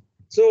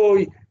 So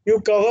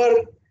you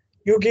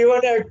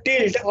given a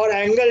tilt or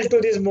angle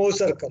to this move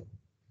circle.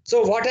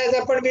 So what has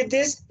happened with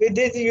this? With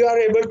this, you are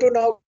able to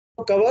now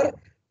cover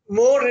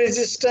more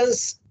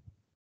resistance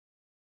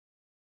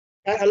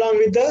along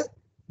with the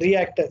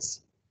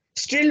reactance.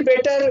 Still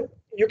better,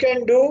 you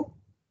can do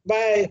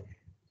by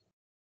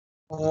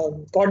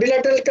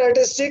quadrilateral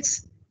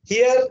characteristics.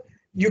 Here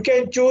you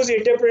can choose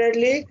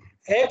independently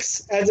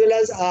X as well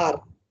as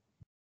R.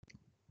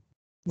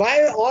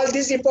 Why all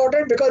this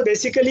important? Because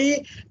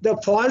basically the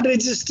fault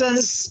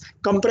resistance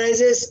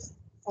comprises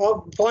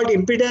of fault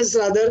impedance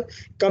rather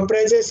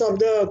comprises of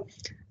the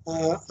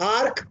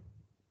arc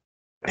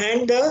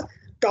and the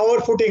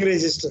tower footing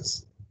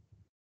resistance.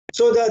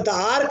 So the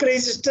arc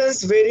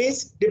resistance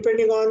varies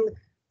depending on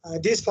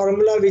this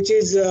formula, which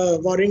is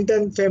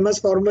Warrington famous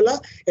formula.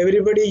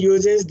 Everybody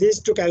uses this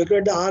to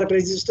calculate the arc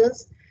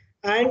resistance,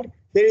 and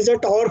there is a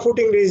tower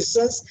footing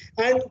resistance,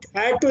 and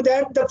add to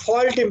that the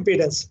fault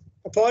impedance.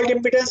 Fault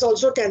impedance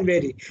also can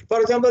vary.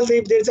 For example,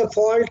 if there is a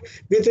fault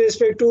with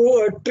respect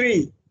to a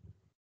tree,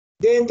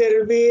 then there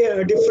will be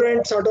a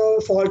different sort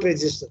of fault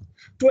resistance.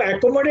 To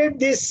accommodate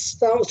this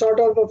sort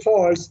of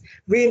faults,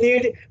 we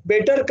need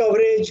better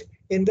coverage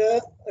in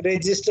the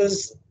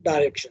resistance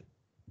direction.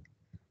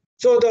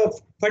 So the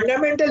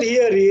fundamental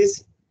here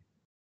is,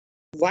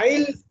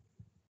 while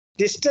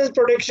distance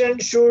protection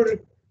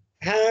should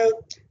have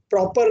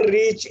proper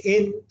reach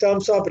in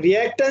terms of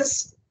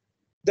reactance,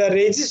 the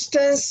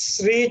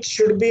resistance reach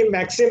should be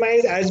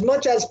maximized as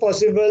much as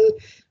possible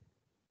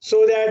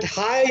so that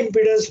high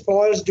impedance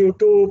faults due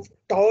to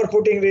tower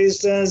footing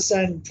resistance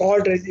and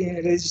fault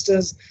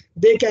resistance,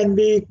 they can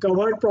be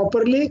covered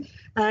properly,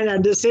 and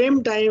at the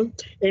same time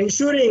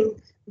ensuring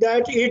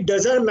that it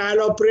doesn't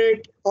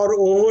maloperate or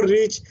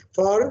overreach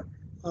for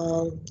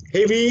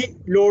heavy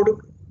load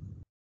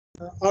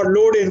or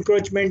load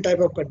encroachment type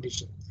of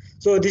condition.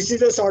 So this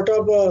is a sort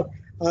of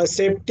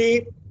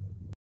safety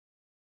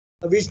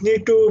which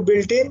need to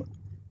built in.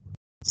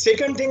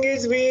 Second thing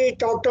is, we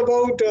talked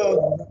about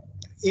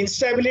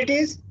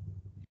instabilities.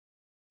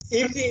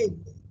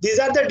 These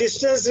are the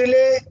distance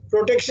relay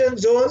protection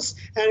zones,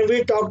 and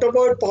we talked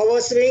about power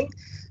swing.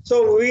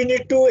 So we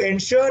need to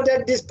ensure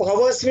that these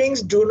power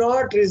swings do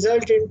not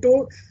result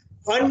into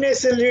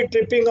unnecessary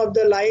tripping of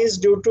the lines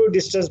due to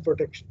distance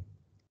protection.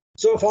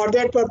 So for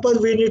that purpose,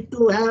 we need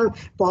to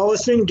have power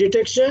swing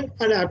detection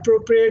and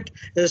appropriate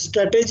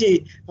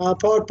strategy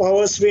for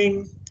power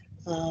swing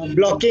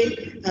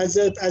blocking as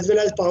well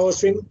as power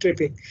swing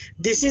tripping.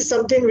 This is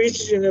something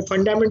which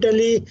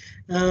fundamentally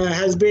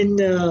has been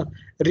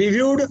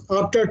reviewed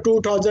after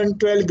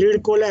 2012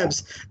 grid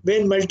collapse,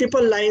 when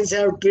multiple lines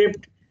have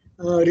tripped,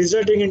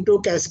 resulting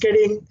into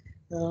cascading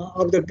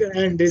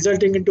and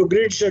resulting into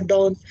grid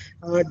shutdown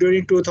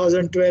during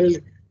 2012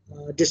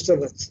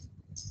 disturbance.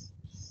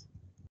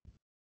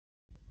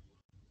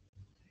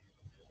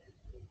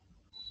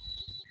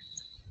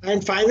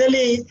 And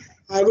finally,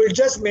 I will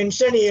just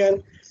mention here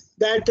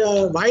that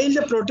while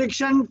the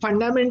protection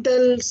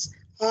fundamentals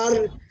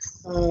are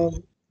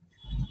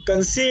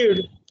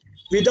conceived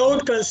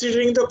without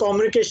considering the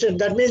communication,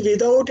 that means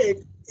without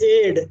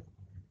aid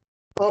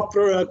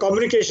of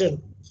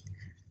communication,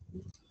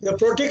 the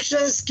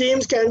protection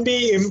schemes can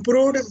be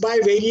improved by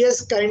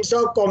various kinds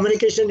of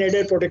communication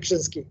aided protection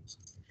schemes.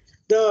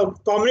 The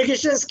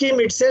communication scheme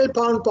itself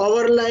on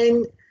power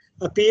line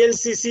a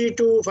PLCC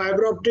to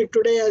fiber optic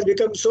today has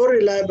become so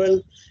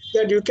reliable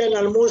that you can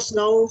almost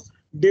now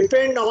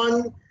depend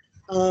on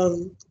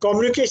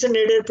communication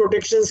aided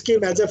protection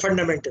scheme as a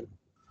fundamental.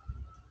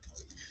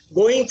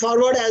 Going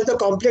forward, as the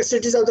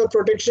complexities of the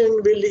protection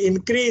will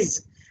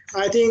increase,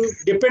 I think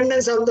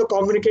dependence on the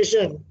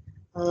communication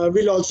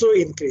will also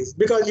increase,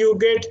 because you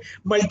get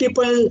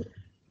multiple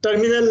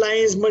terminal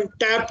lines,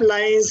 tap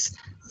lines,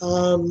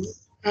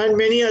 and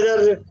many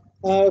other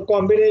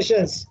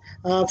combinations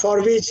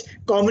for which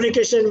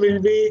communication will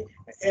be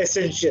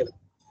essential.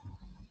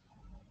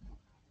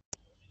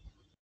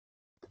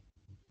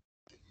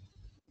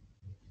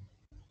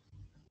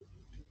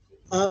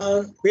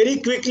 Very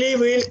quickly,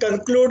 we will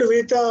conclude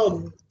with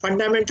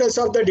fundamentals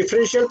of the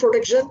differential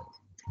protection.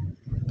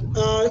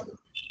 Uh,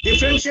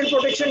 Differential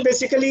protection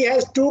basically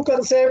has two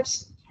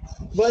concepts.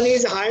 One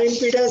is high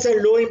impedance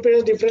and low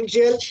impedance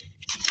differential.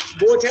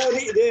 Both have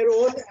their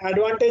own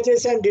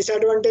advantages and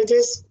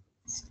disadvantages.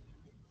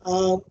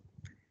 Uh,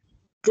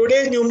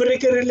 Today's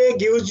numerical relay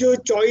gives you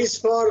choice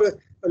for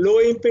low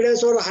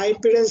impedance or high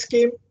impedance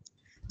scheme.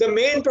 The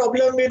main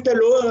problem with the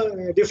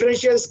low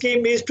differential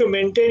scheme is to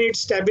maintain its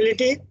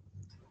stability.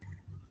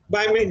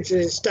 By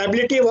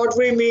stability, what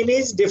we mean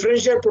is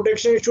differential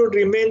protection should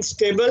remain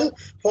stable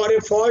for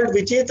a fault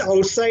which is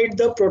outside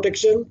the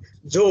protection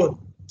zone.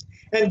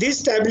 And this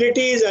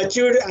stability is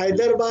achieved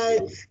either by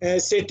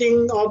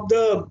setting of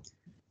the,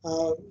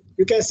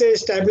 you can say,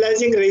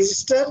 stabilizing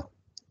resistor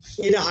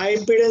in a high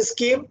impedance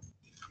scheme,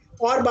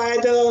 or by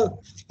the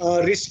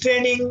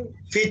restraining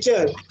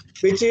feature,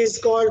 which is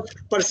called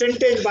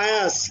percentage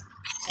bias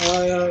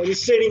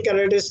restraining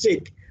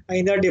characteristic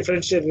in the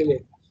differential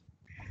relay.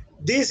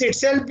 This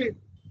itself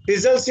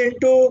results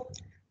into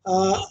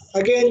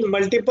again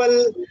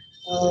multiple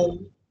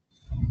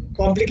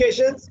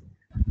complications.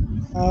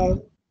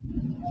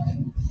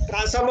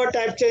 Transformer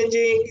type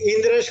changing,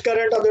 inrush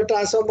current of the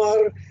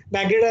transformer,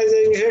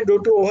 magnetization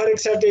due to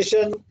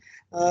overexcitation,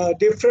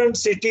 different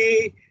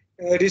city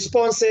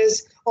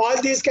responses,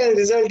 all these can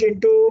result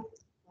into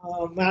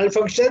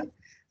malfunction.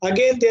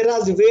 Again, there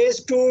are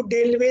ways to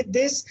deal with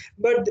this,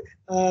 but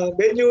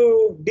when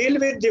you deal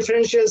with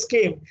differential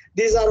scheme,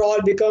 these are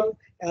all become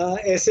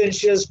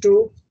essentials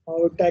to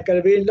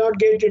tackle. We will not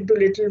get into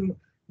little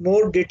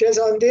more details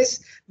on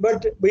this,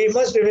 but we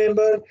must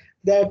remember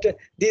that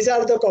these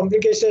are the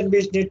complications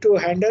which need to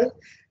handle.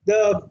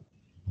 The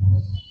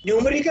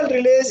numerical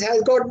relays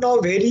has got now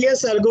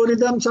various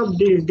algorithms of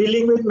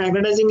dealing with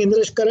magnetizing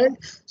inrush current.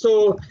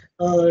 So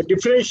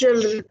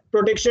differential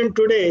protection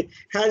today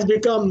has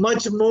become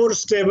much more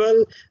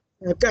stable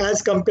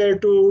as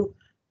compared to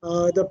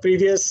the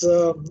previous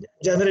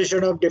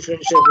generation of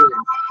differential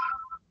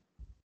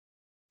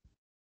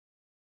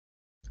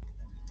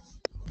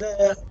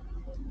relay.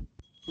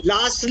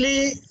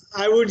 Lastly,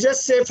 I would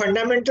just say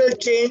fundamental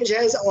change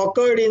has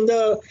occurred in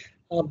the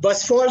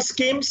bus fault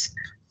schemes.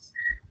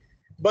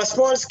 Bus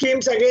fault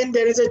schemes, again,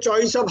 there is a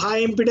choice of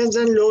high impedance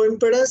and low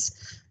impedance.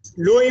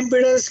 Low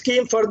impedance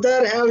scheme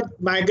further have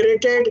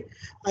migrated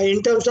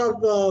in terms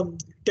of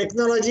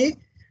technology.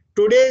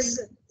 Today's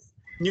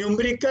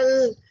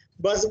numerical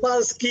bus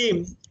bar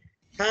scheme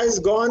has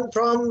gone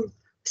from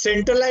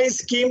centralized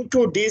scheme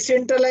to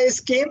decentralized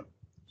scheme.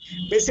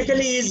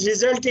 Basically, is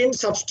result in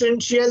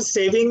substantial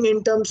saving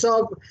in terms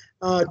of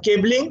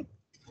cabling,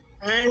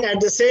 and at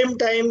the same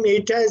time,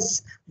 it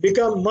has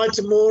become much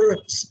more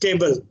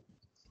stable.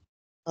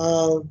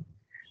 The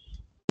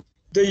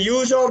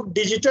use of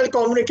digital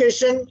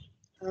communication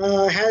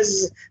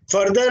has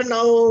further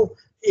now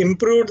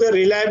improved the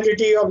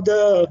reliability of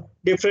the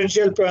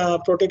differential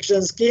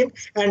protection scheme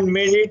and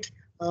made it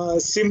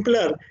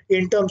simpler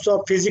in terms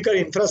of physical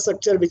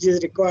infrastructure which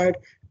is required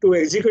to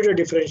execute a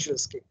differential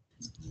scheme.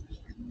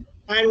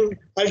 And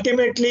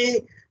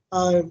ultimately,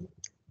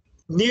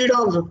 need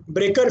of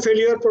breaker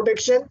failure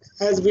protection,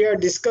 as we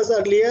have discussed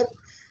earlier.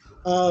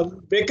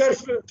 Breaker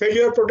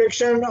failure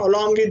protection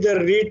along with the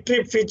read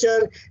trip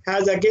feature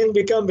has again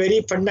become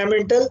very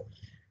fundamental.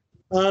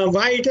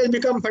 Why it has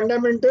become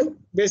fundamental?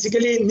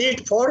 Basically,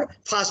 need for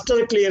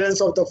faster clearance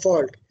of the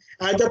fault.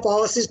 As the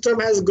power system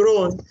has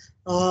grown,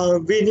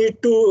 we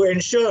need to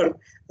ensure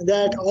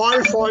that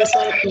all faults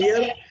are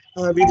clear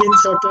within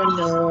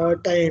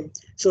certain time.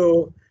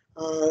 So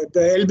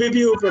the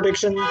LBBU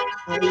protection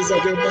is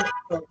again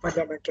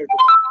fundamental.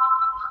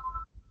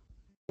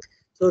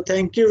 So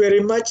thank you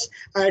very much.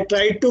 I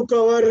tried to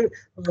cover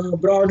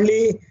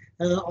broadly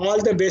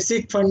all the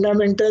basic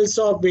fundamentals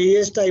of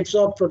various types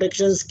of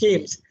protection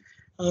schemes.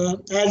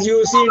 As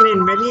you see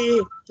in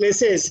many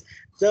places,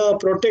 the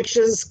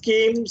protection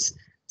schemes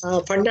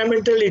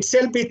fundamental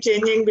itself is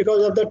changing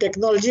because of the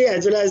technology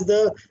as well as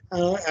the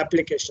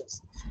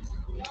applications.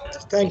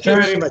 Thank you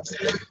very much.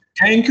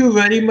 Thank you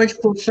very much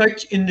for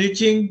such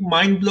enriching,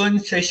 mind-blowing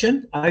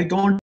session. I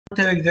don't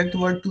have exact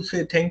word to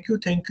say. Thank you.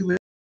 Thank you.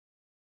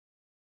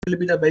 Will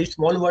be the very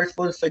small words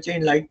for such an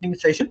enlightening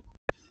session.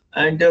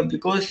 And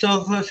because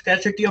of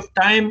scarcity of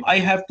time, I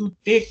have to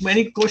take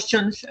many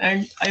questions,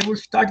 and I will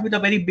start with a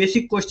very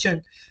basic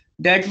question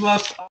that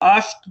was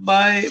asked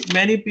by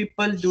many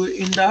people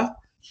in the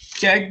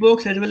chat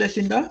box as well as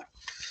in the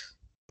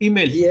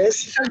email. Yes.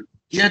 Sir,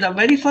 yeah, the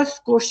very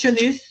first question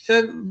is,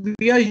 sir,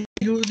 we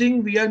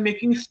are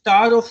making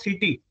star of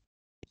city.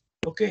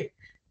 Okay.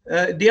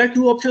 There are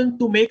two options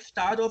to make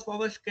star of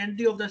our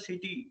secondary of the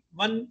city.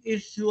 One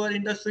is you are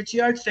in the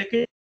switchyard,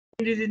 second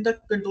is in the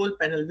control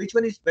panel. Which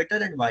one is better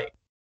and why?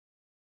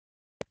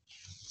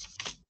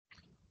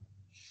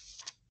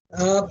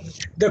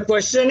 The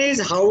question is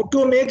how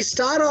to make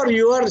star or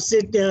your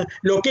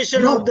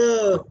location of No,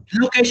 the.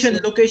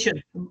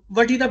 location.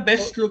 What is the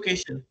best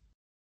location?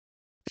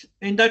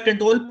 In the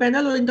control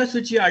panel or in the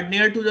switchyard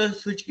near to the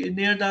switch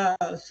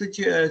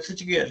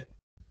gear?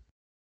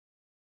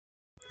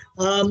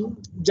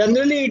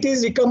 Generally, it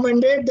is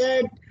recommended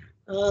that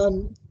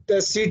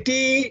the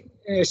city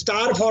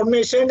star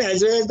formation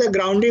as well as the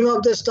grounding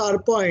of the star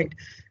point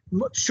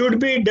should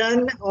be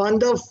done on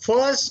the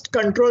first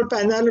control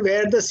panel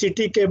where the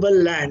city cable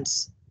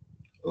lands.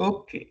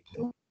 Okay.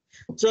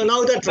 So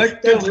now that,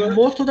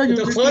 most of the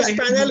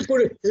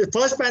the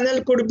first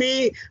panel could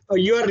be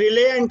your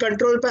relay and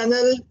control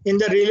panel in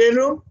the relay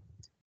room,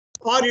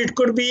 or it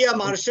could be a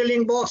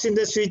marshalling box in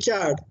the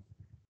switchyard.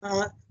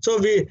 So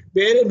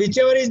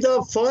whichever is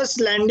the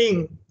first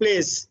landing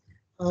place,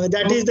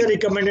 that is the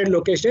recommended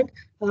location.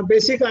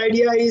 Basic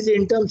idea is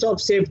in terms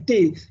of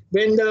safety.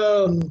 When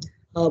the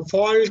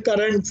fault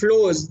current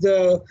flows,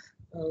 the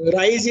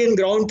rise in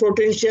ground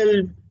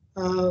potential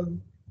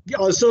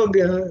also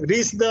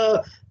reach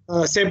the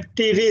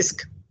safety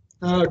risk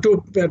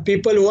to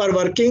people who are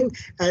working,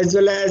 as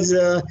well as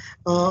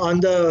on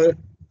the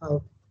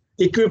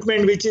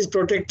equipment which is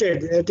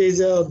protected, that is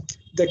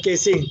the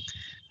casing.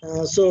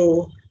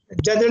 So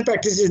general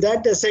practice is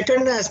that. The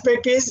second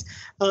aspect is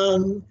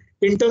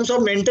in terms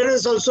of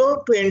maintenance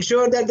also, to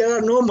ensure that there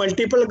are no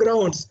multiple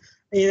grounds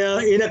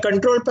in a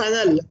control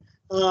panel.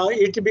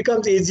 It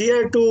becomes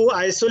easier to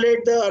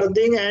isolate the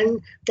earthing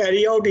and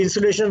carry out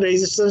insulation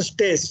resistance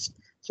tests.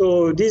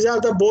 So these are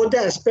the both the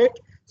aspect.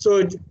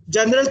 So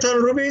general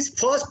thumb rule is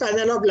first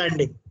panel of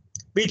landing,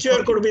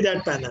 whichever could be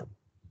that panel.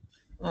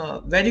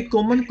 Very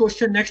common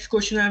question. Next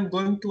question I am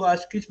going to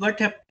ask is, what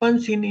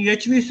happens in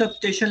EHV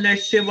substation,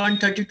 let's say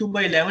 132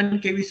 by 11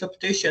 kV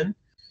substation?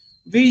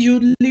 We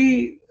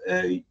usually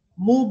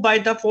move by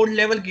the fault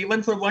level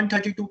given for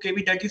 132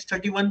 kV, that is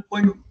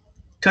 31.5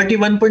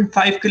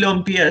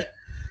 kiloampere.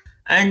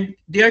 And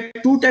there are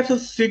two types of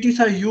cities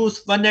are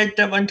used, one at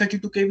the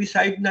 132 kV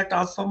side in the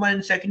transformer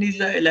and second is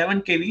the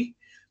 11 kV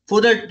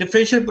for the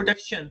differential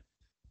protection.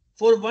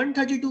 For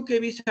 132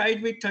 kV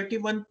side with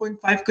 31.5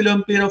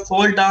 kiloampere of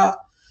fault, the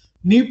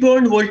knee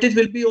point voltage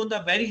will be on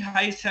the very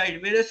high side,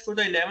 whereas for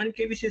the 11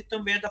 kV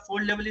system where the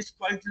fault level is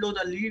quite low,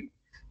 the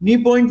knee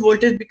point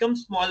voltage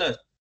becomes smaller.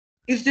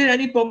 Is there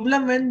any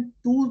problem when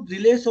two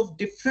relays of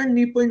different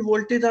knee point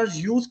voltage are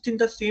used in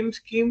the same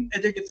scheme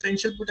as a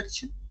differential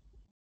protection?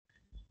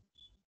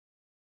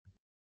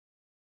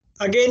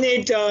 Again,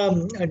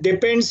 it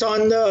depends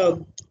on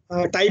the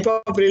type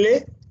of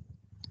relay.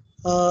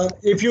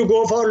 If you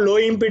go for low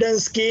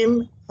impedance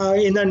scheme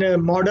in a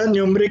modern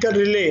numerical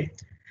relay,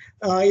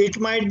 it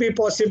might be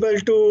possible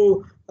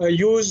to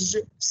use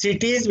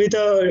CTs with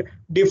a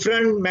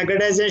different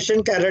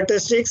magnetization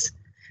characteristics.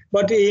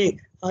 But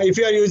if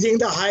you are using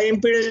the high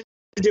impedance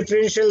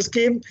differential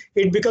scheme,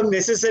 it becomes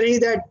necessary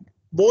that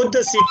both the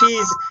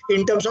CTs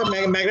in terms of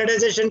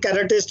magnetization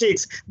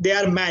characteristics, they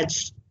are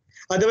matched.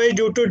 Otherwise,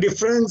 due to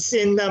difference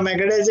in the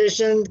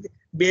magnetization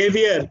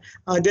behavior,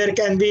 there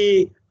can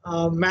be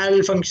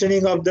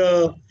malfunctioning of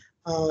the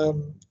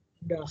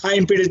high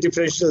impedance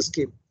differential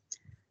scheme.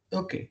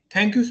 Okay,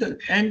 thank you, sir.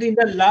 And in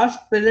the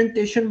last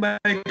presentation by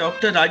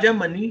Dr.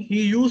 Rajamani,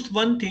 he used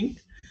one thing.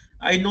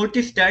 I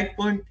noticed that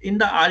point in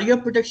the area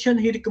protection,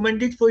 he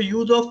recommended for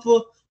use of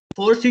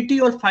 4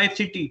 city or 5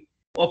 city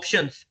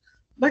options.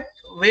 But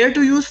where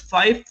to use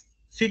 5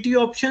 city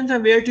options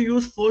and where to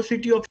use 4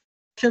 city option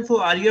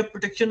for area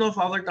protection of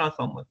our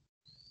transformer?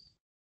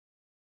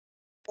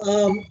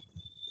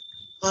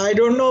 I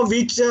don't know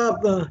which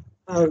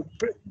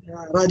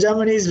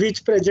Rajamani's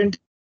which presentation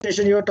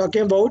you are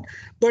talking about,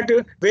 but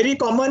very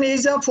common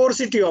is a 4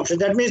 city option.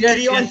 That means Yes,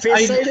 three on yes,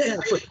 face side,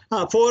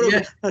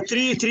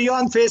 yes. three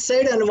on face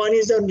side, and one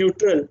is a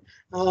neutral.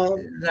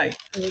 Right.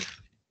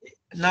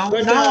 Now,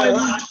 But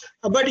now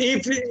but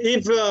if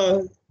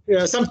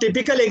some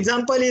typical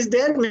example is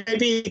there,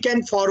 maybe we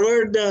can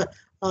forward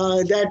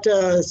that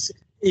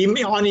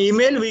on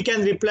email. We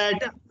can reply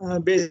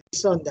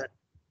based on that.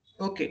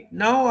 okay,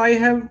 now I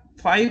have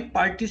 5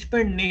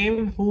 participant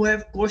name who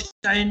have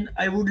question.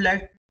 I would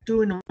like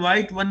to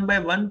invite one by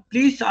one.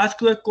 Please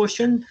ask your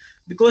question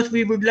because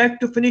we would like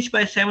to finish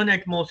by 7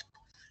 at most.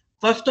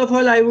 First of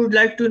all, I would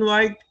like to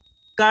invite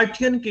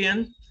Kartian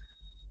Kian.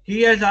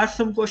 He has asked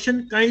some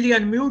question. Kindly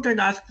unmute and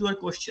ask your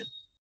question.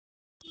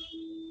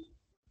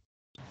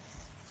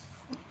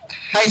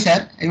 Hi,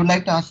 sir. I would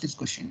like to ask this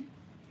question.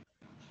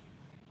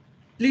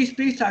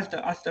 Please ask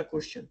the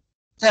question.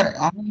 Sir,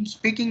 I'm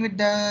speaking with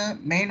the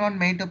main on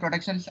main to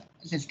protection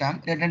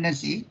system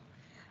redundancy.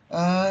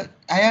 I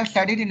have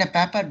studied in a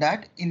paper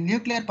that in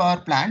nuclear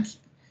power plants,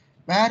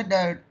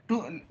 where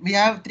we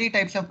have three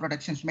types of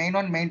protections: main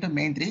one, main two,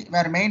 main three,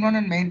 where main one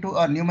and main two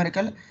are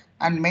numerical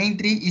and main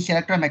three is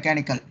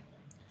electromechanical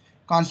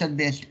concept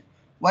based.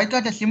 Why?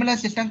 Because the similar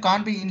system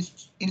can't be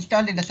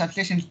installed in the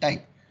substation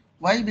type.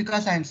 Why?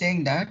 Because I am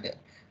saying that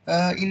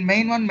in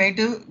main one, main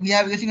two, we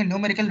are using a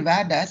numerical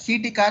where the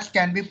CT cards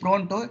can be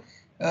prone to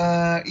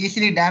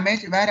easily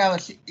damaged. Where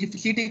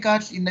if CT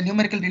cards in the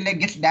numerical relay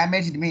gets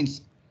damaged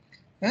means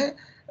the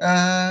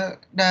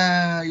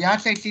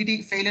yard side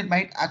CT failure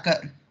might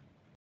occur.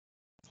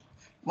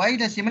 Why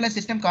the similar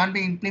system can't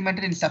be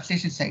implemented in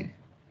substation side?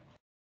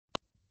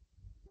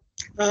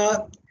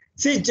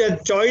 See, the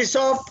choice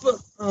of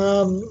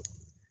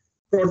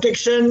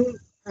protection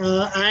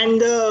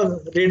and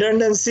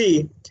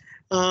redundancy,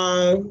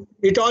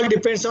 it all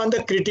depends on the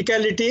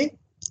criticality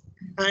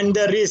and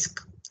the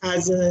risk.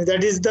 As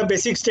that is the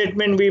basic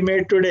statement we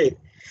made today.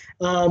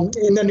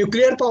 In the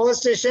nuclear power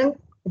station,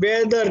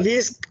 where the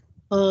risk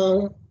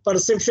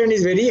perception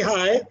is very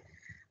high,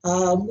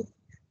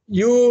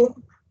 you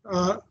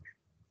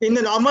in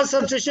the normal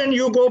substation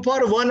you go for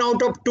 1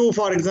 out of 2,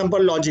 for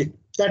example, logic.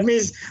 That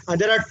means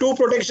there are two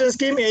protection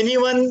scheme,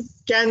 anyone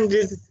can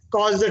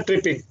cause the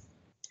tripping.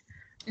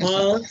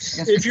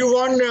 If you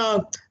want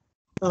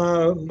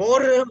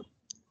more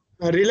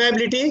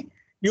reliability,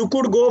 you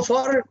could go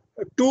for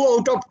 2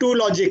 out of 2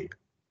 logic.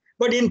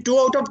 But in 2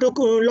 out of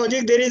 2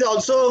 logic, there is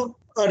also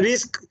a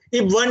risk.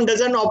 If one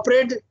doesn't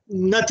operate,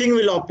 nothing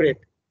will operate.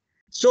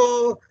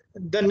 So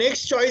the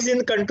next choice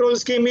in control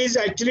scheme is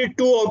actually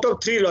 2 out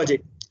of 3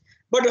 logic.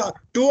 But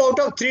 2 out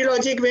of 3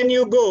 logic, when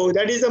you go,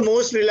 that is the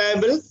most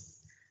reliable.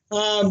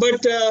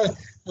 But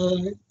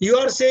you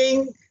are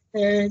saying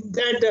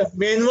that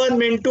main 1,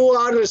 main 2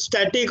 are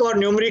static or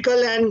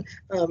numerical, and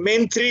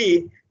main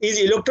 3 is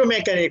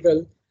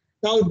electromechanical.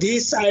 Now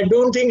this I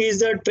don't think is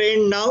the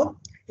trend now.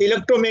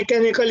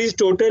 Electromechanical is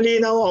totally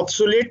now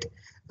obsolete,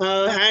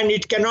 and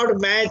it cannot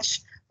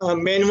match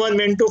main 1,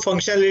 main 2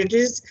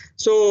 functionalities.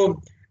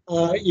 So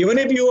even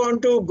if you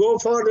want to go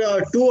for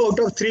 2 out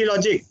of 3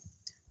 logic,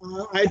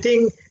 I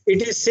think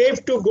it is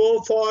safe to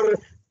go for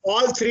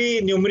all 3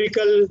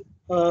 numerical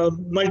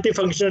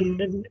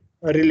multifunction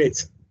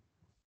relays.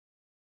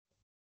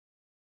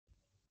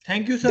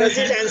 Thank you, sir. Does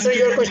it answer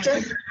your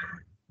question?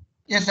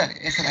 Yes, sir.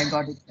 Yes, sir. I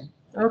got it.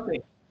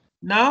 Okay.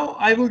 Now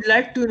I would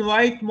like to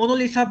invite Mona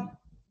Lisa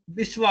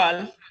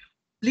Biswal.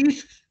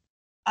 Please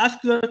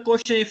ask your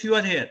question if you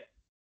are here.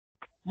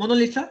 Mona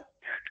Lisa?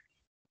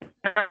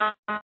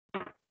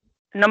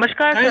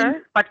 Namaskar,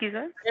 sir. Patki,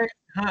 sir.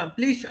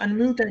 Please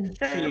unmute and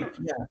say it.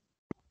 Yeah.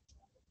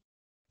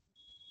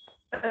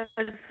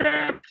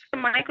 Sir,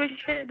 my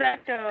question is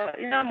that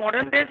in a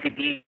modern day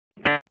city,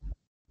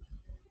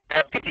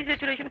 city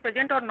saturation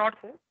present or not,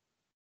 sir?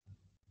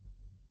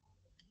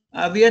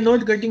 We are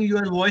not getting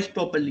your voice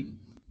properly.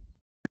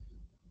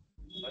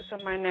 So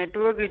my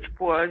network is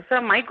poor. Sir,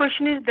 my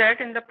question is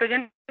that in the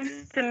present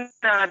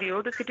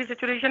scenario, the city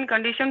saturation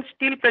conditions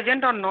still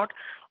present or not,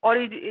 or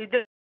is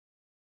the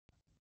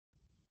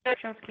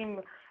action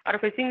scheme are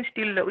facing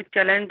still with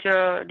challenge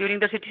during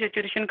the city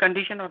saturation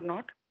condition or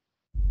not?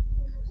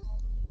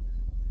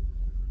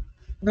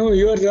 No,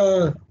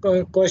 your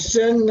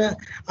question,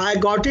 I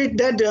got it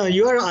that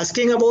you are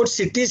asking about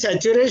city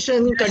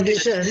saturation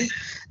condition,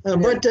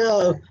 but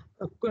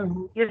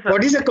Yes, sir.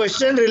 what is the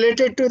question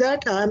related to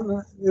that?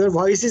 Your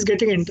voice is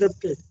getting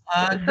interrupted.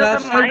 The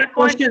first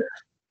question,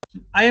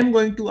 I am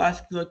going to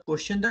ask you a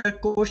question. The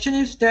question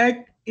is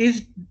that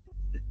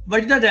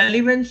what is the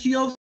relevancy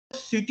of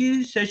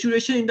city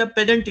saturation in the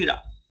present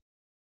era?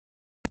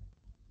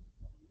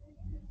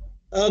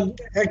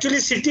 Actually,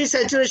 city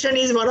saturation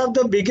is one of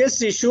the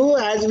biggest issue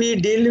as we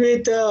deal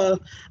with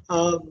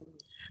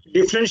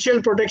differential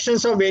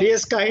protections of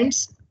various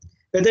kinds,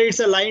 whether it's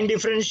a line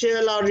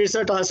differential or it's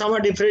a transformer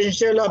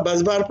differential or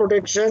busbar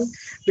protection.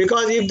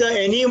 Because if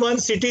any one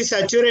city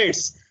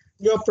saturates,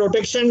 your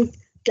protection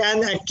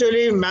can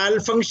actually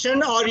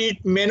malfunction or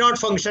it may not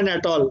function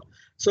at all.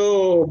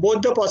 So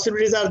both the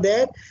possibilities are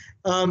there.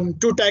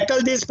 To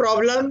tackle this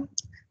problem,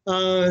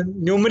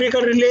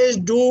 numerical relays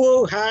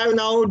do have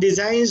now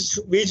designs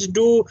which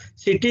do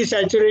city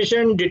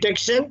saturation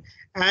detection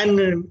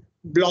and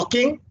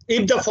blocking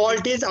if the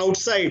fault is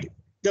outside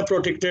the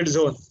protected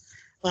zone.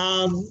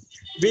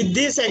 With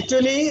this,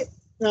 actually,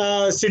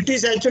 city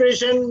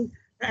saturation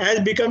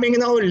has becoming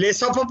now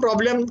less of a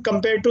problem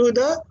compared to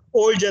the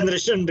old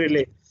generation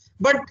relay.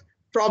 But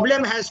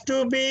problem has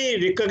to be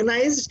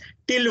recognized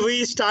till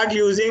we start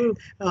using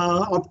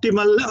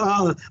optical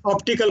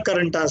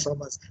current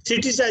transformers.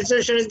 City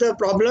saturation is the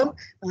problem,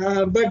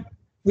 but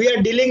we are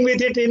dealing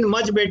with it in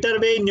much better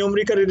way in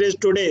numerical relays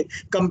today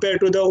compared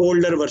to the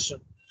older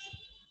version.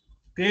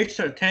 Great,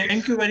 sir.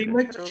 Thank you very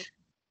much.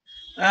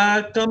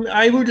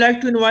 I would like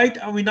to invite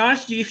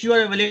Avinash ji, if you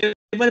are available,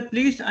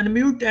 please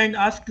unmute and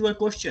ask your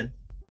question.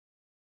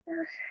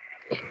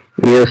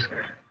 Yes,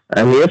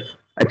 I'm here.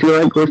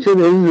 Actually, my question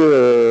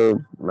is,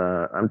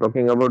 I'm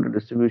talking about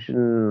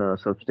distribution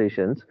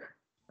substations.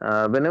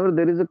 whenever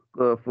there is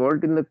a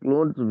fault in the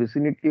close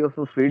vicinity of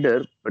a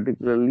feeder,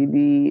 particularly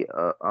the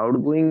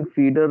outgoing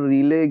feeder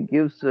relay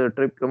gives a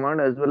trip command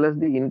as well as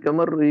the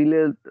incomer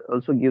relay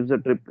also gives a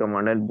trip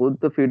command, and both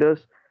the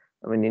feeders,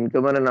 I mean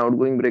incomer and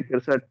outgoing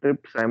breakers, are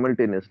tripped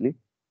simultaneously.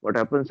 What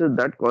happens is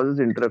that causes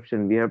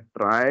interruption. We have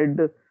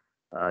tried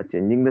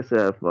changing this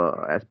as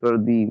per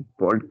the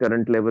fault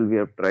current level. We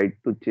have tried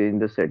to change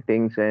the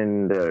settings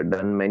and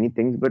done many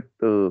things, but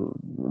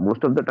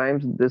most of the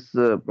times this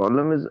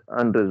problem is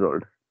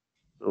unresolved.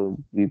 So,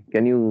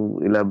 can you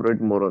elaborate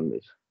more on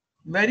this?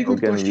 Very How good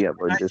can we question.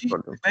 avoid this Rajesh,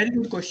 problem? very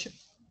good question.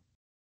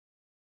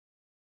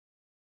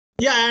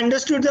 Yeah, I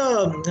understood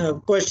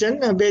the question.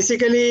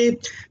 Basically,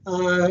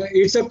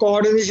 it's a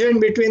coordination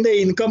between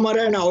the incomer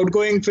and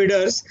outgoing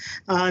feeders.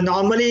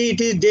 Normally,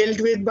 it is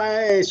dealt with by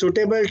a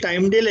suitable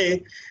time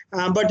delay.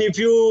 But if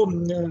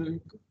you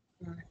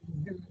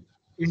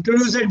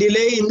introduce a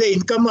delay in the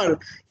incomer,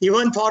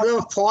 even for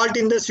the fault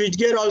in the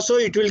switchgear also,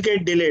 it will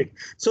get delayed.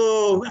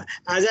 So,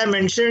 as I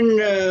mentioned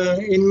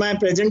in my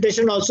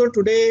presentation also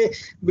today,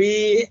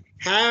 we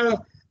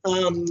have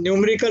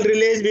numerical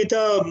relays with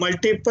a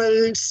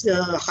multiple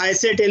high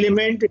set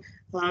element,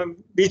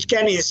 which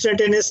can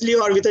instantaneously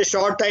or with a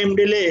short time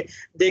delay,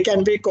 they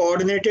can be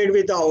coordinated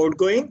with the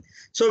outgoing.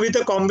 So with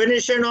a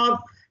combination of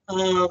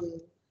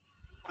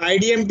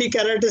IDMT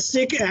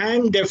characteristic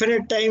and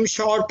definite time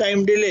short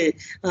time delay,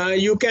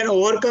 you can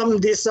overcome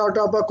this sort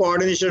of a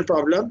coordination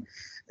problem.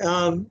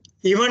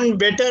 Even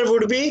better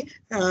would be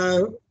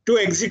to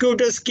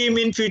execute a scheme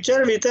in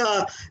future with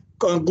a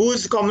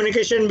goose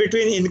communication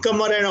between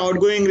incomer and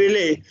outgoing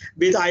relay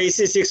with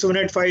IEC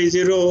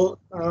 61850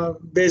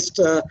 based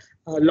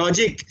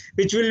logic,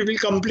 which will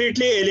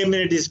completely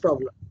eliminate this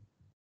problem.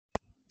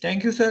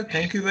 Thank you, sir.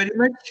 Thank you very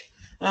much.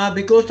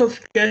 Because of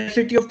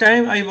scarcity of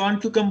time, I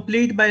want to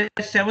complete by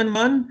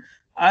 7:1.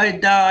 I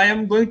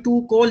am going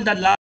to call the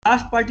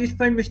last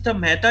participant, Mr.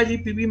 Mehta ji,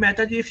 PB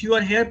Mehta ji. If you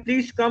are here,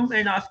 please come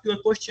and ask your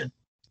question.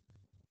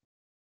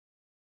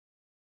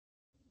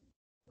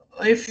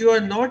 If you are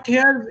not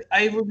here,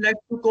 I would like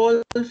to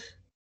call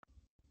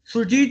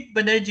Sujit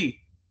Banerjee.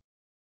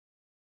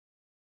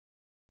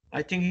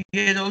 I think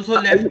he has also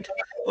left.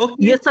 Okay.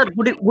 Yes, sir.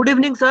 Good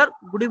evening, sir.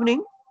 Good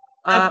evening.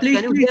 Please,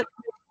 Can you please.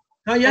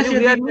 hear? Yes, Can you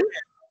hear me?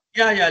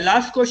 Yeah.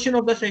 Last question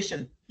of the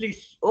session,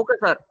 please. Okay,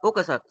 sir.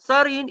 Okay, sir.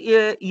 Sir, in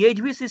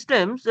EHV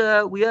systems,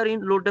 we are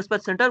in load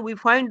dispatch center. We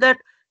find that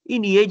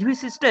in EHV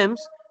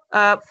systems,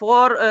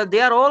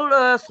 they are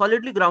all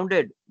solidly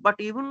grounded. But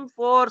even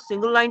for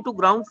single line to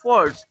ground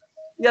faults,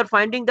 we are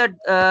finding that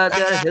their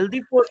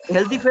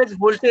healthy phase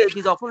voltage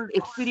is often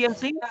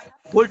experiencing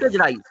voltage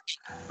rise.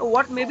 So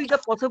what may be the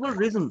possible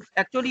reason?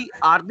 Actually,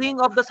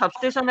 earthing of the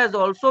substation has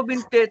also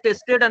been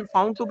tested and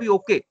found to be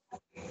okay,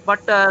 but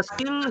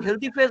still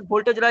healthy phase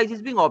voltage rise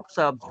is being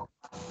observed.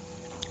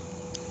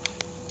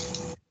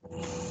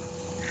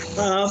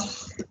 Uh,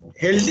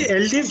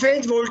 healthy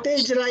phase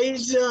voltage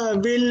rise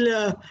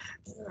will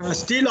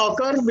still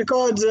occur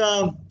because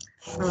uh,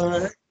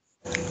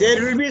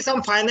 there will be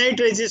some finite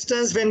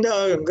resistance when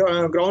the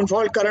ground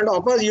fault current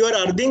occurs. Your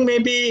earthing may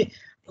be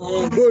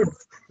good,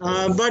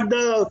 but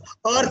the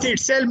earth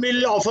itself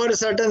will offer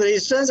certain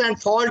resistance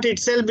and fault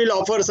itself will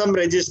offer some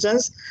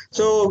resistance.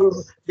 So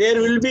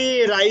there will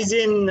be rise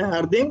in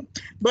earthing,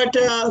 but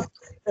uh,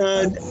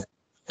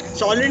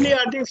 solidly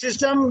earthing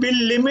system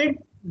will limit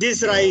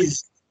this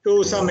rise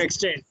to some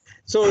extent.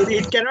 So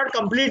it cannot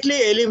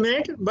completely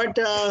eliminate, but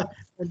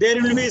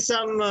there will be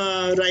some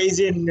rise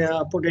in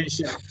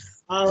potential.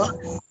 Uh,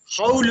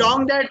 how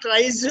long that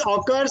rise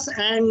occurs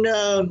and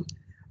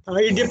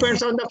it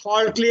depends on the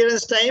fault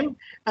clearance time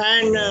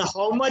and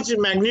how much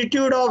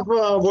magnitude of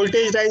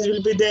voltage rise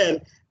will be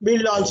there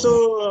will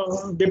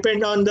also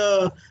depend on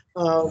the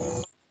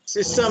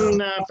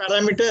system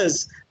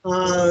parameters.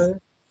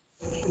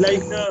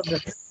 Like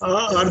the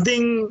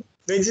earthing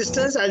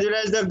resistance as well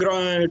as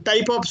the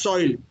type of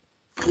soil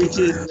which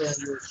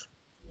is used.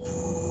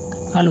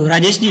 Hello,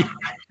 Rajesh ji.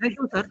 Thank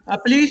you, sir.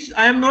 Please,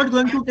 I am not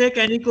going to take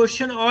any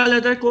question. All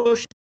other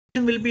questions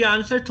will be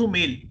answered through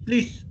mail.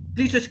 Please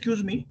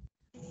excuse me.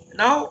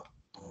 Now,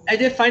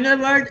 as a final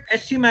word,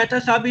 SC Mehta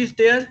Sahab is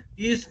there.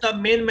 He is the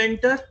main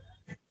mentor.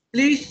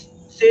 Please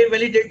say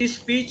validated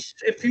speech,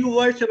 a few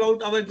words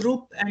about our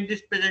group and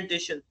this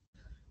presentation.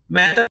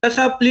 Mehta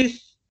Sahab,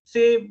 please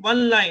say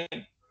one line.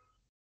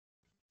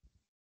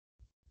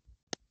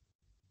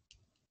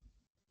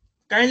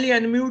 Kindly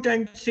unmute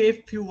and say a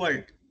few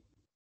words,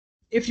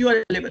 if you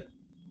are available.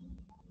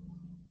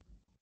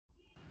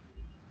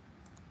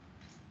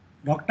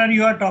 Doctor,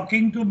 you are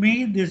talking to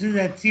me. This is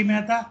HC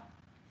Mehta.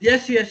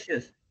 Yes.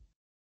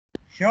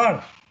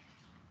 Sure.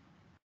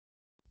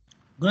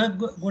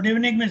 Good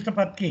evening, Mr.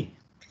 Patki.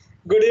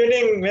 Good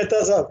evening,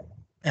 Mehta sir.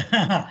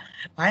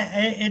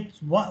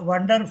 It's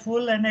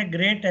wonderful and a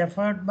great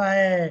effort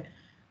by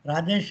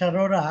Rajesh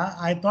Arora.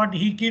 I thought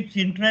he keeps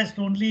interest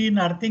only in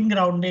earthing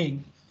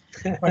grounding,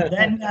 but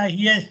then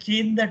he has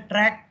changed the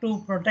track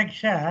to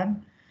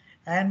protection.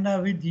 And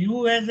with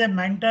you as a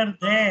mentor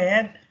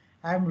there,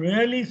 I'm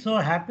really so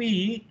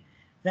happy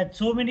that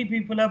so many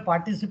people have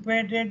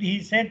participated.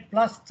 He said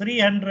plus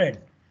 300.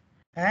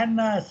 And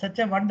such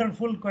a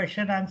wonderful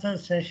question answer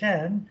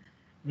session.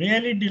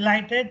 Really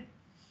delighted.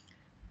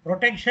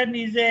 Protection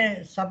is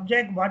a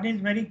subject one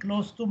is very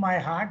close to my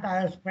heart.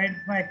 I have spent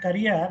my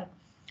career,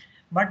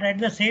 but at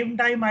the same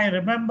time I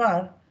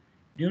remember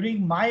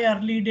during my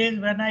early days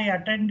when I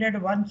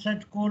attended one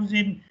such course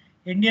in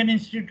Indian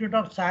Institute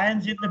of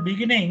Science in the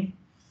beginning,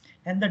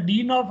 and the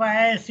Dean of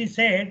IISc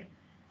said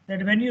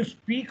that when you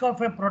speak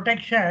of a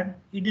protection,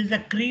 it is the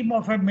cream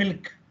of a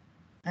milk.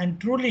 And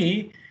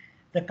truly,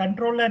 the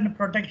control and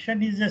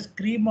protection is a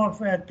cream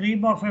of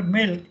a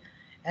milk,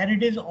 and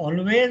it is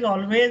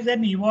always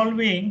an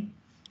evolving.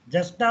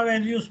 Just now,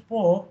 as you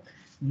spoke,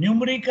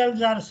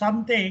 numericals are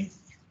something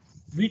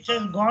which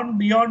has gone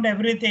beyond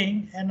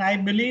everything, and I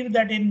believe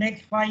that in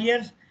next 5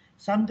 years,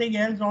 something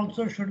else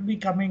also should be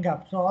coming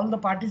up. So all the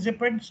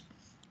participants,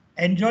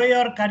 enjoy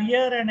your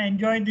career and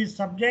enjoy this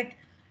subject.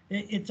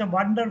 It's a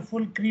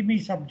wonderful, creamy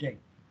subject.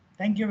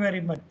 Thank you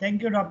very much.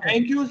 Thank you, Doctor.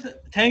 Thank you,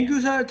 thank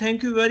you, sir.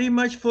 Thank you very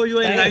much for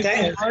your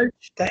enlightening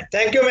words.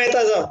 Thank you,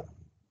 Mehta sir.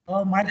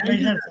 Oh, my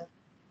pleasure, sir.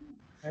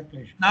 My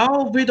pleasure.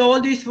 Now, with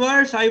all these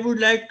words, I would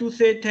like to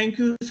say thank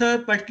you,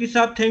 sir. Patki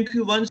Saab, thank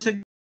you once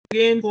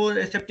again for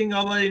accepting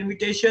our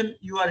invitation.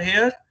 You are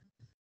here.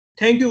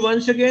 Thank you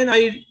once again.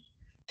 I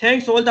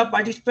thanks all the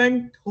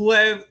participants who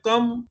have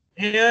come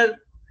here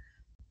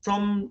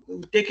from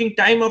taking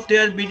time of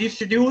their busy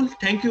schedule.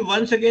 Thank you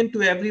once again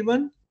to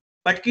everyone.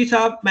 Patki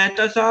Saab,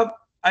 Mehta Saab,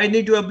 I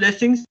need your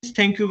blessings.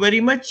 Thank you very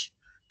much.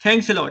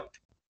 Thanks a lot.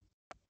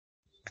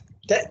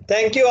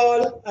 Thank you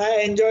all.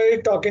 I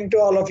enjoyed talking to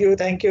all of you.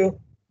 Thank you.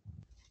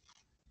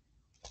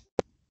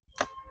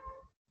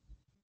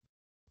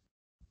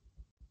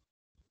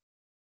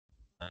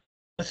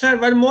 Sir,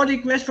 one more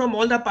request from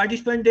all the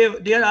participants.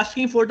 They are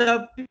asking for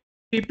the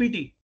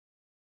PPT.